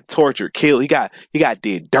lover. He got tortured, killed. He got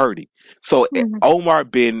did dirty. So Mhm.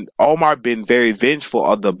 Omar been very vengeful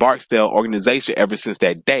of the Barksdale organization ever since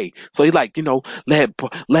that day. So he like,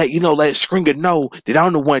 let Stringer know that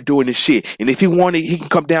I'm the one doing this shit. And if he wanted, he can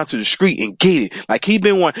come down to the street and get it.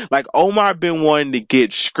 Like Omar been wanting to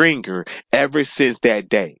get Stringer ever since that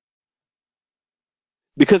day.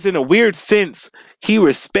 Because in a weird sense, he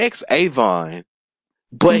respects Avon,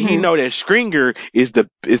 but he Mhm. know that Stringer is the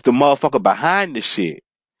motherfucker behind the shit.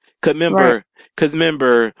 Cause Right. remember, cause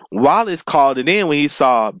remember, Wallace called it in when he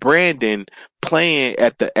saw Brandon playing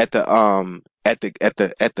at the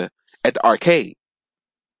arcade.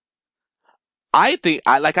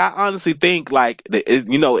 I honestly think like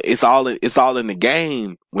it's all in the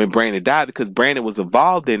game when Brandon died because Brandon was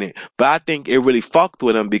involved in it. But I think it really fucked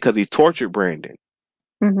with him because he tortured Brandon.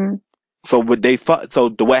 Mhm. So what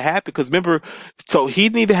happened? Because remember, so he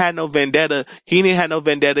didn't even have no vendetta. He didn't have no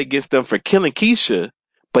vendetta against them for killing Keisha,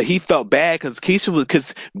 but he felt bad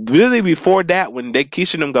because really before that when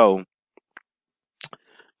Keisha and them go,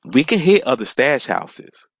 we can hit other stash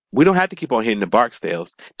houses. We don't have to keep on hitting the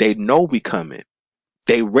Barksdales. They know we coming.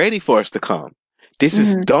 They ready for us to come. This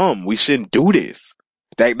is Mhm. dumb. We shouldn't do this.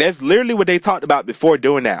 That's literally what they talked about before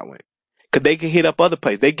doing that one. Cause they can hit up other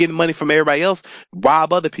places. They getting money from everybody else,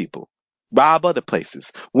 rob other people, rob other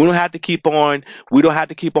places. We don't have to keep on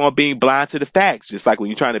being blind to the facts. Just like when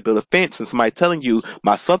you're trying to build a fence and somebody telling you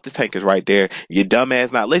my septic tank is right there, your dumb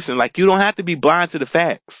ass not listening. Like you don't have to be blind to the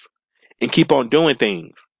facts and keep on doing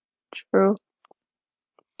things. True.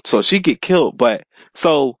 So she get killed. But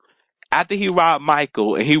so after he robbed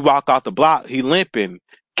Michael and he walk off the block, he limping.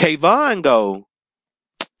 Kayvon go,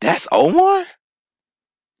 that's Omar?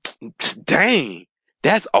 Dang,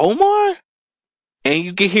 that's Omar? And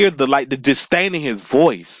you can hear the disdain in his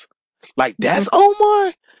voice. Like, Mhm. that's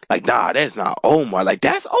Omar? Like, nah, that's not Omar. Like,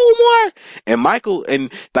 that's Omar? And Michael,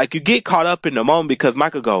 and like, you get caught up in the moment because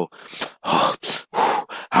Michael go, oh,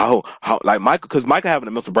 how, like Michael, because Michael having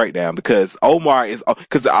a mental breakdown because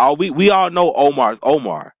because we all know Omar's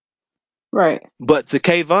Omar. Right. But to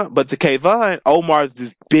Kayvon, Omar's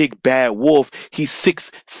this big bad wolf. He's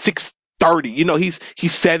 6'30".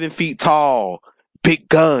 He's 7 feet tall, big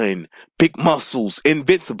gun, big muscles,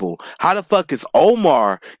 invincible. How the fuck is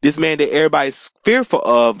Omar, this man that everybody's fearful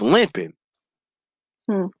of, limping?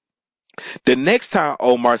 Hmm. The next time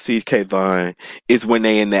Omar sees Kayvon is when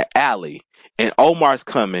they in the alley. And Omar's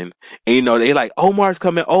coming, and they like Omar's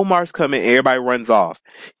coming, everybody runs off.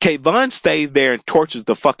 Kayvon stays there and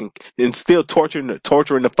still torturing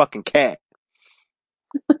the fucking cat.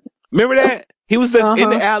 Remember that? He was just Uh in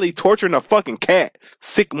the huh. alley torturing a fucking cat.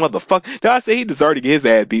 Sick motherfucker. Now I say he deserved to get his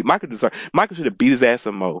ass beat. Michael should have beat his ass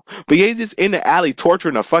some more. But yeah, he's just in the alley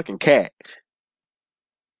torturing a fucking cat.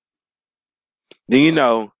 Then you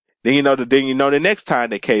know, the next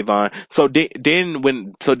time they cave on. So then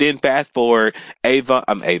fast forward, Avon.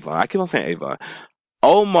 I keep on saying Avon.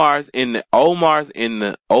 Omar's in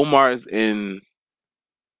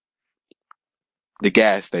the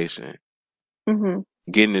gas station. Mhm.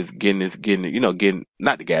 Getting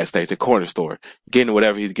not the gas station, the corner store, getting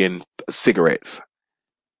whatever he's getting, cigarettes.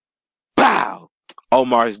 Bow!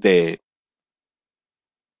 Omar's dead.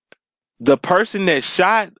 The person that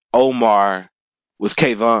shot Omar was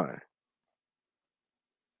Kayvon.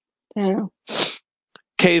 Damn.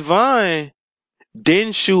 Kayvon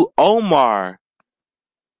didn't shoot Omar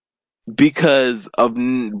because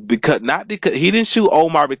he didn't shoot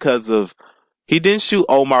Omar because of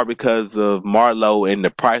Marlo and the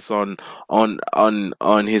price on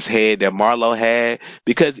his head that Marlo had,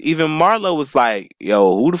 because even Marlo was like,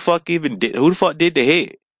 yo, who the fuck did the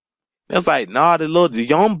hit? It's like, nah, the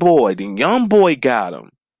young boy got him.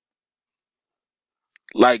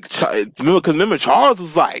 Like, remember Charles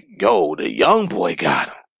was like, yo, the young boy got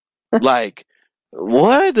him. Like,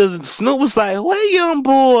 what? Snoop was like, "What young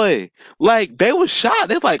boy?" Like, they was shocked.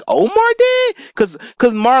 They're like, "Omar did?" Cause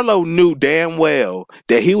Marlo knew damn well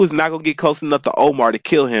that he was not gonna get close enough to Omar to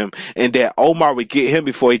kill him, and that Omar would get him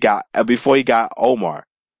before he got Omar.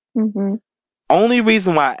 Mm-hmm. Only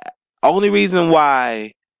reason why, only reason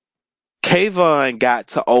why Kayvon got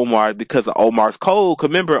to Omar because of Omar's code. 'Cause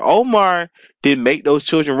remember, Omar didn't make those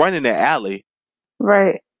children run in the alley.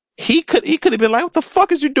 Right. He could have been like, "What the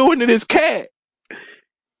fuck is you doing to this cat?"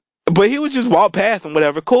 But he would just walk past him,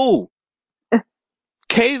 whatever, cool.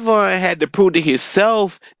 Kayvon had to prove to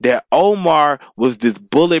himself that Omar was this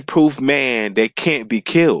bulletproof man that can't be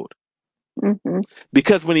killed. Mm-hmm.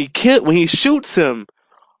 Because when he shoots him,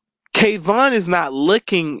 Kayvon is not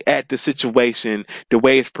looking at the situation the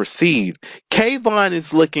way it's perceived. Kayvon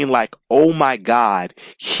is looking like, oh my God,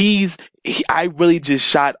 I really just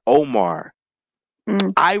shot Omar.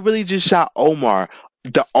 Mm. I really just shot Omar.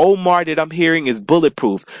 The Omar that I'm hearing is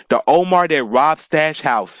bulletproof. The Omar that robbed stash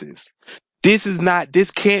houses. This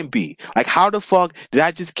can't be. Like, how the fuck did I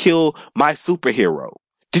just kill my superhero?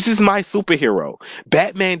 This is my superhero.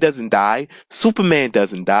 Batman doesn't die. Superman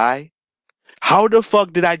doesn't die. How the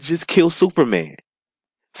fuck did I just kill Superman?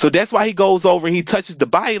 So that's why he goes over and he touches the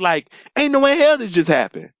body like, ain't no way in hell this just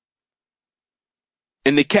happened.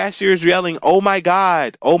 And the cashier is yelling, oh my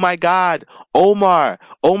God, oh my God, Omar,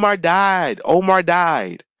 Omar died, Omar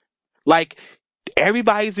died. Like,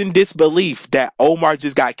 everybody's in disbelief that Omar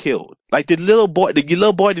just got killed. Like, the little boy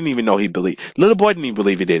didn't even know he believed. Little boy didn't even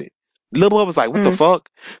believe he did it. The little boy was like, "What the Mm. fuck?"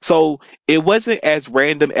 So it wasn't as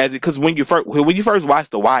random as it, because when you first watch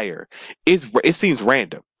The Wire, it seems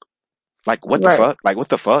random. Like, what the Right. fuck? Like, what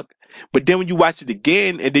the fuck? But then when you watch it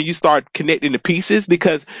again, and then you start connecting the pieces,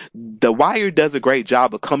 because The Wire does a great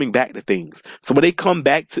job of coming back to things. So when it comes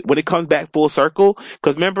back full circle,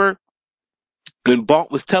 because remember when Bont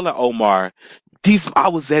was telling Omar, I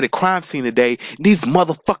was at a crime scene today, and these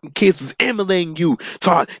motherfucking kids was emulating you.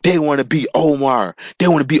 So they want to be Omar. They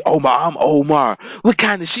want to be Omar. I'm Omar. What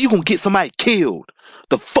kind of shit? You gonna get somebody killed?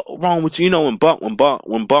 The fuck wrong with you? You know, when Bunk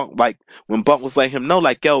was letting him know,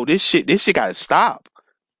 like, yo, this shit gotta stop.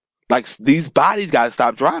 Like, these bodies gotta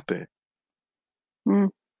stop dropping. Mm.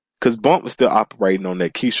 Cause Bunk was still operating on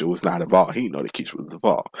that Keisha was not involved. He didn't know that Keisha was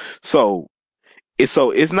involved. It's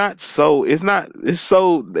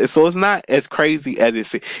not as crazy as it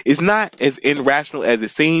seems. It's not as irrational as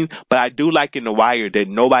it seems, but I do like in The Wire that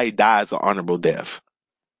nobody dies an honorable death.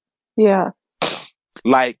 Yeah.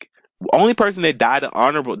 Like, the only person that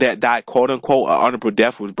died quote unquote an honorable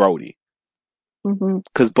death was Brody. Mm-hmm.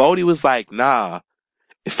 Cause Brody was like, nah,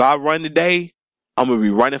 if I run today, I'm gonna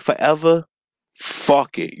be running forever.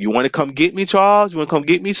 Fuck it. You wanna come get me, Charles? You wanna come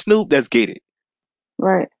get me, Snoop? Let's get it.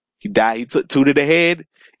 Right. He died. He took two to the head.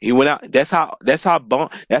 He went out. That's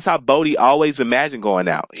how Bodie always imagined going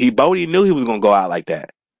out. Bodie knew he was gonna go out like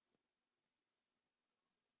that.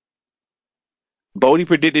 Bodie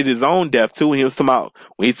predicted his own death too. When he was talking about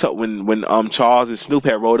when Charles and Snoop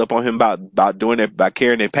had rolled up on him about doing it, by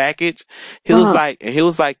carrying their package. Uh-huh. He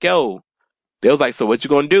was like, yo. They was like, so what you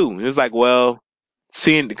gonna do? He was like, well,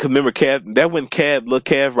 remember Kev? That when little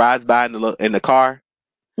Kev rides by in the car.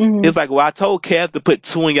 He Mm-hmm. was like, well, I told Kev to put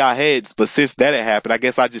two in y'all heads, but since that had happened, I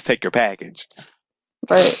guess I'll just take your package.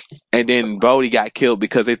 Right. And then Bodie got killed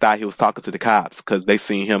because they thought he was talking to the cops, because they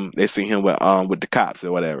seen him with the cops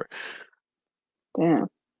or whatever. Damn.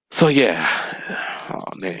 So yeah,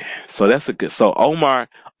 oh man, so that's a good. So Omar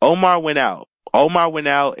went out. Omar went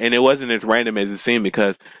out, and it wasn't as random as it seemed,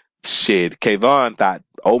 because shit, Kayvon thought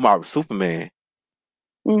Omar was Superman.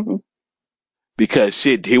 Mm-hmm. Because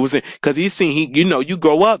shit, because you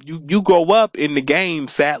grow up in the game.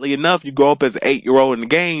 Sadly enough, you grow up as an 8-year-old in the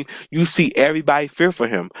game. You see everybody fear for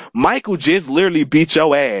him. Michael just literally beat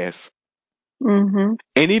your ass. Mm-hmm.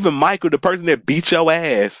 And even Michael, the person that beat your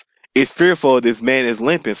ass, is fearful of this man is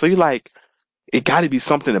limping. So you're like, it got to be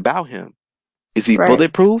something about him. Is he Right.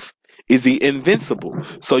 bulletproof? Is he invincible?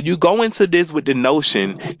 So you go into this with the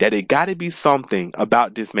notion that it got to be something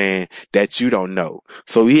about this man that you don't know.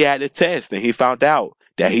 So he had a test, and he found out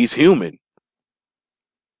that he's human.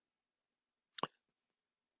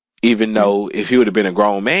 Even though if he would have been a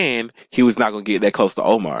grown man, he was not going to get that close to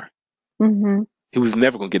Omar. Mm-hmm. He was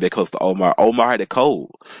never gonna get that close to Omar. Omar had it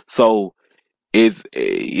cold. So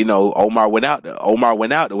Omar went out. Omar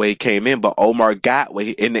went out the way he came in, but Omar got what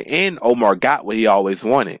in the end. Omar got what he always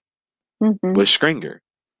wanted. Mhm. Was Stringer.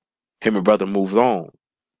 Him and brother moved on.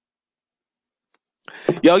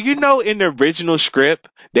 Yo, in the original script,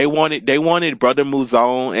 they wanted Brother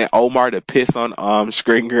Muzon and Omar to piss on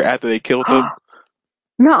Stringer after they killed him.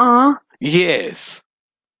 Nuh-uh. Yes.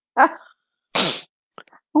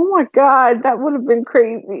 Oh my god, that would have been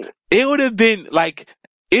crazy. It would have been like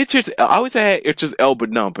I wish I had Idris Elba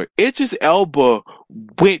number. Idris Elba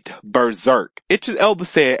went berserk. Idris Elba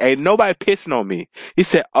said, "Ain't nobody pissing on me." He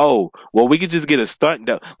said, "Oh, well, we could just get a stunt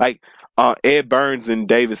double." Like Ed Burns and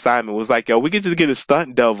David Simon was like, "Yo, we could just get a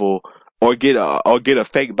stunt double." Or get a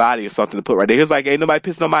fake body or something to put right there. He was like, "Ain't nobody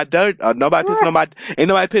pissing on my dirt. Ain't nobody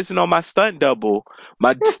pissing on my stunt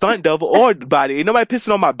double or body. Ain't nobody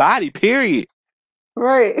pissing on my body. Period."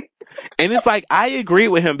 Right. And it's like I agree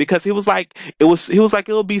with him because he was like it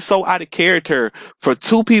would be so out of character for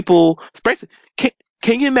two people. Especially,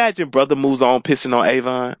 can you imagine Brother moves on pissing on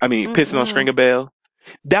Avon? I mean, pissing on Mm-mm. Stringer Bell.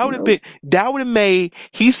 Nope. That would have made.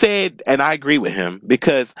 He said, and I agree with him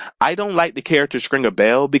because I don't like the character Stringer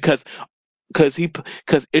Bell because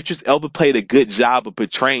Idris Elba played a good job of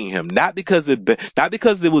portraying him. Not because it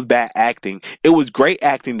was bad acting. It was great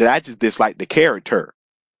acting that I just disliked the character.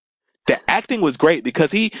 The acting was great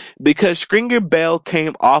because Stringer Bell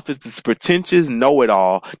came off as this pretentious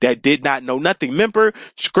know-it-all that did not know nothing. Remember,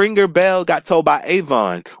 Stringer Bell got told by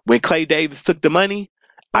Avon when Clay Davis took the money.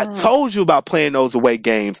 I Uh, told you about playing those away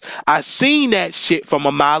games. I seen that shit from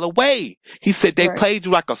a mile away. He said they right. played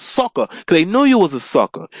you like a sucker because they knew you was a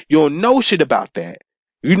sucker. You don't know shit about that.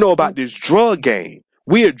 You know about Mm, this drug game.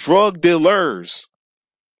 We are drug dealers.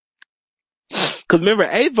 Cause remember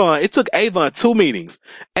Avon, it took Avon 2 meetings.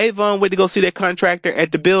 Avon went to go see that contractor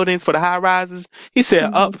at the buildings for the high rises.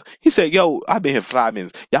 mhm. He said, yo, I've been here for 5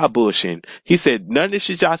 minutes. Y'all bullshitting. He said, none of this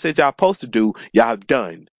shit y'all said y'all supposed to do, y'all have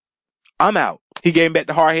done. I'm out. He gave him back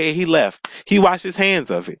the hard head. He left. He washed his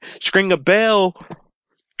hands of it. Stringer Bell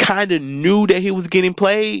kind of knew that he was getting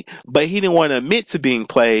played, but he didn't want to admit to being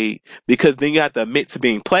played because then you have to admit to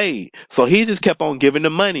being played. So he just kept on giving the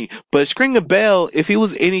money. But Stringer Bell, if he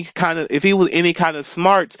was any kind of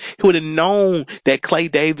smarts, he would have known that Clay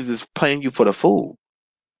Davis is playing you for the fool.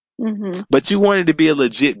 Mhm. But you wanted to be a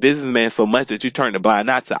legit businessman so much that you turned a blind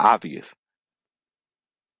eye to obvious.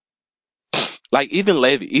 Like even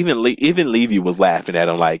Levy was laughing at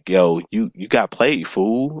him like, "Yo, you got played,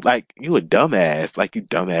 fool! Like you a dumbass! Like you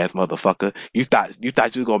dumbass motherfucker! You thought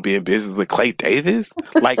you were gonna be in business with Clay Davis?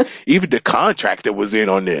 Like even the contractor was in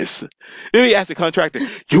on this." Then he asked the contractor,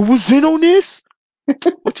 "You was in on this?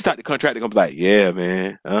 What you thought the contractor gonna be like? Yeah,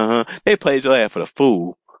 man. They played your ass for the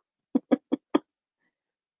fool."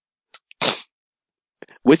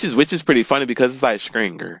 Which is pretty funny because it's like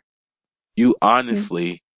Stringer. You Mm.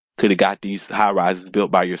 honestly could have got these high rises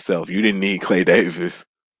built by yourself. You didn't need Clay Davis.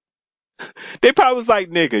 They probably was like,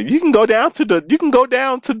 nigga, you can go down to the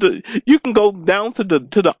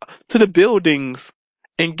buildings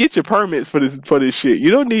and get your permits for this shit.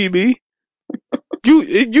 You don't need me.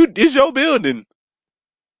 It's your building.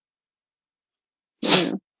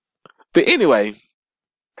 Yeah. But anyway,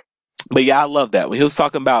 but yeah, I love that when he was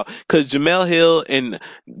talking about because Jamel Hill and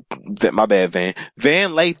my bad Van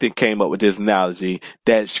Lathan came up with this analogy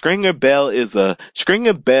that Stringer Bell is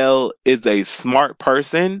a smart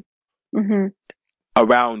person Mhm.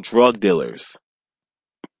 around drug dealers.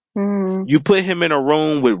 Mm. You put him in a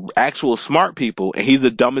room with actual smart people, and he's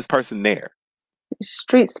the dumbest person there.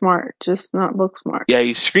 Street smart, just not book smart. Yeah,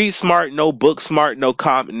 he's street smart, no book smart, no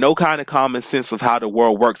kind of common sense of how the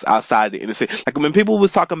world works outside the inner city. Like when people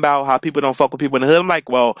was talking about how people don't fuck with people in the hood, I'm like,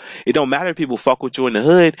 well, it don't matter if people fuck with you in the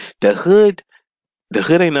hood. The hood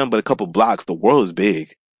ain't nothing but a couple blocks. The world is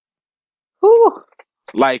big. Whew.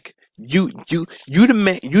 Like you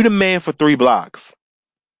the man for 3 blocks.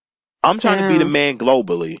 I'm trying to be the Damn. man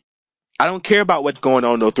globally. I don't care about what's going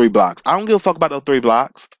on in those 3 blocks. I don't give a fuck about those 3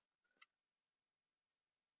 blocks.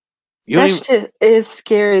 You don't That even. shit is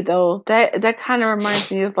scary though. That kind of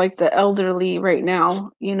reminds me of like the elderly right now,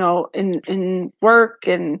 in work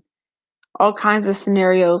and all kinds of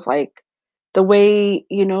scenarios, like the way,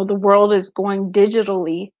 the world is going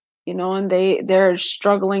digitally, and they're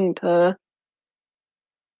struggling to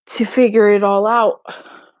figure it all out.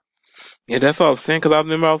 Yeah, that's what I was saying. Because I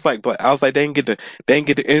remember I was like, they didn't get the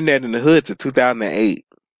internet in the hood to 2008.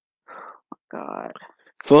 God.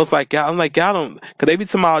 So it's like y'all, I'm like y'all don't, cause they be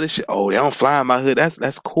talking about all this shit. Oh, they don't fly in my hood.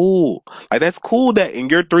 That's cool. Like that's cool that in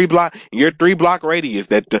your 3 block radius,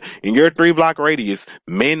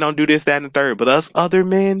 men don't do this, that, and the third. But us other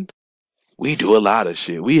men, We do a lot of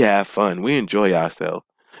shit. We have fun. We enjoy ourselves.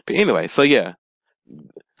 But anyway, so yeah,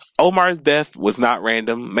 Omar's death was not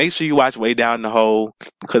random. Make sure you watch Way Down the Hole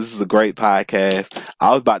because this is a great podcast. I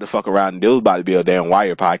was about to fuck around and it was about to be a damn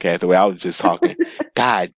Wire podcast the way I was just talking.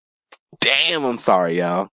 God damn, I'm sorry,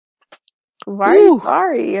 y'all. Why are you Woo.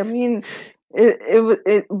 sorry? I mean,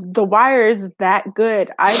 The Wire is that good.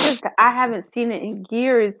 I haven't seen it in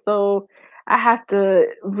years, so I have to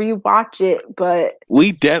rewatch it. But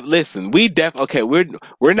Listen, okay,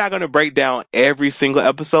 we're not gonna break down every single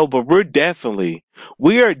episode, but we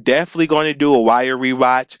are definitely going to do a Wire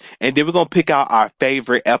rewatch, and then we're gonna pick out our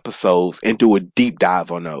favorite episodes and do a deep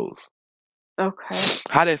dive on those. okay,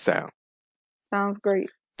 How that sound? sounds great.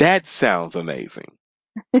 That sounds amazing.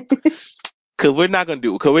 Cause we're not gonna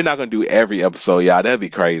do every episode, y'all. That'd be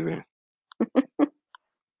crazy.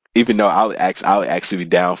 Even though I would actually be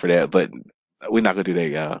down for that, but we're not gonna do that,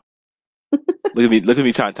 y'all. Look at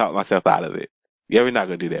me trying to talk myself out of it. Yeah, we're not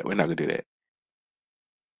gonna do that. We're not gonna do that.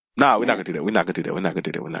 No, we're not Yeah. gonna do that. We're not gonna do that. We're not gonna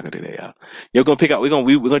do that. We're not gonna do that, y'all. You're gonna pick out. We're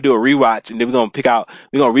gonna do a rewatch, and then we're gonna pick out.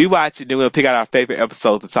 We're gonna rewatch, and then we're gonna pick out our favorite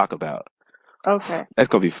episodes to talk about. Okay. That's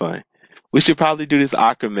gonna be fun. We should probably do this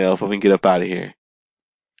Aqua mail before we get up out of here.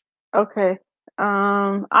 Okay.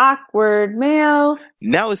 Awkward mail.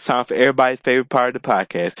 Now it's time for everybody's favorite part of the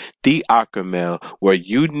podcast, the Aqua mail, where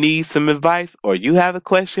you need some advice or you have a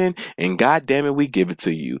question, and God damn it, we give it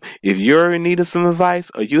to you. If you're in need of some advice,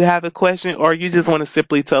 or you have a question, or you just want to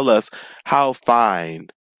simply tell us how fine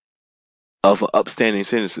of upstanding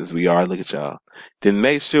citizens we are, look at y'all, then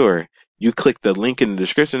make sure you click the link in the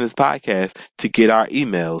description of this podcast to get our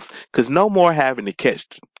emails. Cause no more having to catch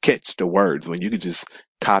the words when you can just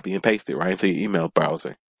copy and paste it right into your email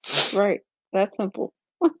browser. Right. That's simple.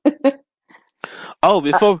 Oh,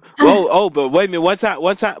 Uh, but wait a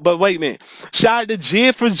minute, but wait a minute. Shout out to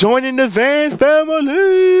Jid for joining the Vans family.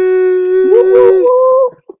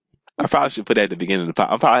 woo. I probably should put that at the beginning of the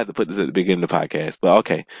podcast. I probably have to put this at the beginning of the podcast, but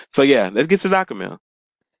okay. So yeah, let's get to the document.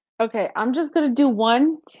 Okay, I'm just gonna do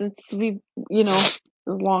one since we, you know,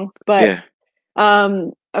 is long. But Yeah.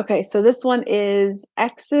 okay, so this one is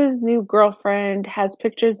ex's new girlfriend has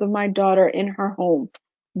pictures of my daughter in her home.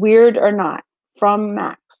 Weird or not? From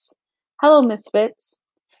Max. Hello, Misfits.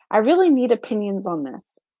 I really need opinions on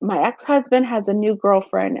this. My ex-husband has a new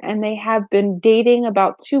girlfriend and they have been dating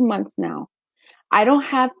about 2 months now. I don't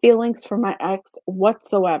have feelings for my ex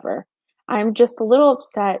whatsoever. I'm just a little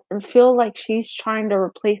upset and feel like she's trying to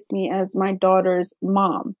replace me as my daughter's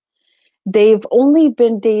mom. They've only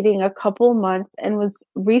been dating a couple months and was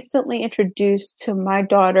recently introduced to my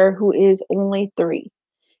daughter who is only 3.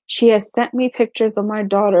 She has sent me pictures of my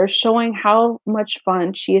daughter showing how much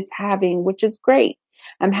fun she is having, which is great.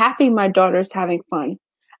 I'm happy my daughter's having fun.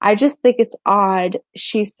 I just think it's odd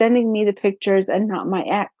she's sending me the pictures and not my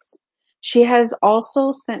ex. She has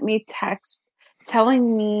also sent me texts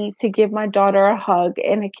telling me to give my daughter a hug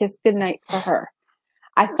and a kiss goodnight for her.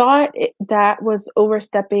 I thought that was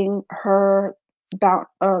overstepping her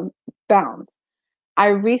bounds. I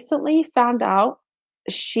recently found out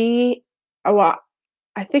she, well,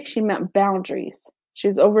 I think she meant boundaries.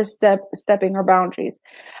 She's overstepping her boundaries.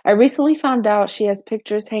 I recently found out she has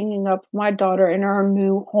pictures hanging up of my daughter in her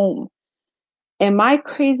new home. Am I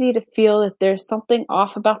crazy to feel that there's something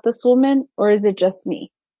off about this woman, or is it just me?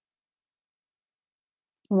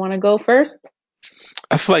 Want to go first?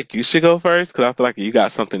 I feel like you should go first because I feel like you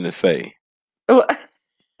got something to say.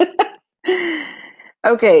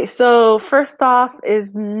 Okay, so first off,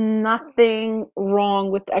 is nothing wrong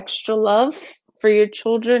with extra love for your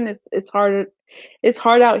children. It's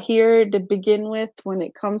hard out here to begin with when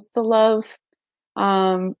it comes to love.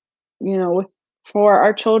 Um, with for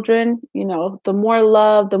our children, the more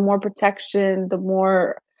love, the more protection, the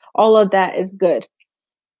more all of that is good.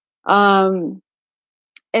 Um,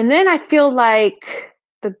 and then I feel like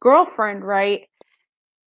the girlfriend, right?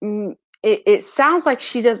 It sounds like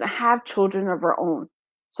she doesn't have children of her own.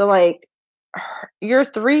 So like your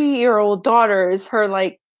 3-year-old daughter is her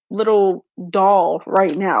like little doll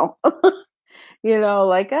right now.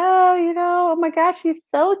 Like, oh my gosh, she's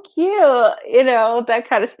so cute, that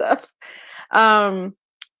kind of stuff. Um,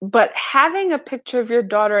 but having a picture of your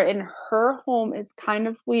daughter in her home is kind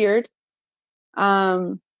of weird.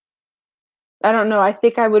 Um, I don't know. I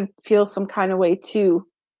think I would feel some kind of way too.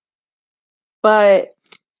 But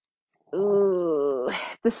ooh,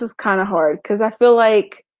 this is kind of hard because I feel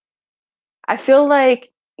like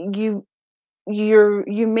you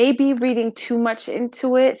may be reading too much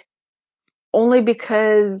into it only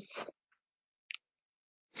because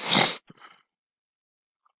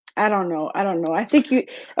I don't know. I don't know. I think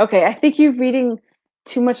you're reading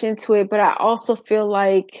too much into it, but I also feel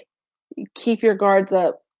like keep your guards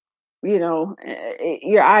up,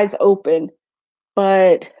 your eyes open.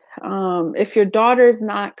 But if your daughter's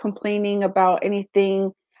not complaining about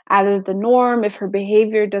anything out of the norm, if her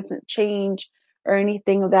behavior doesn't change or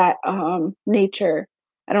anything of that nature,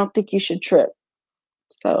 I don't think you should trip.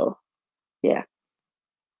 So, yeah,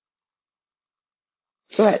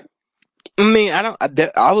 go ahead. I mean, I don't.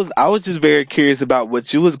 I was just very curious about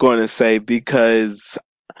what you was going to say because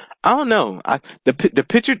I don't know. The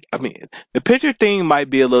picture. I mean, the picture thing might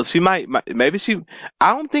be a little. She might maybe she.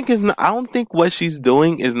 I don't think it's. I don't think what she's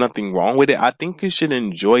doing is nothing wrong with it. I think you should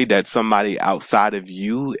enjoy that somebody outside of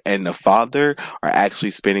you and the father are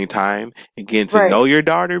actually spending time and getting to Right. know your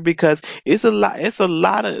daughter because it's a lot. It's a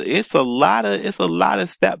lot of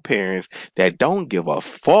step parents that don't give a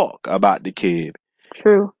fuck about the kid.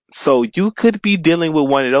 True. So you could be dealing with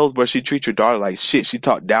one of those where she treats your daughter like shit. She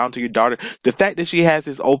talked down to your daughter. The fact that she has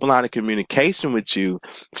this open line of communication with you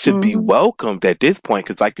should be Hmm. welcomed at this point.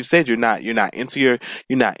 Because, like you said, you're not into your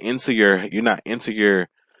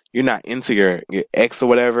ex or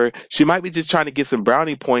whatever. She might be just trying to get some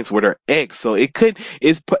brownie points with her ex. So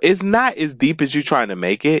it's not as deep as you trying to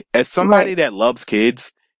make it. As somebody Right. that loves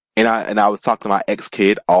kids, and I was talking to my ex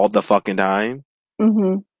kid all the fucking time.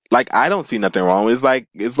 Hmm. Like I don't see nothing wrong. It's like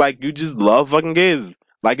you just love fucking kids.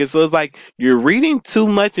 It's like you're reading too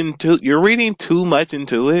much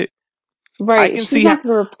into it. I Right. can She's see how not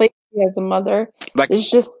going to replace you as a mother. like It's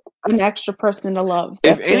just an extra person to love.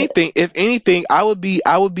 if That's it. anything if anything I would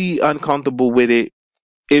be uncomfortable with it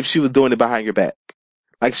if she was doing it behind your back.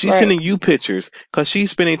 Like she's Right. sending you pictures because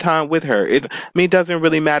she's spending time with her. It doesn't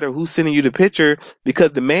really matter who's sending you the picture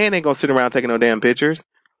because the man ain't gonna sit around taking no damn pictures.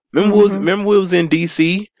 Hmm. Remember we was in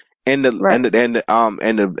DC and the Right. and the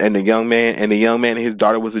and the, and the young man and his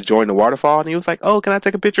daughter was enjoying the waterfall and he was like, "Oh, can I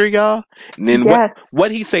take a picture of y'all?" And then Yes.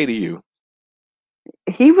 what he say to you?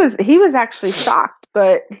 He was actually shocked,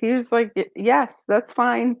 but he was like, "Yes, that's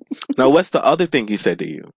fine." Now, what's the other thing he said to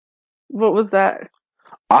you? What was that?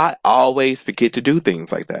 I always forget to do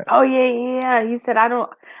things like that. Oh yeah, yeah, yeah. He said,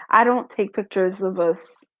 I don't take pictures of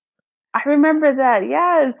us." I remember that.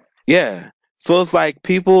 Yes. Yeah. So it's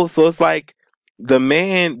like the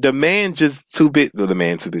man just too big. The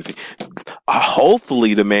man too busy.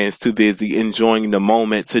 Hopefully the man's too busy enjoying the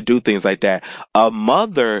moment to do things like that. A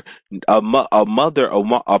mother,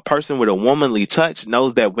 a person with a womanly touch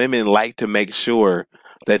knows that women like to make sure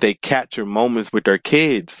that they capture moments with their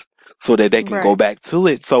kids so that they can go Right. back to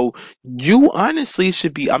it. So you honestly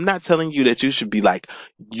should be, I'm not telling you that you should be like,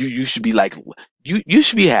 you should be like, you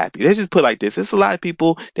should be happy. They just put it like this. It's a lot of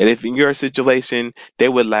people that if in your situation, they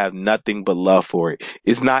would have nothing but love for it.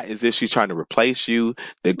 It's not as if she's trying to replace you.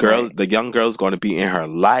 Right. The young girl is going to be in her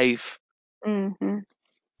life. Hmm.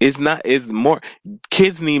 It's not, it's more,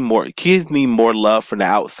 kids need more love from the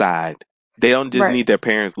outside. They don't just Right. need their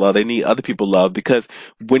parents' love. They need other people love because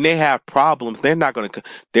when they have problems, they're not,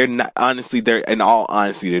 honestly, in all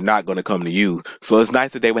honesty, they're not going to come to you. So it's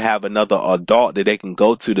nice that they would have another adult that they can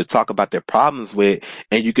go to talk about their problems with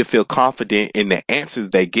and you can feel confident in the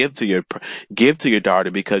answers they give to your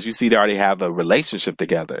daughter because you see they already have a relationship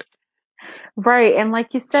together. Right. And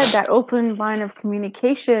like you said, that open line of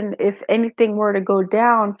communication, if anything were to go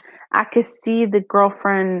down, I could see the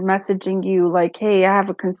girlfriend messaging you like, "Hey, I have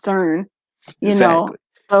a concern," you know. Exactly.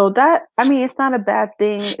 So that, I mean, it's not a bad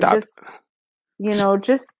thing. Stop.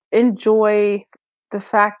 Just enjoy the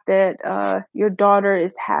fact that your daughter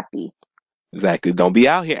is happy. Exactly. Don't be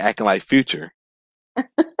out here acting like Future.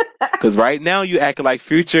 Cause right now you acting like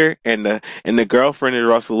Future and the girlfriend is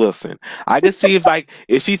Russell Wilson. I can see if I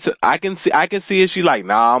can see if she like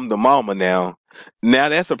nah I'm the mama now. Now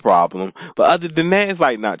that's a problem. But other than that, it's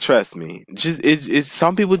like not trust me. It's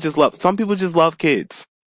some people just love kids.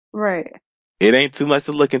 Right. It ain't too much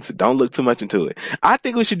to look into. Don't look too much into it. I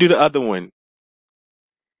think we should do the other one.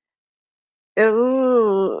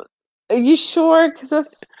 Ooh. Are you sure? Because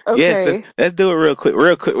that's Yes, let's okay. let's do it real quick,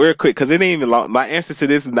 real quick, real quick. Cause it ain't even long. My answer to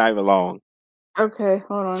this is not even long. Okay,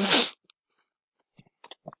 hold on.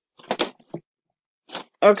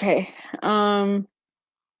 Okay. Um,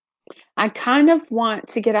 I kind of want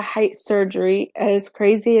to get a height surgery, as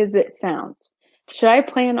crazy as it sounds. Should I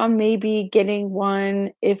plan on maybe getting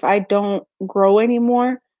one if I don't grow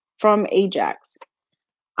anymore from Ajax?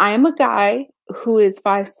 I am a guy who is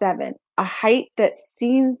 5'7", a height that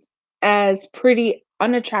seems as pretty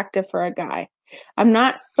unattractive for a guy. I'm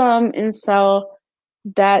not some incel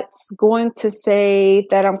that's going to say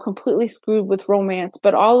that I'm completely screwed with romance,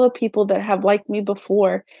 but all the people that have liked me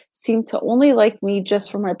before seem to only like me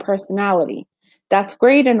just for my personality. That's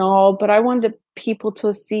great and all, but I wanted people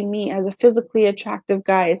to see me as a physically attractive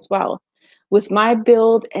guy as well. With my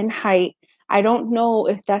build and height, I don't know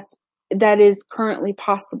if that is currently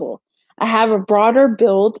possible. I have a broader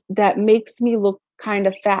build that makes me look kind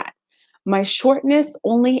of fat. My shortness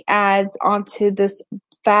only adds onto this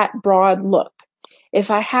fat, broad look.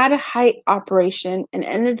 If I had a height operation and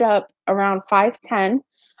ended up around 5'10",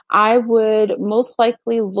 I would most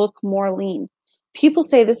likely look more lean. People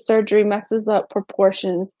say this surgery messes up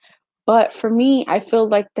proportions, but for me, I feel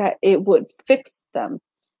like that it would fix them.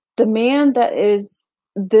 The man that is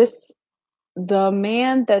this the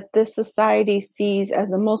man that this society sees as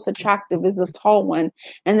the most attractive is a tall one,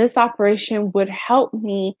 and this operation would help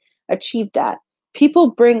me achieve that.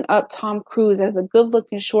 People bring up Tom Cruise as a good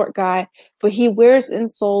looking short guy, but he wears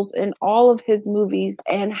insoles in all of his movies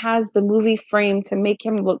and has the movie frame to make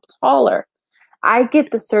him look taller. I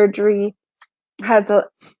get the surgery has a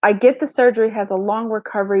I get the surgery has a long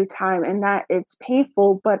recovery time and that it's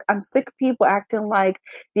painful, but I'm sick of people acting like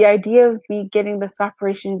the idea of me getting this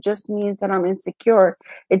operation just means that I'm insecure.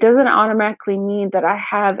 It doesn't automatically mean that I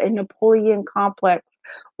have a Napoleon complex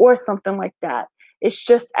or something like that. It's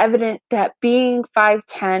just evident that being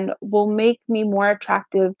 5'10" will make me more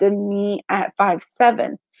attractive than me at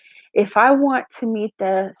 5'7". If I want to meet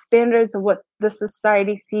the standards of what the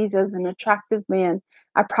society sees as an attractive man,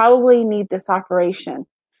 I probably need this operation.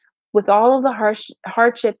 With all of the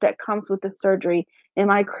hardship that comes with the surgery, am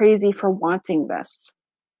I crazy for wanting this?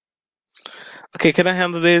 Okay, can I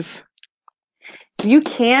handle this? You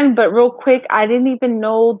can, but real quick, I didn't even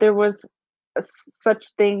know there was a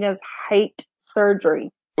such thing as height surgery.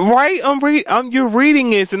 Right, you're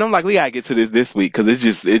reading this, and I'm like, we gotta get to this week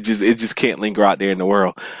because it just can't linger out there in the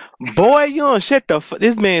world. Boy, you don't shut the.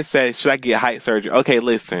 This man said, should I get height surgery? Okay,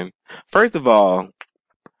 listen. First of all,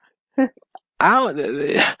 I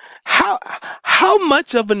don't. How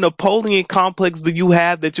much of a Napoleon complex do you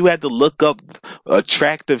have that you had to look up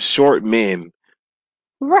attractive short men?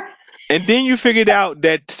 Right. And then you figured out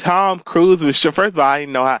that Tom Cruise was short. First of all, I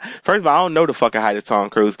didn't know how. First of all, I don't know the fucking height of Tom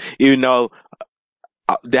Cruise, even though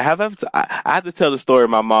I have to tell the story of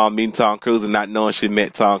my mom meeting Tom Cruise and not knowing she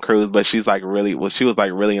met Tom Cruise, but she was like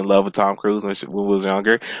really in love with Tom Cruise when we was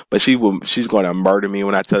younger. But she's going to murder me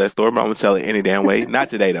when I tell that story. But I'm gonna tell it any damn way. Not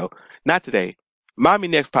today though. Not today. Mommy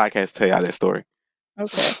next podcast tell y'all that story.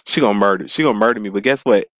 Okay. She gonna murder me. But guess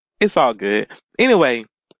what? It's all good. Anyway,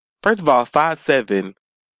 first of all, 5'7"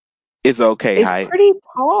 is okay It's height. pretty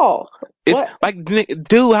tall. It's What? like,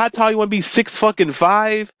 dude, how tall you want to be? 6 fucking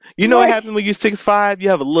 5? You know what Right. happens when you're 6'5"? You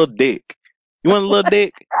have a little dick. You want a little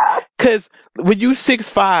dick? Cause when you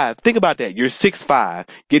 6'5", think about that. You're 6'5".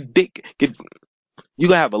 You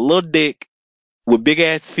gonna have a little dick with big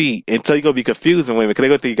ass feet until you're gonna be confusing women because they're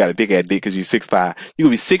gonna think you got a big ass dick because you're 6'5". You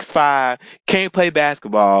gonna be 6'5", can't play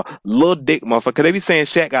basketball, little dick motherfucker. Cause they be saying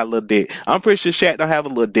Shaq got a little dick. I'm pretty sure Shaq don't have a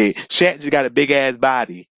little dick. Shaq just got a big ass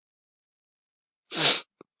body.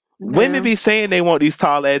 Women Yeah. be saying they want these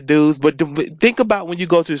tall ass dudes, but think about when you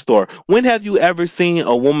go to the store. When have you ever seen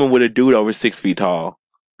a woman with a dude over 6 feet tall?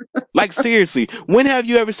 Like seriously, when have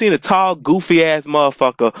you ever seen a tall, goofy ass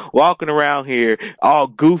motherfucker walking around here all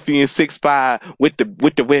goofy and 6'5" with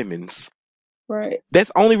the women's? Right.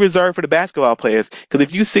 That's only reserved for the basketball players. Because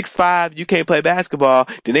if you 6'5", you can't play basketball,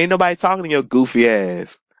 then ain't nobody talking to your goofy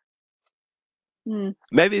ass. Hmm.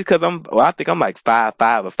 Maybe it's because I think I'm like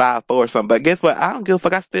 5'5" or 5'4" or something. But guess what? I don't give a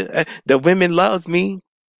fuck. I still, the women loves me.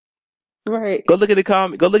 Right. Go look in the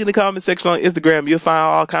comment section on Instagram. You'll find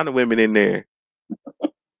all kind of women in there.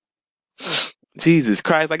 Jesus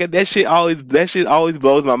Christ! Like that shit always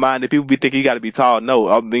blows my mind. That people be thinking you got to be tall. No,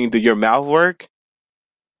 I mean, do your mouth work?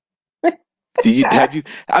 Do you have you?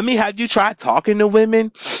 I mean, have you tried talking to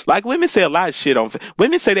women? Like women say a lot of shit on.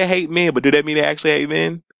 Women say they hate men, but do that mean they actually hate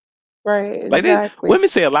men? Right. Like they, Exactly. women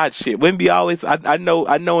say a lot of shit. Women be always. I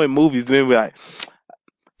know in movies, women be like.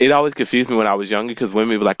 It always confused me when I was younger because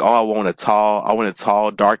women be like, "Oh, I want a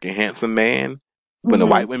tall, dark, and handsome man." When the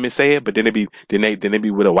Hmm. white women say it, but then they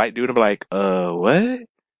be with a white dude, and be like, what?"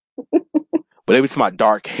 But they be talking about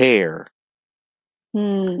dark hair.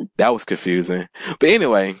 Hmm. That was confusing. But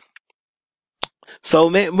anyway,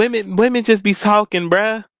 so man, women just be talking,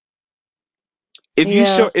 bruh.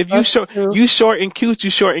 Yeah, that's true. You short and cute.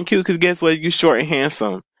 You short and cute because guess what? You short and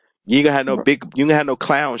handsome. You ain't gonna have no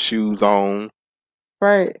clown shoes on.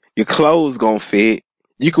 Right. Your clothes gonna fit.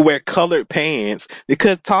 You can wear colored pants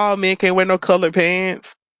because tall men can't wear no colored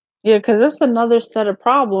pants. Yeah, because that's another set of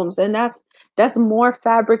problems, and that's more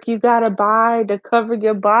fabric you gotta buy to cover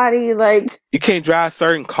your body, like, You can't drive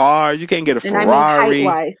certain cars. You can't get a and I mean height Ferrari.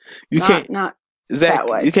 wise, You can't not fat Zach. You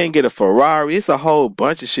wise. can't get a Ferrari. It's a whole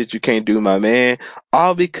bunch of shit you can't do, my man.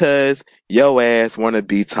 All because your ass wanna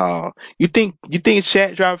be tall. You think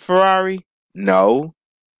Shaq drive a Ferrari? No.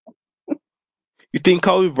 You think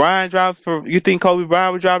Kobe Bryant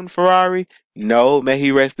was driving a Ferrari? No, may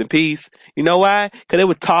he rest in peace. You know why? Because they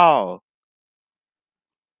were tall.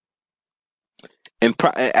 And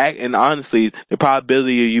honestly, the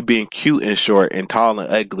probability of you being cute and short and tall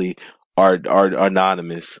and ugly are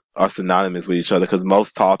anonymous, are synonymous with each other. Because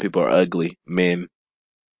most tall people are ugly men.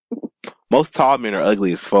 Most tall men are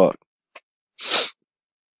ugly as fuck.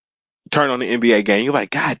 Turn on the NBA game, you're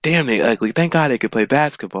like, God damn, they ugly. Thank God they could play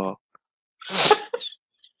basketball.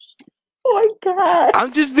 Oh my god.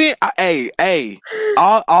 I'm just being, hey.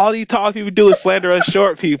 All these tall people do is slander us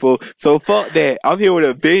short people. So fuck that. I'm here with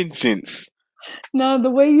a vengeance. No, the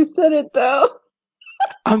way you said it though.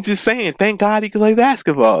 I'm just saying, thank God he can play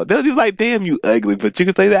basketball. They'll be like, damn, you ugly, but you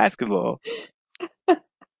can play basketball.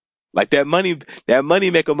 Like that money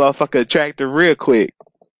make a motherfucker attractive real quick.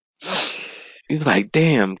 He's like,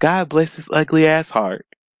 damn, God bless this ugly ass heart.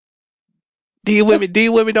 D women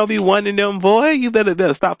don't be wanting them, boy. You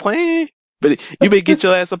better stop playing. But you better get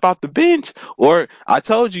your ass up off the bench. Or I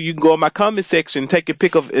told you, you can go in my comment section, take your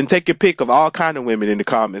pick of all kind of women in the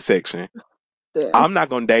comment section. Damn. I'm not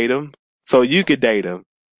gonna date them, so you could date them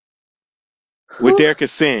with their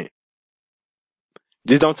consent.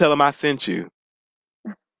 Just don't tell them I sent you.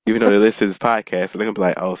 Even though they listen to this podcast, so they're gonna be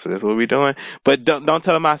like, "Oh, so that's what we're doing." But don't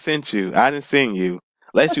tell them I sent you. I didn't send you.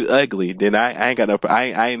 Unless you ugly, then I ain't got no.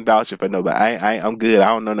 I ain't vouching for nobody. I'm good. I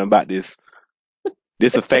don't know nothing about this.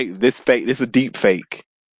 This a fake. This fake. This a deep fake.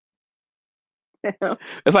 Damn.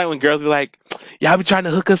 It's like when girls be like, "Y'all be trying to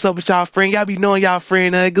hook us up with y'all friend. Y'all be knowing y'all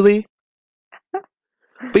friend ugly."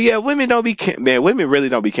 But yeah, women don't be man. Women really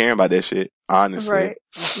don't be caring about that shit. Honestly, Right.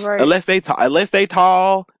 Right. unless they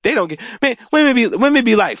tall, they don't get. Man, women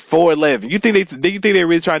be like 4'11". You think they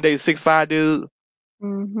really trying to date a 6'5" dude?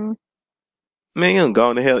 Mm-hmm. Man, you don't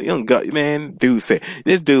go in the hell. You don't go. Man, dude said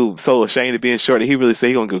this dude so ashamed of being short that he really said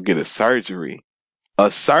he gonna go get a surgery.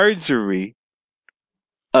 A surgery.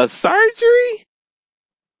 A surgery.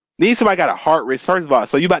 Need somebody got a heart risk. First of all,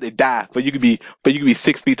 so you about to die, but you could be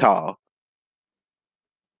 6 feet tall.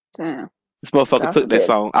 Damn. This motherfucker God took that forbid.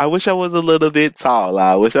 song. I wish I was a little bit taller.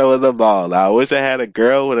 I wish I was a baller. I wish I had a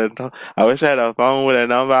girl with a. I wish I had a phone with a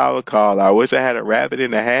number I would call. I wish I had a rabbit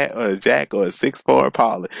in a hat or a jack or a 6'4"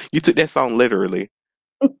 Impala. You took that song literally.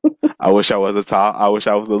 I wish I was a tall. I wish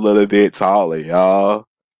I was a little bit taller, y'all.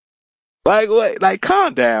 Like what? Like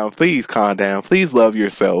calm down, please. Calm down, please. Love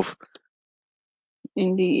yourself.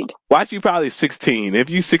 Indeed. Watch you probably 16. If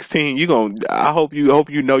you 16, you gonna. I hope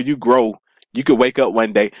you know you grow. You could wake up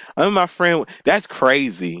one day. I mean, my friend, that's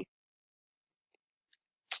crazy.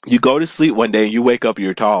 You go to sleep one day and you wake up,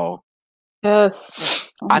 you're tall.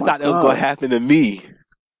 Yes. Oh I my thought that was gonna god. happen to me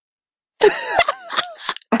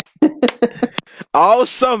all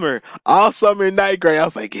summer in ninth grade. I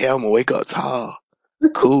was like, yeah, I'm gonna wake up tall.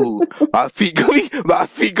 Cool. My feet gonna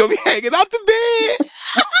be hanging out the bed.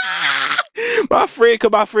 My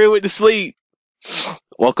friend went to sleep.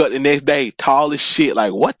 Woke up the next day, tall as shit.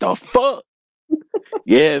 Like, what the fuck?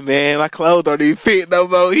 Yeah, man, my clothes don't even fit no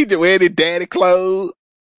more. He just wearing his daddy clothes.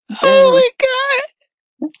 Damn. Holy God.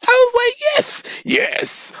 I was like,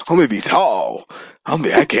 yes, I'm gonna be tall.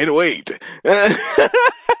 I can't wait.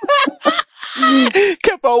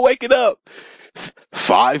 Kept on waking up.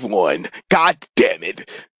 5'1". God damn it.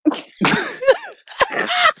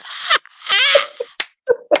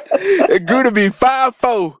 It grew to be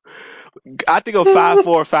 5'4". I think I'm 5'4",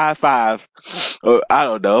 5'5". I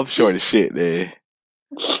don't know. I'm short as shit, man.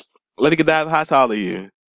 Let it get down. How tall are you?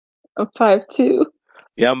 I'm 5'2".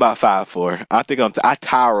 Yeah, I'm about 5'4". I think I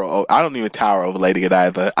tower. I don't even tower over Lady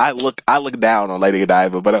Godiva. I look down on Lady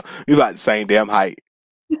Godiva, but we about the same damn height.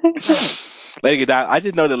 Lady Godiva. I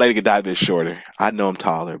just know that Lady Godiva is shorter. I know I'm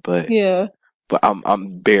taller, Yeah. but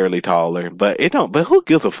I'm barely taller. But it don't. But who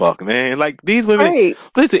gives a fuck, man? Like these women. Right.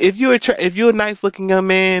 Listen, if you're a nice looking young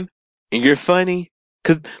man and you're funny,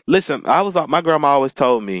 cause listen, my grandma always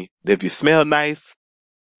told me that if you smell nice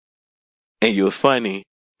and you're funny,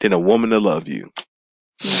 then a woman will love you.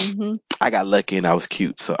 Mm-hmm. I got lucky and I was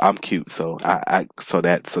cute, so I'm cute, so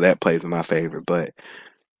that plays in my favor. But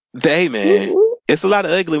hey, man, Ooh, it's a lot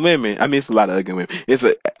of ugly women. I mean, it's a lot of ugly women.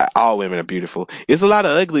 All women are beautiful. It's a lot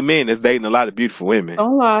of ugly men that's dating a lot of beautiful women.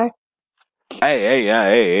 don't lie. Hey.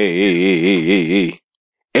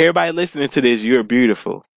 Everybody listening to this, you're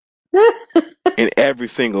beautiful in every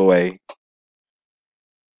single way,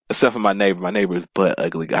 except for my neighbor. My neighbor is butt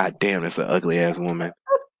ugly. God damn, that's an ugly ass woman.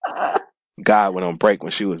 God went on break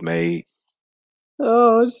when she was made.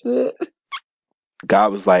 Oh shit.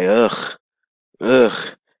 God was like, ugh.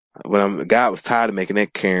 Ugh. God was tired of making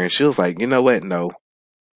that Karen. She was like, you know what? No.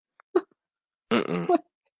 Mm-mm.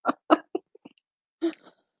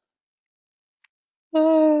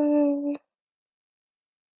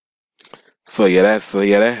 So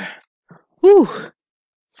yeah, whew.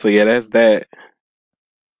 So yeah, that's that.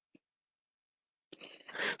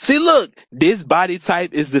 See, look, this body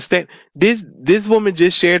type is the stand. This woman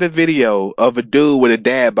just shared a video of a dude with a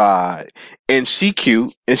dad bod, and she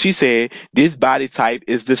cute, and she said this body type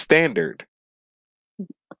is the standard.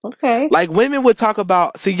 Okay. Like women would talk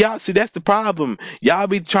about, see y'all, see that's the problem. Y'all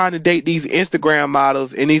be trying to date these Instagram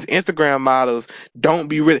models, and these Instagram models don't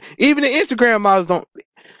be really. Even the Instagram models don't.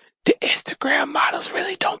 The Instagram models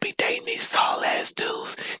really don't be dating these tall ass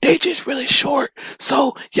dudes. They just really short.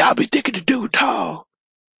 So y'all be thinking the dude tall.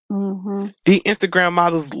 Mm-hmm. The Instagram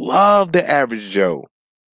models love the average Joe.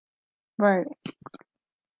 Right.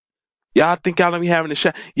 Y'all think y'all don't be having a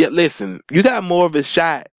shot? Yeah, listen, you got more of a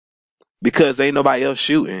shot because ain't nobody else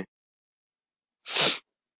shooting.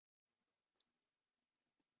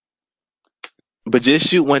 But just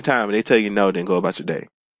shoot one time and they tell you no, then go about your day.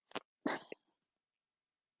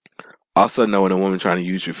 Also, know when a woman trying to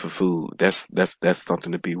use you for food, that's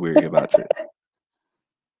something to be weary about too.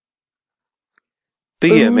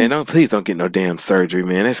 But yeah, man, Food. please don't get no damn surgery,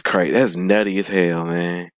 man. That's crazy. That's nutty as hell,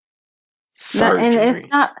 man. Not, and it's Surgery.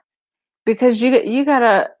 not because you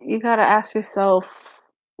gotta ask yourself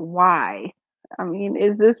why. I mean,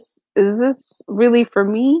 is this really for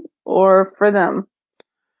me or for them?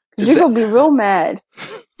 Because Is you're that gonna be real mad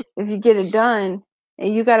if you get it done,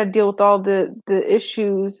 and you got to deal with all the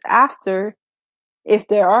issues after, if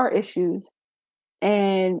there are issues,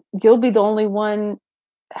 and you'll be the only one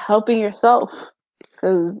helping yourself.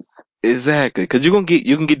 Because exactly? Because you can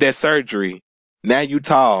get that surgery. Now you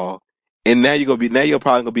tall, and now you're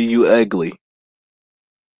probably gonna be you ugly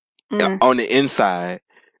mm, on the inside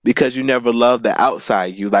because you never loved the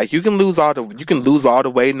outside you. Like you can lose all the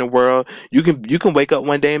weight in the world. You can wake up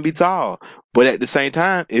one day and be tall. But at the same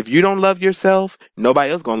time, if you don't love yourself,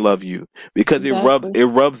 nobody else gonna love you because exactly, it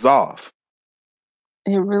rubs off.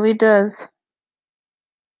 it really does.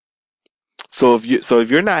 So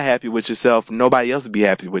if you're not happy with yourself, nobody else will be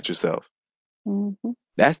happy with yourself. Hmm.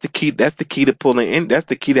 That's the key. That's the key to pulling in. That's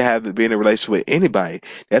the key to having being in a relationship with anybody.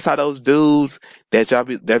 That's how those dudes that y'all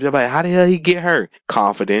like, how the hell he get her?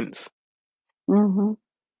 Confidence. Hmm.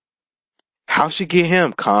 How she get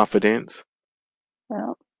him? Confidence.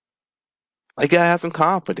 Yeah. Like you gotta have some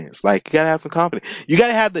confidence. Like you gotta have some confidence. You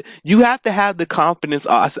have to have the confidence.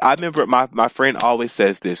 I remember my friend always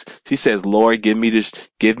says this. She says, "Lord, give me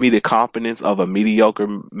the confidence of a mediocre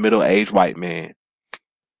middle aged white man."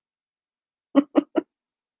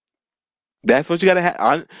 That's what you gotta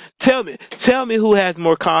have. Tell me who has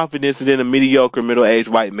more confidence than a mediocre middle aged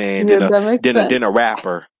white man Yeah, that makes than sense. a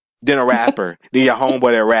rapper, than your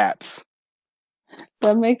homeboy that raps.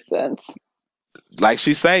 That makes sense. Like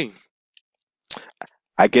she say,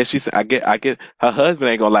 I guess I get her husband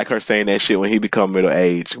ain't gonna like her saying that shit when he become middle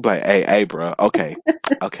aged. Be like, hey, bro, okay,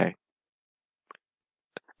 okay.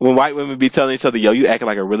 When white women be telling each other, yo, you acting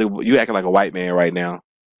like a white man right now.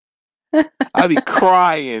 I be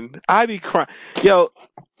crying. I be crying. Yo,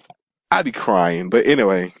 I be crying. But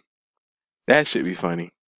anyway, that should be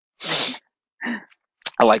funny.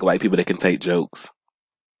 I like white people that can take jokes.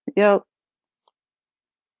 Yep.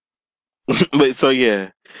 But so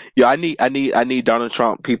yeah, yo, I need Donald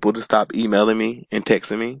Trump people to stop emailing me and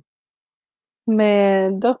texting me.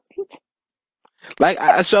 Man, don't, Like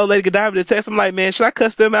I showed Lady Godiva the text. I'm like, man, should I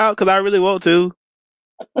cuss them out? Because I really want to.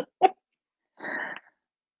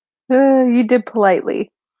 you did politely.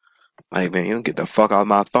 Like, man, you don't get the fuck out of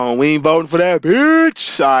my phone. We ain't voting for that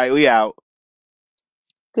bitch. All right, we out.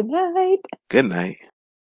 Good night. Good night.